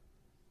was.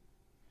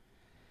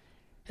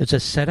 It's a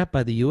setup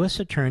by the U.S.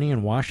 Attorney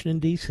in Washington,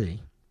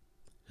 D.C.,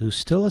 who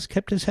still has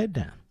kept his head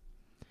down,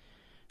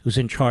 who's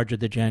in charge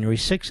of the January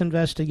 6th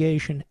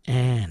investigation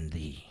and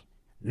the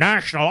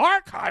National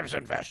Archives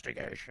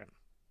investigation.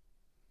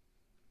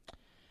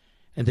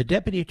 And the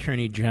Deputy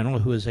Attorney General,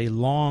 who is a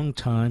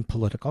long-time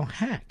political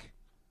hack.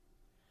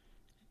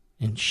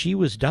 And she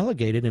was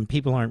delegated, and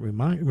people aren't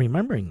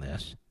remembering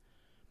this,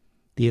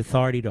 the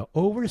authority to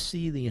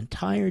oversee the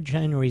entire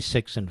January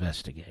 6th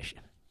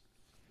investigation.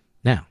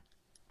 Now,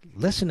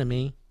 listen to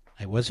me.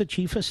 I was a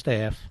chief of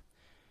staff.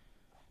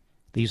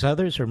 These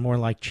others are more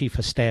like chief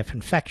of staff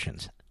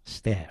infections.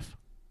 Staff.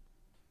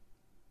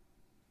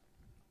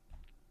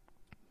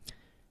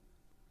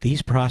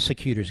 These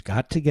prosecutors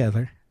got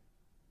together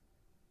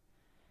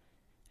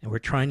and were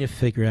trying to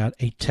figure out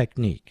a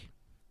technique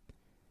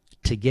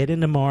to get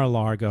into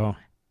Mar-a-Lago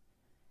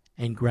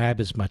and grab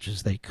as much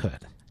as they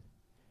could.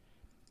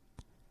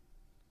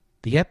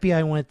 The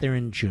FBI went there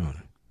in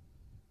June.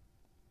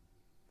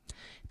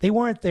 They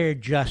weren't there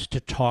just to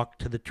talk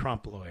to the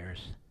Trump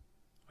lawyers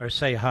or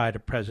say hi to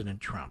President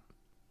Trump.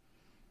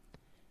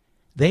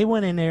 They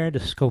went in there to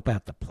scope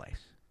out the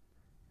place.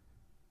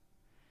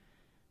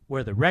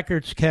 Where the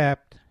records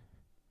kept,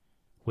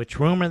 which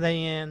room are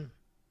they in?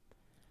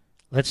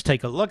 Let's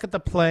take a look at the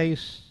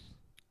place.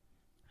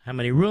 How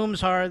many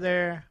rooms are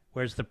there?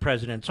 Where's the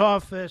president's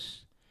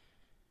office?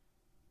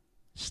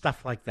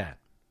 Stuff like that.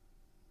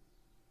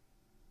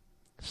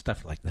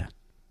 Stuff like that.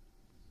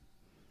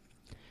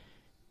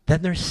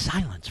 Then there's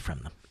silence from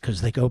them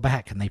because they go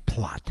back and they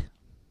plot.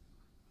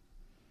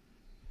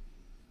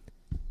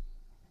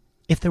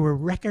 If there were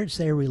records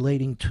there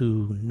relating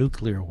to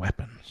nuclear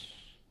weapons,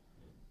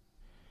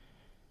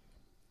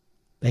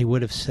 they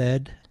would have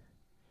said,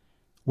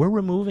 we're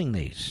removing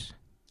these,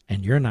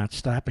 and you're not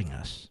stopping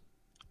us.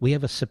 We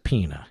have a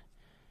subpoena,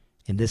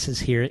 and this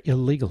is here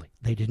illegally.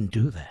 They didn't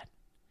do that.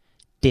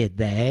 Did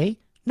they?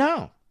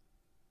 No.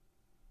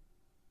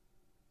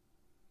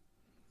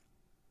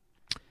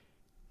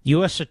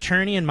 U.S.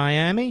 Attorney in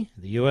Miami,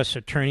 the U.S.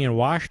 Attorney in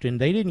Washington,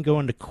 they didn't go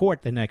into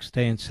court the next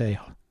day and say,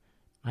 oh,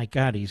 my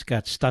God, he's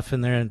got stuff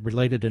in there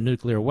related to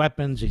nuclear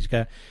weapons. He's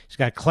got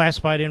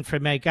classified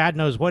information. God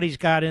knows what he's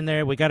got in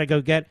there. We got to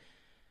go get.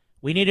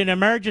 We need an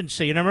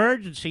emergency. You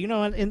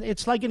know, and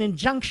it's like an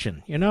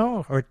injunction, you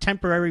know, or a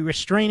temporary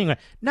restraining.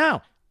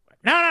 No.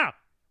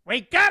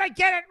 We got to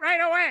get it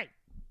right away.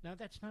 No,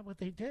 that's not what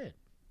they did.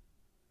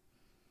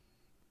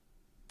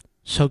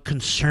 So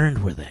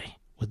concerned were they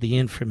with the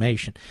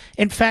information.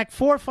 In fact,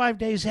 4 or 5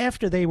 days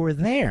after they were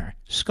there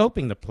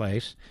scoping the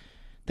place,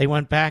 they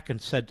went back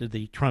and said to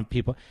the Trump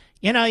people,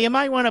 you know, you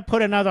might want to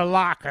put another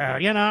lock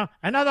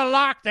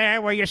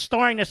there where you're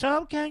storing this.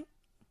 Okay,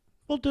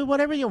 we'll do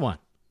whatever you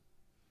want.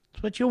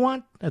 That's what you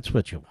want. That's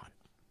what you want.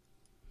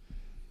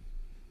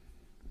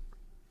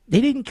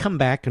 They didn't come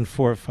back in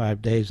 4 or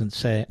 5 days and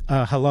say,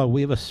 hello,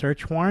 we have a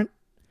search warrant.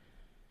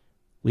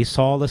 We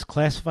saw all this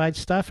classified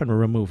stuff and we're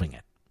removing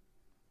it.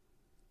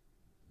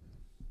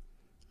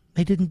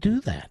 They didn't do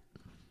that.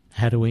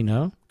 How do we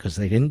know? Because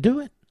they didn't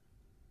do it.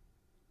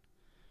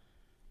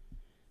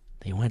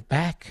 They went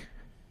back.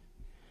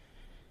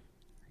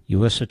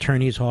 U.S.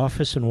 Attorney's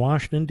Office in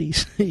Washington,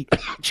 D.C.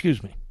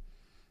 Excuse me.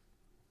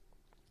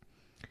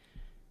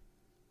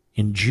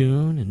 In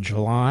June and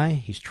July,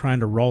 he's trying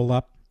to roll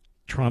up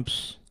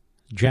Trump's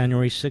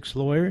January 6th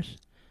lawyers.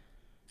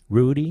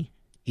 Rudy,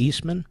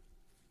 Eastman,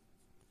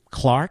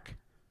 Clark.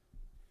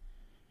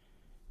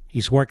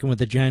 He's working with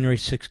the January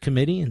 6th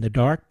committee in the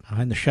dark,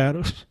 behind the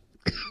shadows.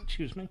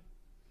 Excuse me.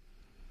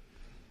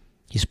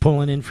 He's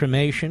pulling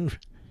information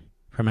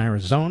from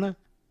Arizona,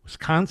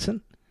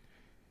 Wisconsin,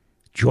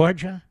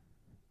 Georgia.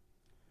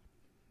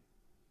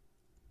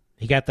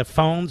 He got the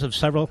phones of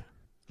several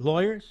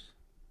lawyers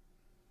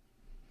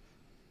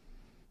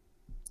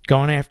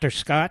going after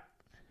Scott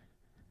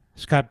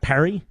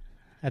Perry,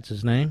 that's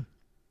his name.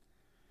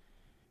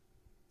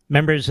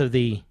 Members of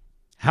the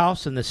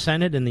House and the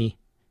Senate and the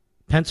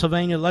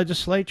Pennsylvania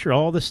legislature,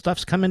 all this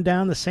stuff's coming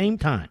down the same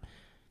time.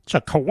 It's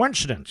a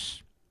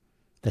coincidence.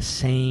 The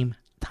same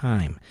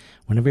time.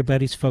 When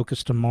everybody's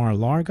focused on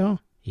Mar-a-Lago,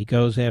 he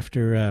goes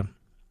after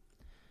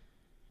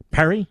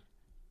Perry,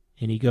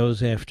 and he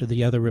goes after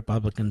the other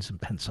Republicans in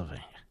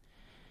Pennsylvania.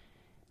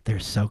 They're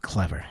so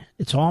clever.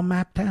 It's all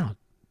mapped out.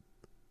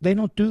 They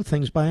don't do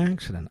things by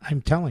accident,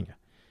 I'm telling you.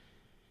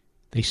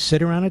 They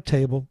sit around a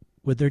table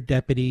with their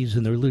deputies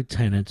and their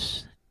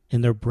lieutenants,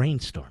 and they're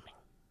brainstorming.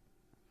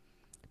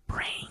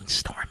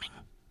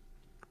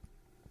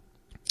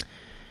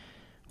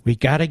 We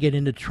got to get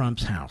into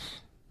Trump's house.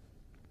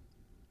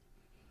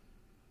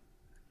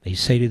 They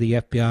say to the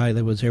FBI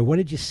that was there, what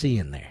did you see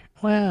in there?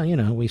 Well, you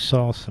know, we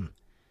saw some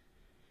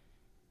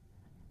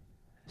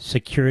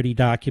security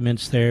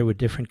documents there with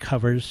different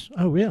covers.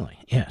 Oh, really?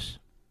 Yes.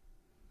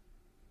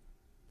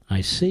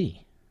 I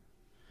see.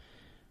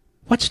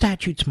 What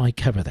statutes might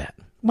cover that?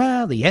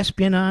 Well, the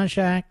Espionage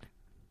Act,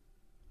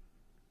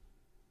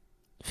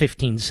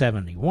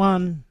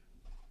 1571,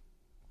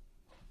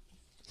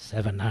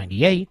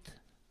 798.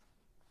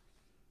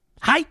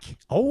 Hike!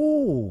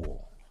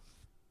 Oh!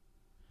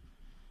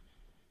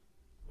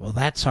 Well,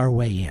 that's our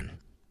way in.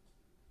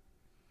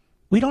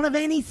 We don't have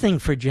anything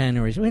for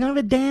January. We don't have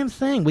a damn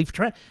thing. We've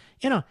tried,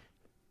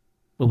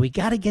 but we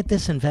got to get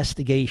this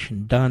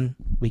investigation done.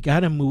 We got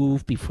to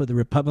move before the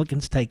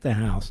Republicans take the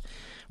House.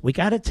 We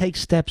got to take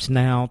steps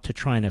now to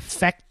try and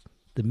affect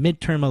the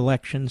midterm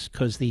elections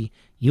because the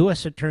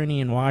U.S. Attorney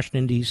in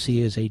Washington,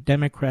 D.C. is a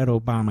Democrat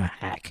Obama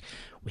hack.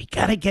 We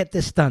got to get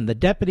this done. The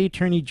Deputy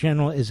Attorney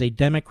General is a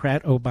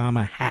Democrat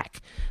Obama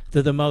hack.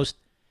 They're the most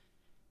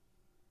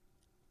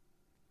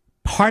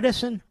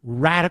partisan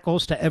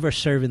radicals to ever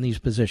serve in these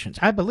positions.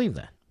 I believe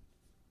that.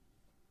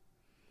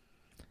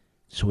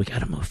 So we got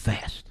to move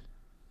fast.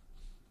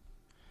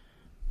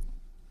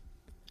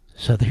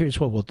 So here's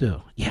what we'll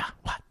do. Yeah,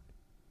 what?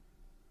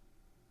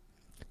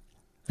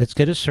 Let's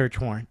get a search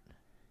warrant.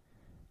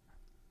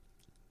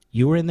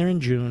 You were in there in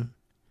June.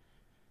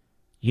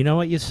 You know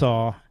what you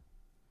saw.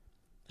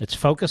 Let's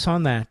focus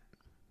on that.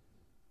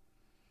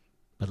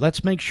 But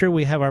let's make sure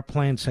we have our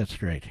plan set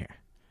straight here.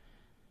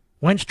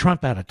 When's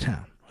Trump out of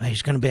town? Well,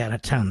 he's going to be out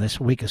of town this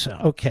week or so.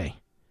 Okay.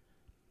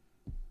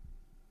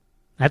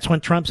 That's when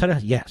Trump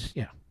said, yes,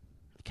 yeah.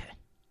 Okay.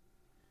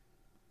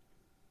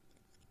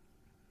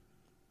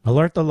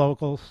 Alert the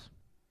locals.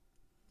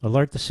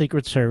 Alert the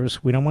Secret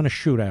Service. We don't want to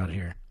shoot out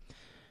here.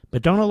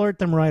 But don't alert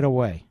them right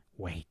away.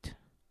 Wait.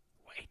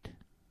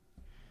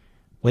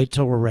 Wait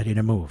till we're ready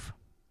to move.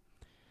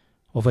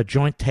 We'll have a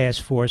joint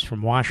task force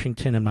from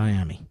Washington and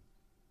Miami.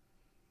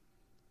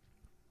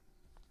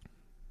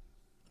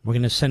 We're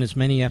going to send as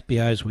many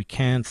FBI as we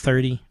can,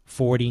 30,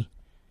 40,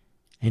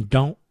 and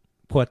don't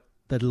put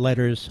the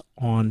letters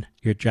on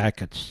your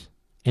jackets,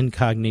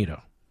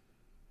 incognito.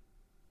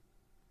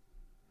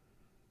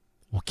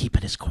 We'll keep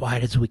it as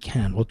quiet as we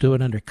can. We'll do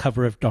it under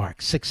cover of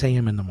dark, 6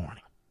 a.m. in the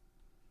morning.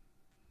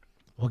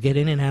 We'll get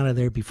in and out of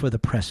there before the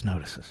press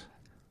notices.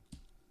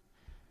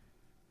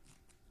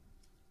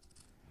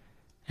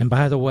 And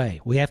by the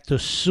way, we have to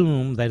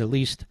assume that at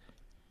least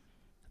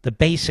the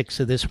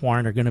basics of this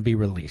warrant are going to be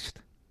released.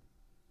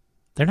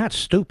 They're not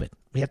stupid.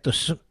 We have to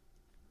assume.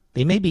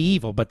 They may be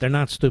evil, but they're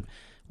not stupid.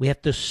 We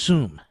have to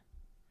assume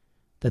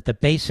that the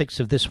basics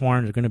of this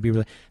warrant are going to be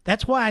released.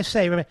 That's why I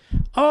say,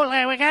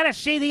 oh, we got to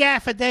see the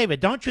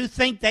affidavit. Don't you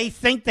think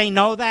they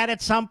know that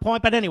at some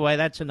point? But anyway,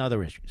 that's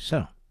another issue.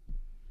 So,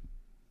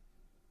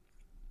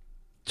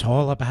 it's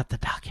all about the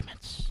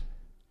documents.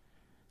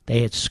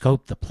 They had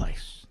scoped the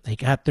place. They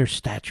got their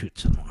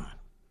statutes in line.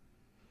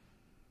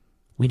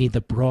 We need the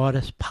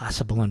broadest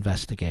possible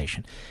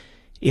investigation.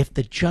 If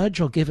the judge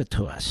will give it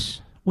to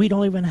us, we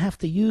don't even have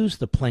to use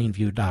the plain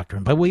view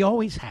doctrine, but we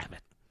always have it.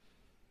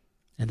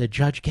 And the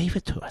judge gave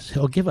it to us.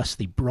 He'll give us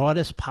the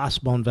broadest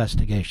possible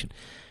investigation.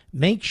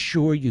 Make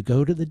sure you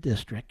go to the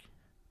district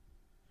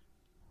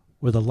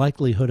where the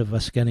likelihood of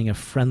us getting a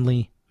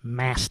friendly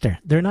master.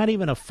 They're not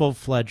even a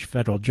full-fledged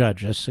federal judge,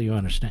 just so you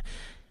understand.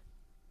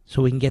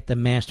 So we can get the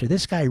master.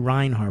 This guy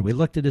Reinhardt, we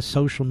looked at his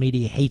social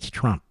media, hates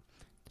Trump.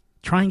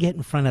 Try and get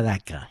in front of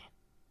that guy.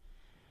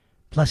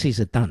 Plus, he's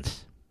a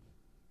dunce.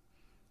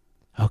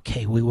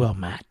 Okay, we will,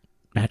 Matt.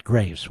 Matt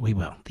Graves, we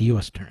will. The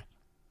U.S. Attorney.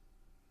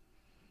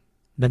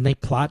 Then they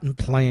plot and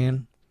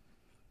plan.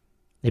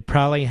 They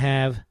probably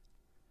have,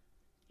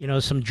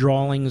 some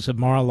drawings of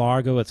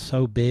Mar-a-Lago. It's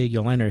so big.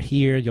 You'll enter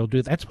here. You'll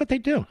do that. That's what they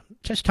do.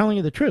 Just telling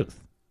you the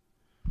truth.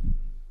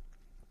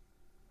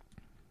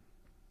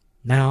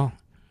 Now,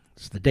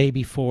 it's the day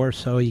before,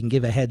 so you can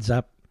give a heads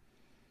up.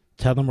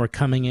 Tell them we're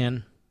coming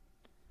in.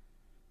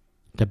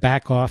 To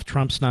back off.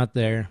 Trump's not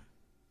there.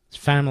 His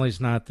family's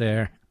not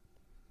there.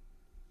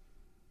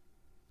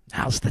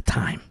 Now's the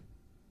time.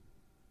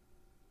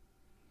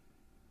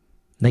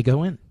 They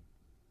go in.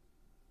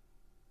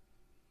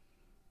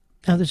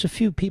 Now, there's a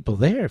few people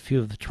there, a few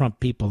of the Trump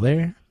people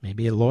there,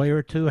 maybe a lawyer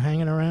or two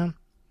hanging around.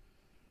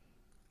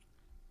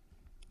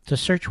 It's a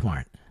search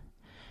warrant.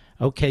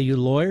 Okay, you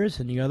lawyers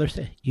and the others,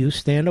 you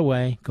stand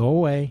away, go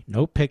away,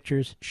 no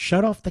pictures,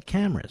 shut off the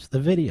cameras, the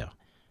video.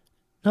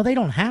 No, they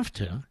don't have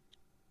to.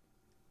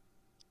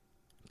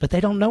 But they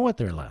don't know what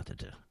they're allowed to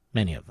do,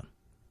 many of them.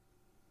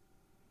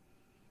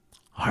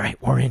 All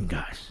right, we're in,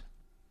 guys.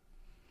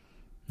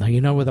 Now, you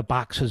know where the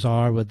boxes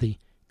are with the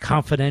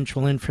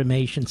confidential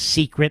information,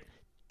 secret,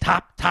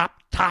 top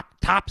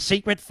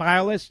secret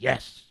file is?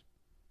 Yes.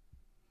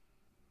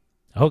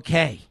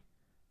 Okay.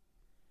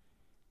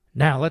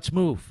 Now, let's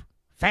move.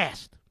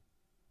 Fast.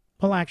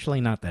 Well, actually,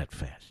 not that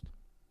fast.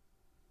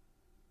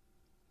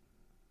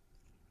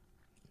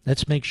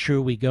 Let's make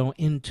sure we go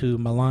into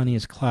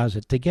Melania's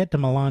closet. To get to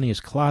Melania's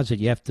closet,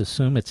 you have to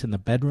assume it's in the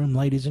bedroom,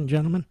 ladies and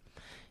gentlemen.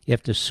 You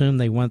have to assume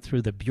they went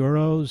through the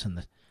bureaus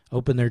and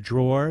opened their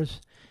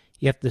drawers.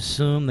 You have to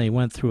assume they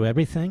went through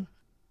everything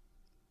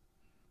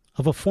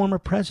of a former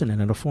president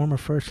and a former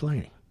first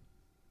lady.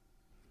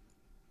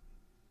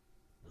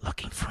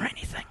 Looking for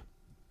anything.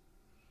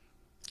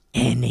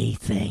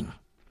 Anything.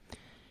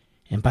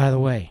 And by the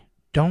way,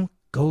 don't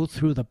go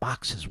through the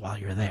boxes while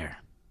you're there.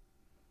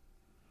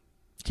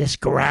 Just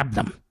grab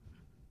them.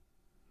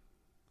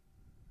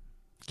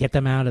 Get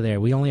them out of there.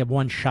 We only have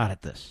one shot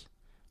at this.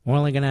 We're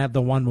only going to have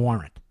the one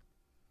warrant.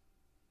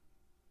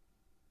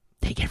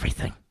 Take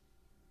everything.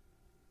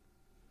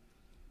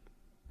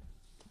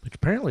 Which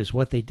apparently is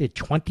what they did.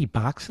 20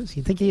 boxes?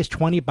 You think he has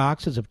 20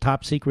 boxes of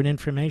top secret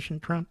information,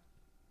 Trump?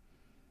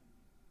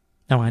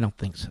 No, I don't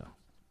think so.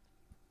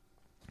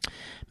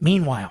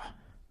 Meanwhile,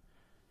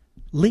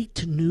 leaked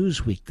to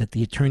Newsweek that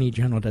the Attorney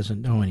General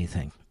doesn't know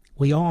anything.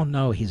 We all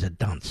know he's a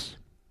dunce.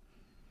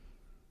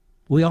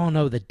 We all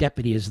know the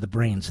deputy is the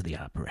brains of the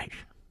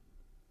operation.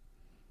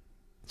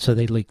 So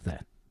they leaked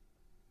that.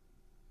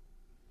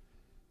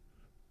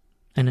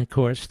 And of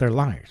course, they're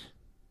liars.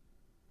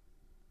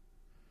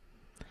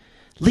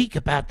 Leak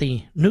about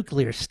the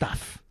nuclear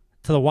stuff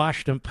to the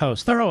Washington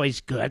Post. They're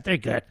always good. They're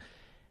good.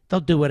 They'll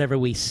do whatever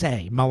we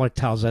say. Mueller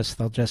tells us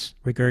they'll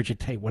just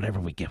regurgitate whatever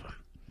we give them.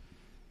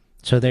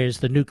 So there's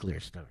the nuclear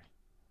story.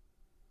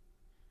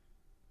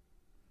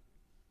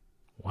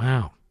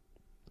 Wow.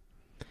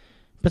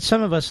 But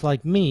some of us,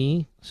 like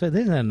me, say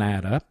this doesn't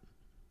add up.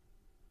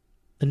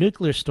 The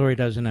nuclear story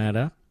doesn't add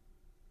up.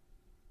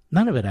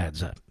 None of it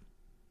adds up.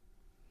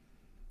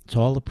 It's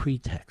all a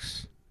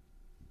pretext.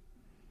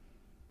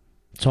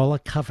 It's all a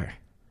cover.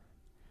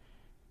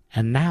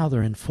 And now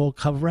they're in full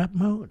cover-up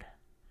mode.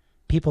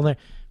 People are,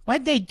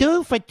 what'd they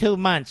do for 2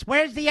 months?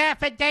 Where's the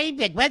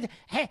affidavit? What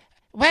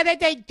did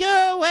they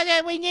do?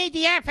 We need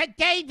the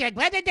affidavit.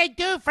 What did they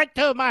do for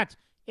 2 months?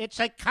 It's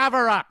a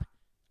cover-up.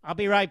 I'll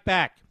be right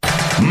back.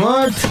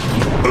 Mark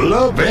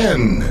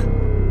Levin.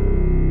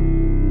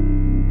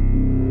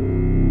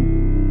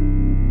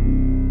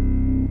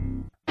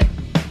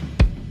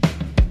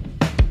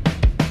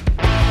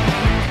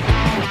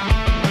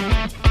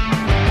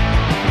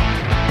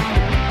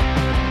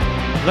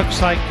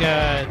 Looks like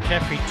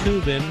Jeffrey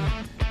Toobin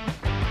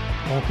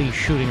won't be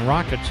shooting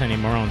rockets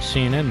anymore on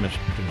CNN, Mr.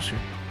 Producer.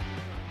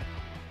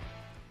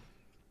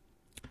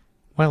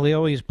 Well, he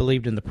always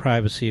believed in the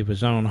privacy of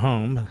his own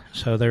home,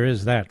 so there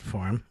is that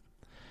for him.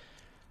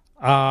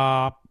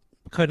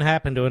 Couldn't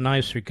happen to a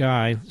nicer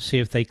guy. See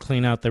if they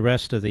clean out the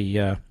rest of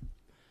the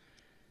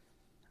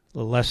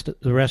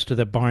rest of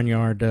the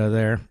barnyard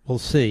there. We'll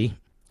see.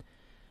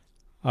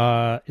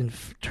 In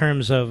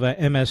terms of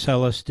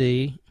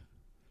MSLSD,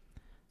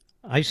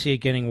 I see it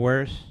getting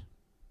worse.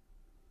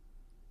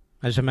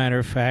 As a matter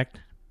of fact,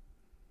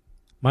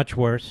 much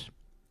worse.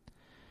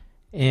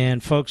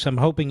 And folks, I'm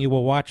hoping you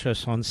will watch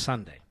us on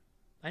Sunday.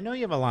 I know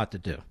you have a lot to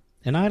do,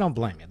 and I don't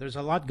blame you. There's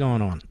a lot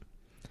going on.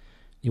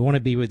 You want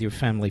to be with your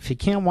family. If you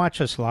can't watch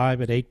us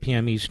live at 8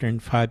 p.m. Eastern,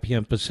 5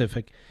 p.m.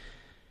 Pacific,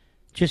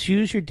 just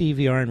use your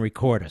DVR and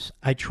record us.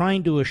 I try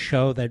and do a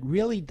show that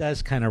really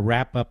does kind of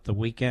wrap up the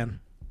weekend,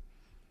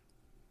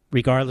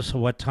 regardless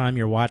of what time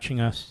you're watching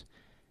us.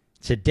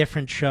 It's a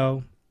different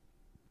show.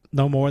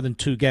 No more than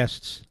 2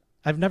 guests.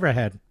 I've never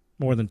had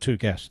more than 2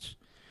 guests.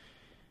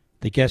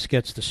 The guest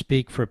gets to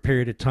speak for a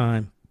period of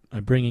time.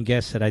 I'm bringing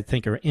guests that I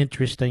think are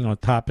interesting on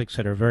topics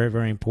that are very,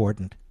 very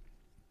important.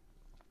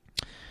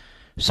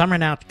 Some are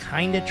now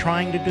kind of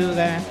trying to do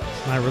that.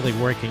 It's not really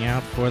working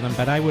out for them,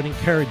 but I would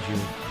encourage you.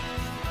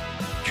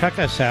 Check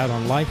us out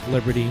on Life,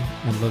 Liberty,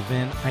 and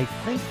Levin. I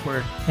think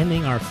we're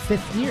ending our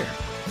 5th year.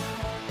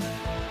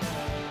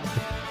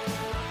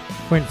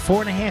 We're in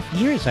 4.5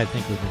 years, I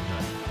think we've been doing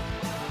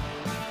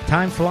it.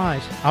 Time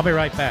flies. I'll be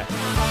right back.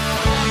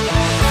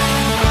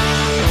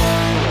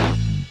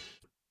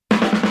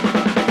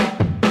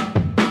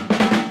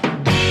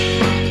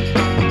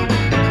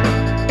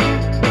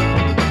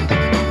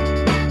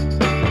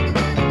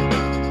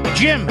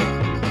 Jim,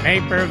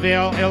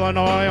 Naperville,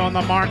 Illinois, on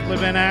the Mark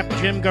Levin app.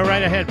 Jim, go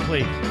right ahead,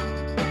 please.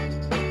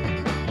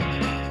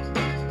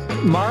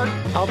 Mark,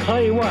 I'll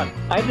tell you what.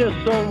 I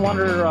just don't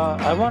wonder.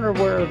 I wonder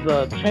where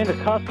the chain of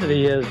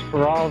custody is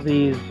for all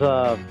these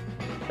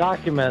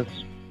documents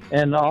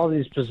and all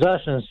these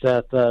possessions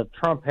that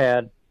Trump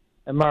had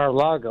at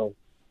Mar-a-Lago.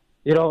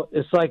 You know,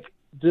 it's like,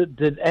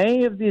 did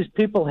any of these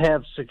people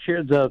have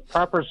the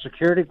proper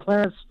security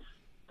clearance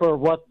for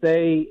what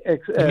they...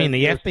 You mean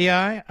the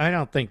FBI? I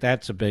don't think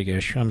that's a big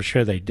issue. I'm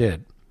sure they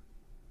did.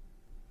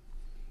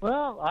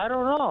 Well, I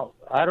don't know.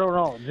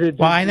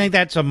 I think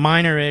that's a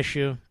minor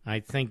issue. I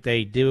think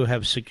they do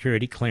have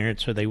security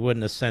clearance, or they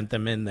wouldn't have sent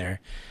them in there.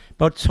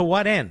 But to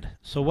what end?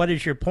 So what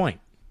is your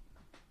point?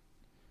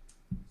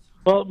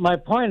 Well, my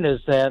point is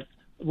that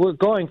we're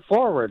going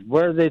forward.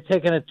 Where are they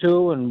taking it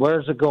to, and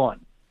where's it going?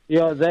 You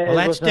know,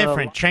 that's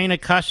different. Chain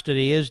of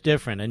custody is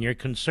different, and your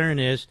concern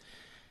is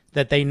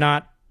that they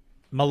not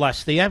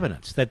molest the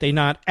evidence, that they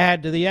not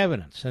add to the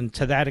evidence. And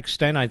to that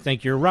extent, I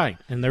think you're right.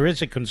 And there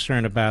is a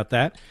concern about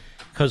that,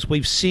 because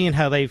we've seen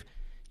how they've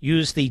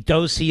used the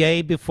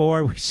dossier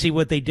before. We see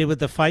what they did with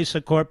the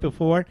FISA court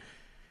before.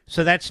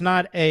 So that's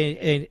not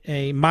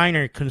a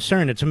minor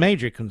concern. It's a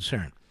major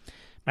concern.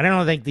 I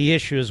don't think the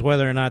issue is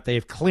whether or not they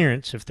have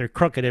clearance. If they're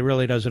crooked, it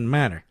really doesn't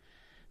matter.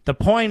 The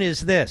point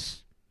is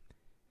this,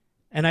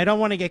 and I don't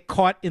want to get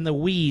caught in the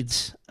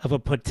weeds of a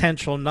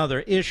potential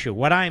another issue.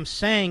 What I'm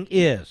saying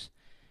is,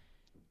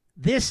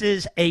 this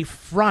is a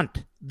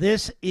front.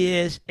 This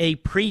is a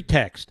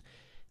pretext.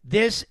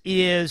 This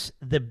is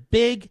the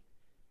big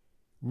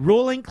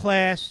ruling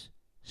class,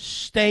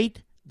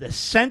 state, the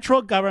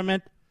central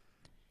government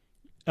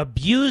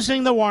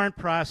abusing the warrant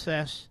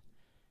process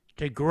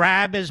to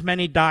grab as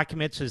many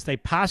documents as they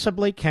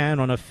possibly can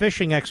on a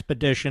fishing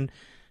expedition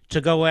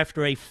to go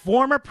after a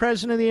former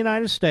president of the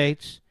United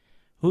States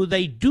who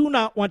they do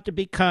not want to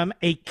become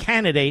a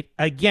candidate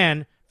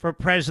again for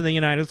president of the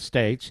United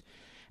States.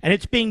 And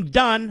it's being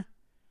done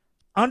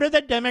under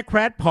the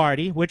Democrat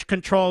Party, which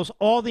controls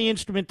all the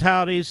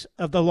instrumentalities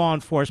of the law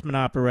enforcement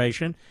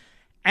operation,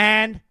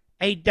 and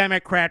a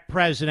Democrat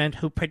president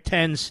who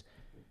pretends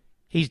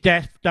he's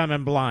deaf, dumb,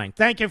 and blind.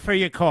 Thank you for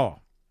your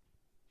call.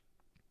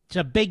 It's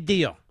a big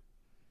deal.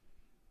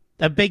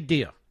 A big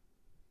deal.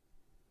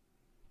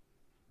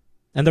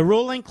 And the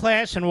ruling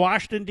class in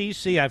Washington,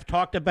 D.C., I've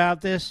talked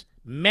about this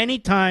many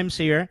times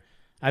here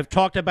I've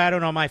talked about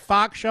it on my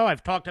Fox show.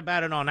 I've talked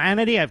about it on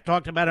Hannity. I've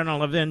talked about it on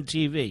Levin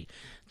TV.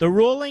 The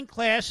ruling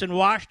class in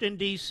Washington,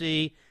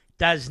 D.C.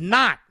 does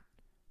not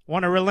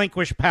want to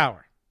relinquish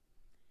power.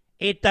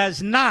 It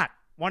does not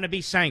want to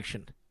be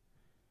sanctioned.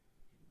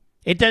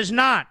 It does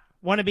not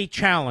want to be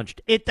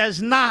challenged. It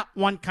does not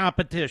want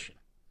competition.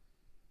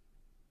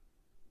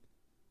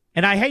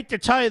 And I hate to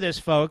tell you this,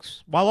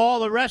 folks, while all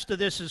the rest of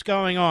this is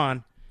going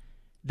on,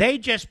 they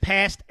just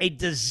passed a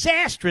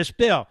disastrous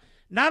bill.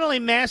 Not only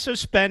massive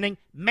spending,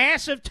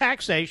 massive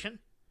taxation,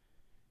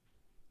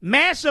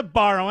 massive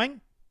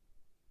borrowing,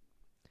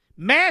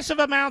 massive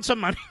amounts of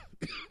money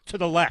to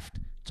the left,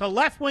 to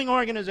left-wing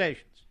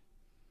organizations.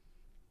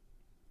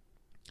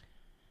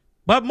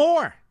 But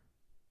more,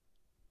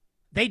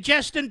 they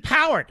just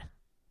empowered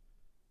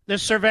the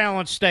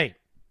surveillance state,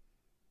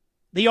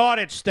 the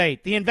audit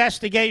state, the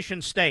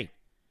investigation state.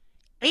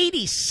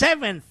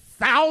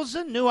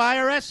 87,000 new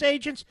IRS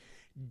agents,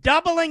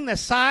 doubling the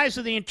size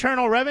of the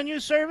Internal Revenue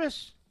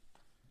Service,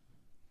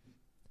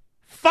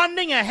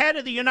 funding ahead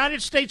of the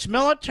United States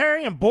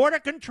military and border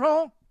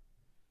control.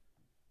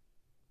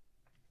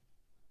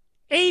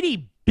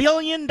 $80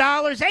 billion.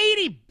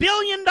 $80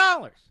 billion.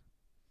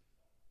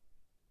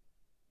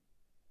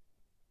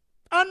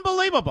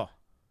 Unbelievable.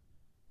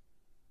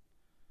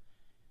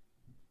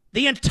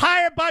 The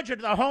entire budget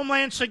of the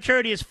Homeland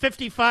Security is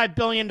 $55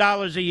 billion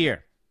a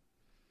year.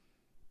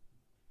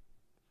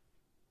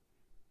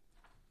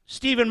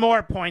 Stephen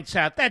Moore points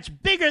out that's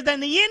bigger than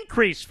the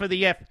increase for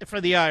the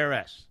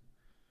IRS.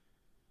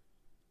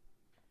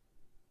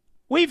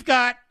 We've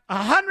got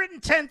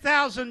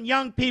 110,000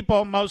 young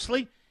people,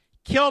 mostly,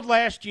 killed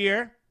last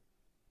year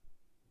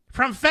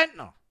from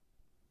fentanyl.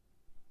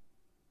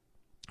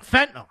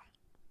 Fentanyl.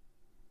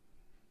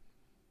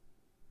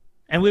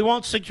 And we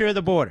won't secure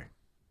the border.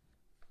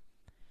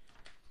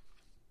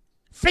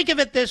 Think of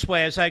it this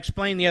way, as I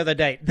explained the other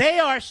day. They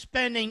are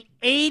spending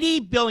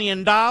 $80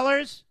 billion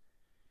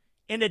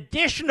in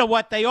addition to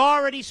what they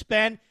already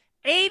spend,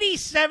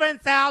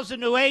 87,000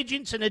 new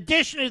agents in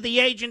addition to the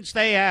agents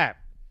they have,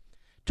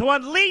 to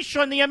unleash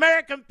on the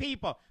American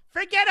people.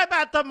 Forget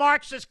about the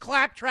Marxist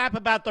claptrap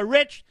about the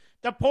rich,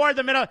 the poor,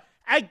 the middle,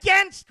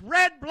 against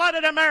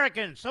red-blooded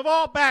Americans of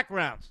all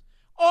backgrounds,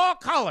 all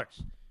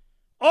colors,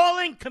 all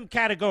income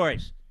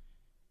categories.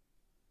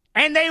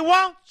 And they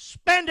won't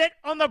spend it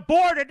on the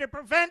border to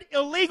prevent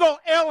illegal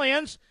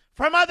aliens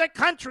from other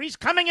countries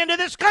coming into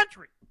this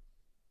country,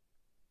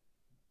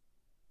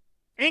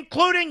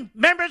 including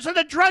members of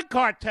the drug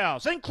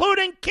cartels,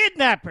 including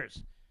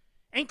kidnappers,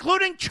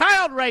 including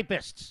child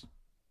rapists,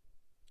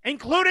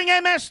 including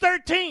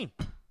MS-13.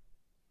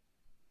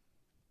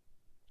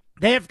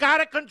 They have got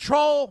to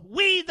control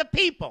we, the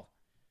people.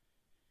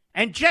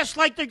 And just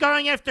like they're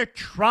going after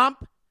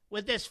Trump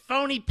with this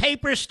phony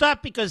paper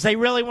stuff because they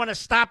really want to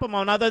stop him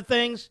on other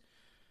things,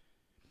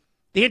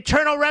 the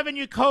Internal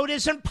Revenue Code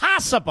is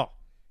impossible.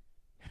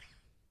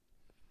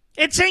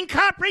 It's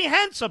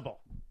incomprehensible.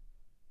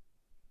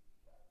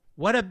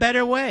 What a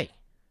better way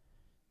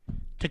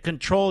to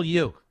control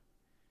you.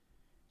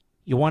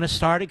 You want to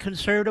start a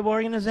conservative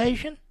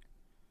organization?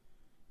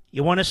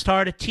 You want to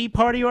start a Tea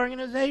Party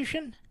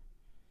organization?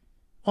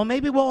 Well,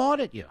 maybe we'll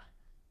audit you.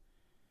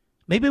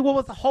 Maybe we'll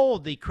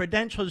withhold the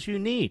credentials you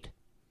need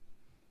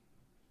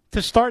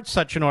to start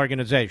such an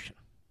organization.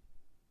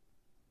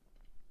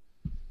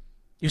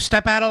 You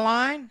step out of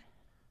line?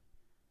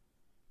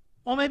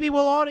 Well, maybe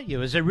we'll audit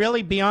you. Is it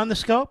really beyond the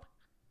scope?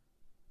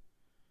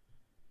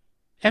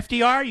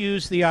 FDR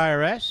used the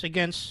IRS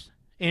against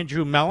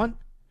Andrew Mellon,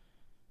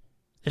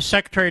 the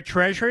Secretary of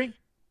Treasury,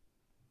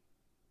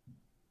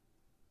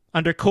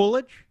 under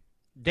Coolidge.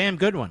 Damn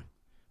good one.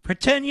 For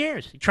 10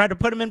 years. He tried to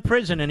put him in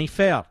prison and he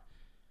failed.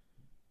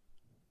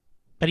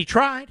 But he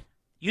tried.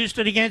 Used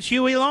it against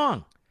Huey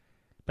Long.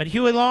 But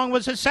Huey Long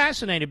was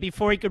assassinated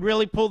before he could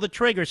really pull the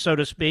trigger, so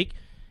to speak,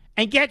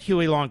 and get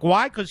Huey Long.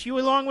 Why? Because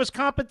Huey Long was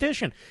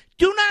competition.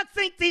 Do not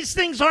think these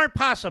things aren't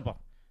possible,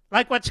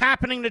 like what's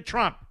happening to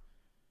Trump.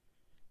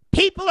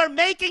 People are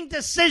making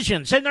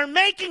decisions, and they're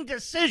making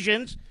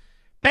decisions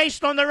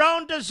based on their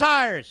own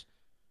desires,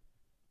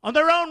 on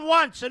their own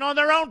wants, and on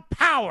their own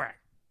power.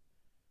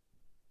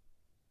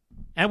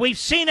 And we've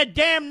seen a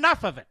damn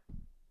enough of it.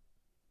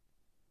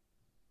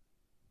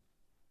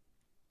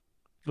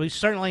 We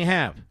certainly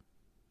have.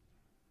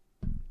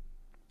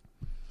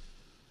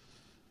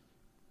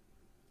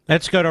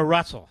 Let's go to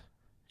Russell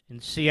in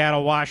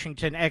Seattle,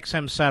 Washington,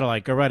 XM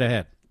Satellite. Go right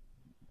ahead.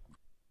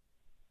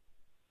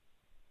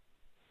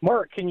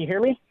 Mark, can you hear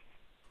me?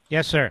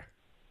 Yes, sir.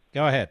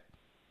 Go ahead.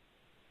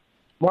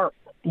 Mark.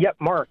 Yep,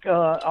 Mark.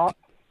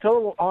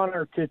 Total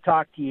honor to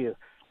talk to you.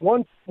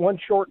 One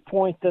short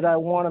point that I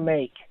want to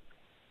make.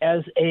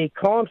 As a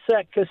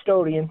ComSec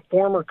custodian,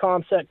 former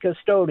ComSec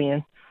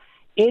custodian,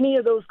 any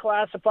of those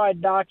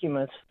classified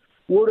documents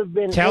would have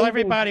been... Tell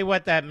everybody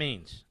what that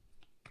means.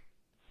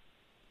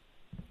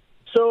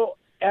 So,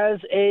 as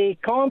a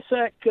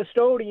ComSec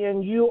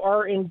custodian, you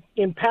are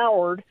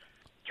empowered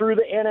through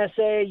the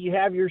NSA. You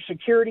have your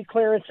security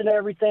clearance and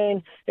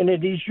everything, and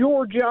it is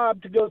your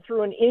job to go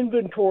through an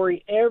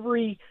inventory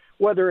every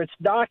whether it's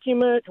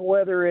document,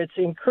 whether it's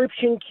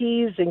encryption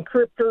keys,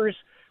 encryptors,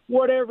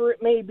 whatever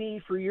it may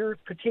be for your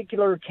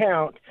particular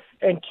account,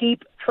 and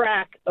keep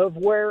track of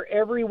where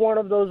every one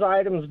of those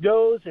items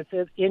goes. If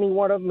any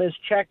one of them is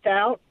checked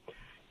out,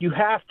 you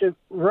have to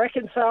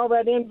reconcile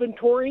that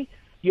inventory.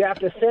 You have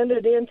to send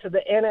it in to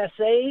the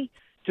NSA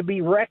to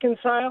be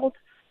reconciled,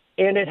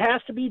 and it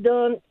has to be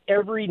done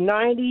every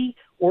 90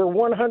 or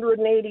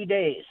 180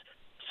 days.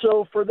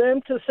 So for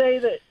them to say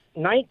that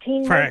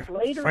 19 months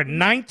later... For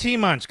 19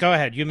 months. Go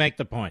ahead. You make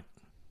the point.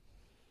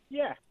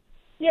 Yeah,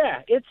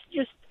 it's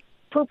just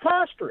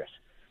preposterous.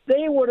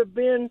 They would have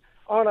been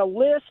on a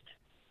list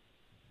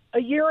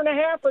a year and a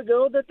half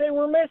ago that they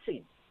were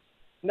missing.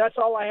 And that's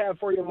all I have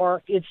for you,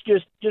 Mark. It's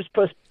just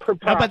preposterous.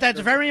 No, but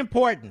that's very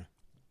important,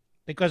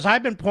 because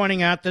I've been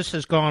pointing out this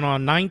has gone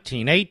on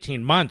 19,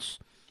 18 months,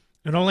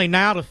 and only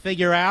now to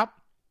figure out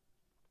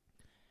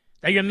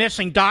that you're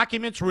missing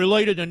documents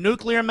related to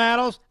nuclear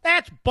metals.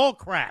 That's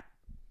bullcrap.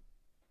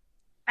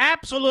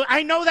 Absolutely.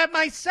 I know that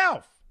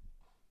myself.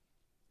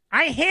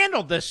 I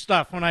handled this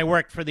stuff when I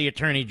worked for the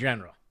Attorney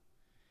General.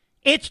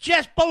 It's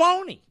just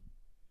baloney.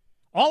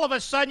 All of a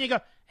sudden you go,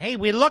 hey,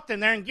 we looked in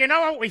there, and you know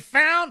what we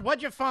found?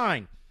 What'd you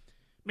find?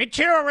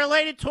 Material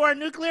related to our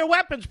nuclear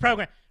weapons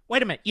program.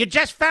 Wait a minute. You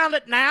just found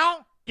it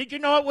now? Did you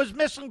know it was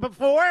missing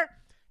before?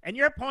 And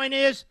your point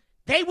is,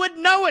 they would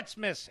know it's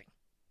missing.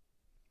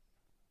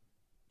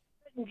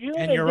 In June,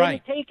 and you're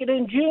right. Take it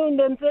in June,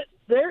 then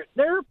they're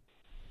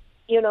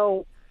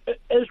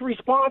as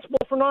responsible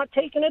for not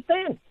taking it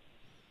then.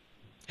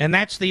 And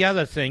that's the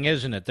other thing,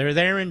 isn't it? They're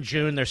there in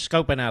June. They're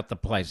scoping out the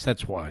place.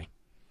 That's why.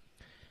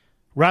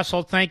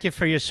 Russell, thank you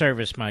for your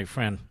service, my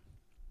friend.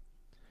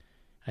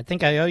 I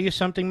think I owe you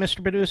something,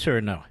 Mr. Producer,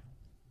 or no?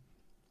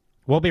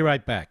 We'll be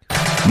right back.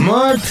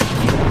 Mark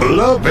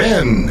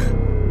Levin.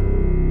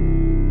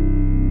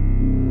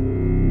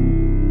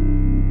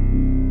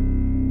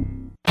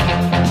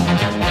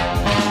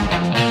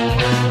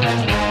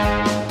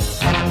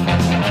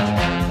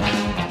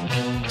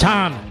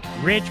 Tom,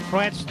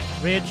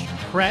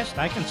 Ridgecrest,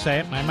 I can say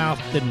it, my mouth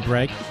didn't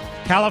break.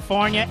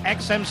 California,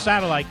 XM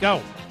Satellite,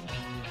 go.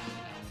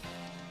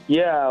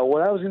 Yeah,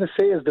 what I was going to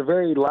say is the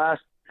very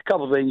last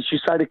couple things. You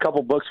cited a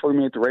couple books for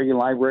me at the Reagan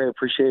Library. I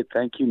appreciate it.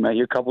 Thank you. Met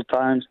you a couple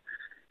times.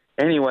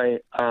 Anyway,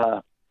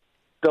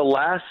 the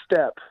last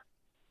step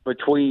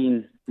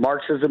between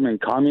Marxism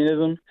and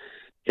communism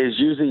is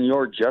using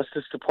your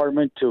Justice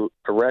Department to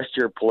arrest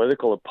your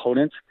political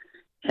opponents,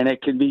 and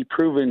it can be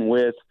proven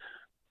with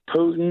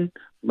Putin,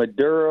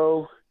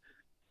 Maduro,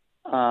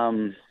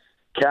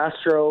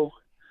 Castro,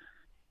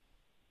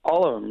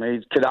 all of them,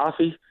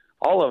 Gaddafi,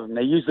 all of them.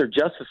 They use their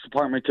Justice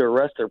Department to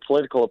arrest their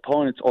political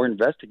opponents or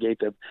investigate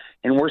them,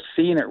 and we're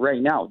seeing it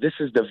right now. This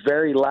is the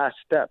very last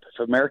step.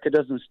 If America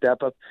doesn't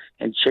step up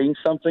and change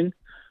something,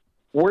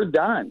 we're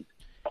done.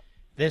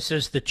 This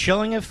is the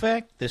chilling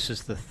effect. This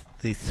is the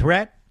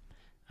threat.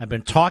 I've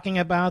been talking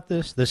about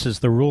this. This is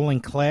the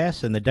ruling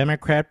class in the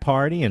Democrat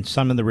Party and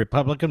some in the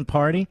Republican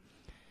Party,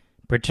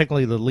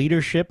 particularly the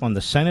leadership on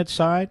the Senate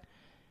side,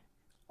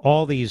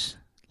 all these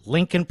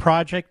Lincoln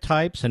Project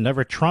types and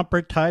Never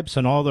Trumper types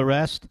and all the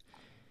rest.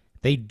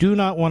 They do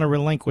not want to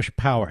relinquish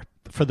power.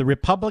 For the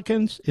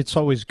Republicans, it's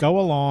always go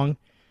along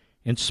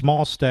in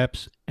small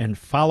steps and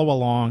follow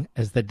along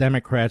as the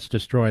Democrats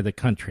destroy the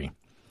country.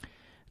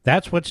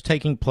 That's what's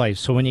taking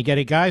place. So when you get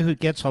a guy who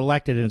gets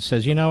elected and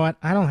says, you know what,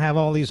 I don't have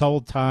all these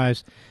old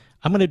ties,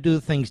 I'm going to do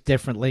things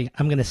differently,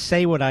 I'm going to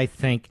say what I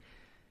think,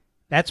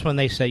 that's when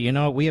they say, you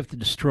know what, we have to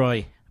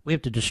destroy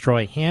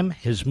him,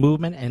 his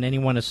movement, and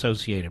anyone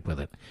associated with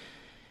it.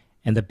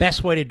 And the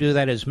best way to do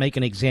that is make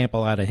an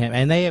example out of him.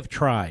 And they have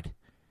tried.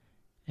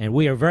 And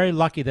we are very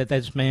lucky that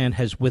this man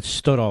has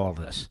withstood all of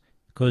this,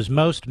 because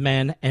most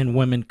men and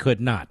women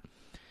could not.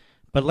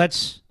 But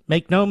let's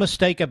make no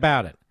mistake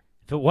about it.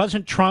 If it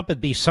wasn't Trump,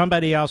 it'd be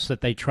somebody else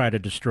that they try to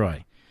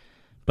destroy.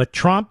 But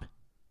Trump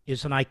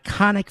is an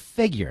iconic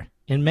figure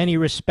in many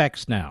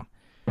respects now.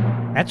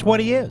 That's what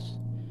he is.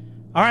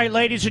 All right,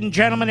 ladies and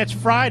gentlemen, it's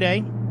Friday,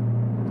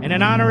 and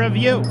in honor of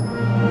you,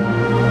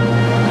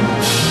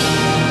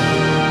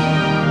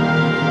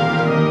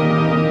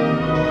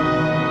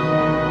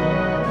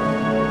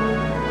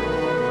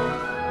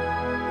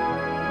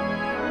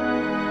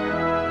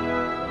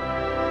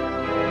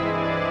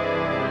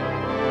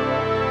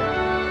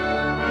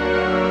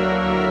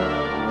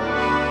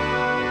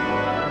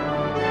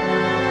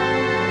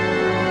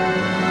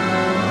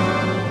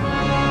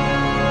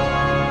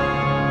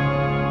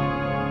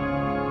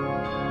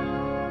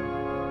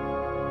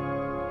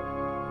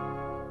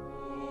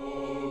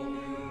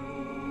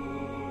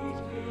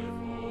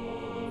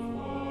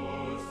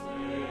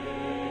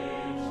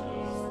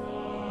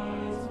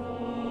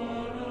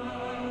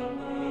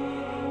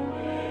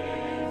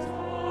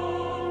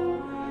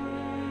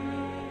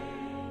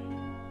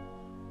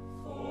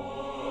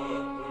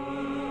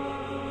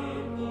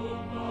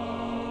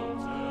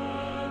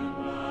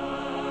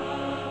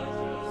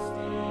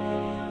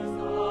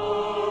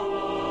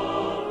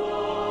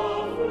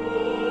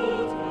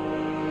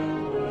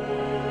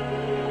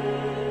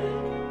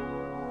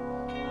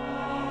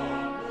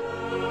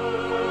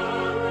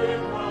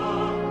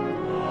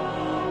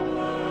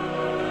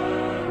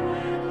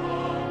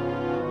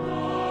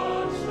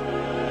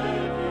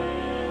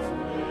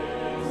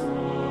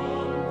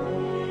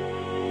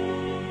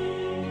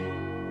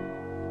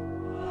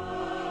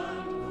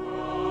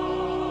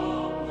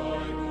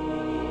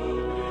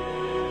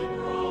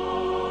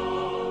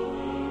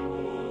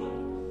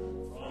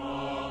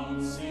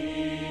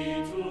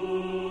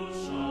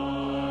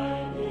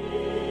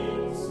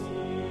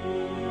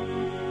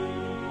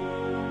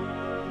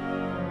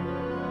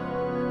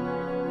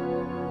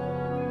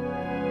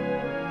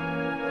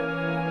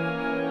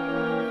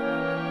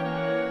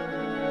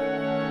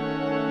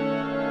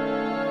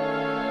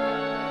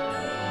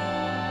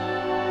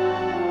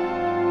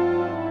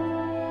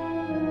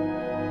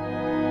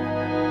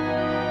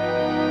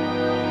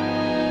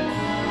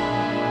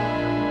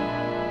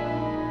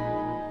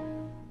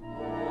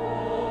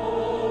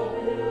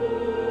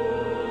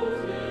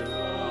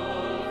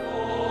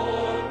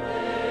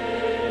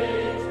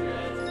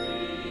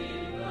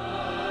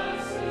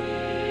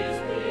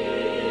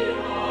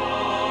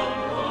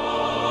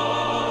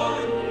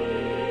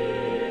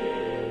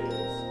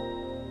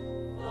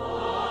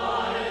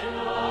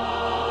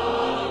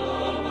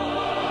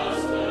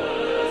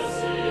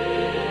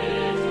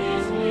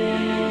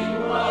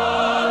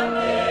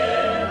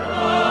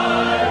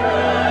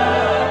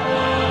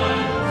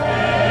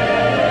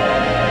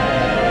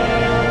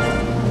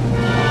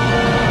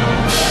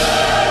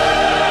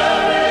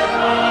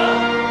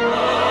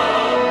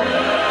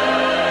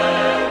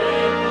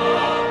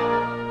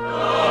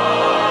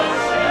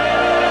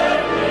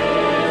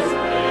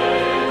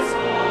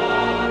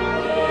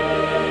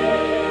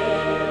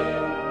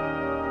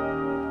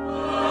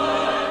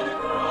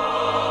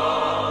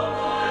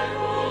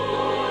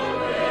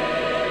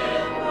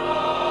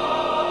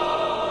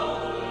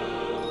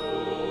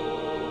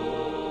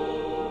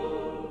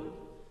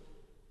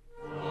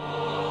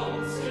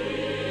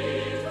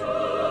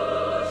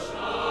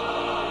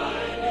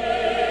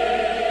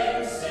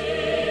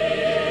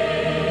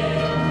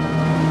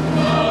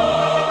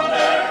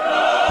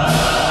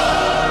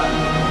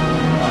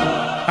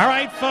 All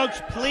right,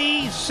 folks,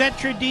 please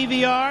set your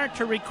DVR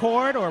to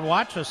record or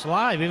watch us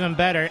live, even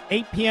better,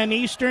 8 p.m.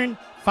 Eastern,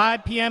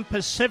 5 p.m.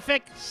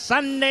 Pacific,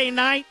 Sunday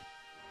night.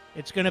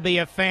 It's going to be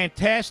a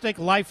fantastic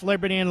Life,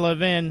 Liberty, and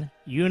Levin.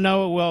 You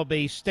know it will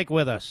be. Stick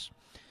with us.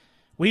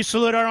 We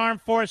salute our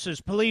armed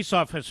forces, police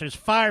officers,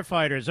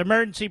 firefighters,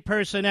 emergency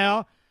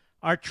personnel,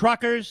 our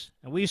truckers,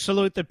 and we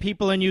salute the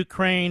people in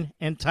Ukraine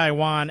and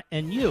Taiwan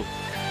and you,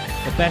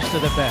 the best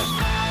of the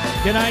best.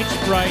 Good night,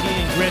 Spritey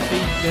and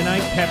Griffey. Good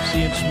night,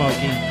 Pepsi and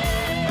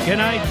Smokey. Good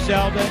night,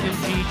 Zelda and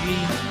Gigi.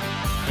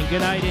 And good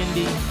night,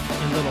 Indy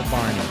and Little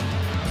Barney.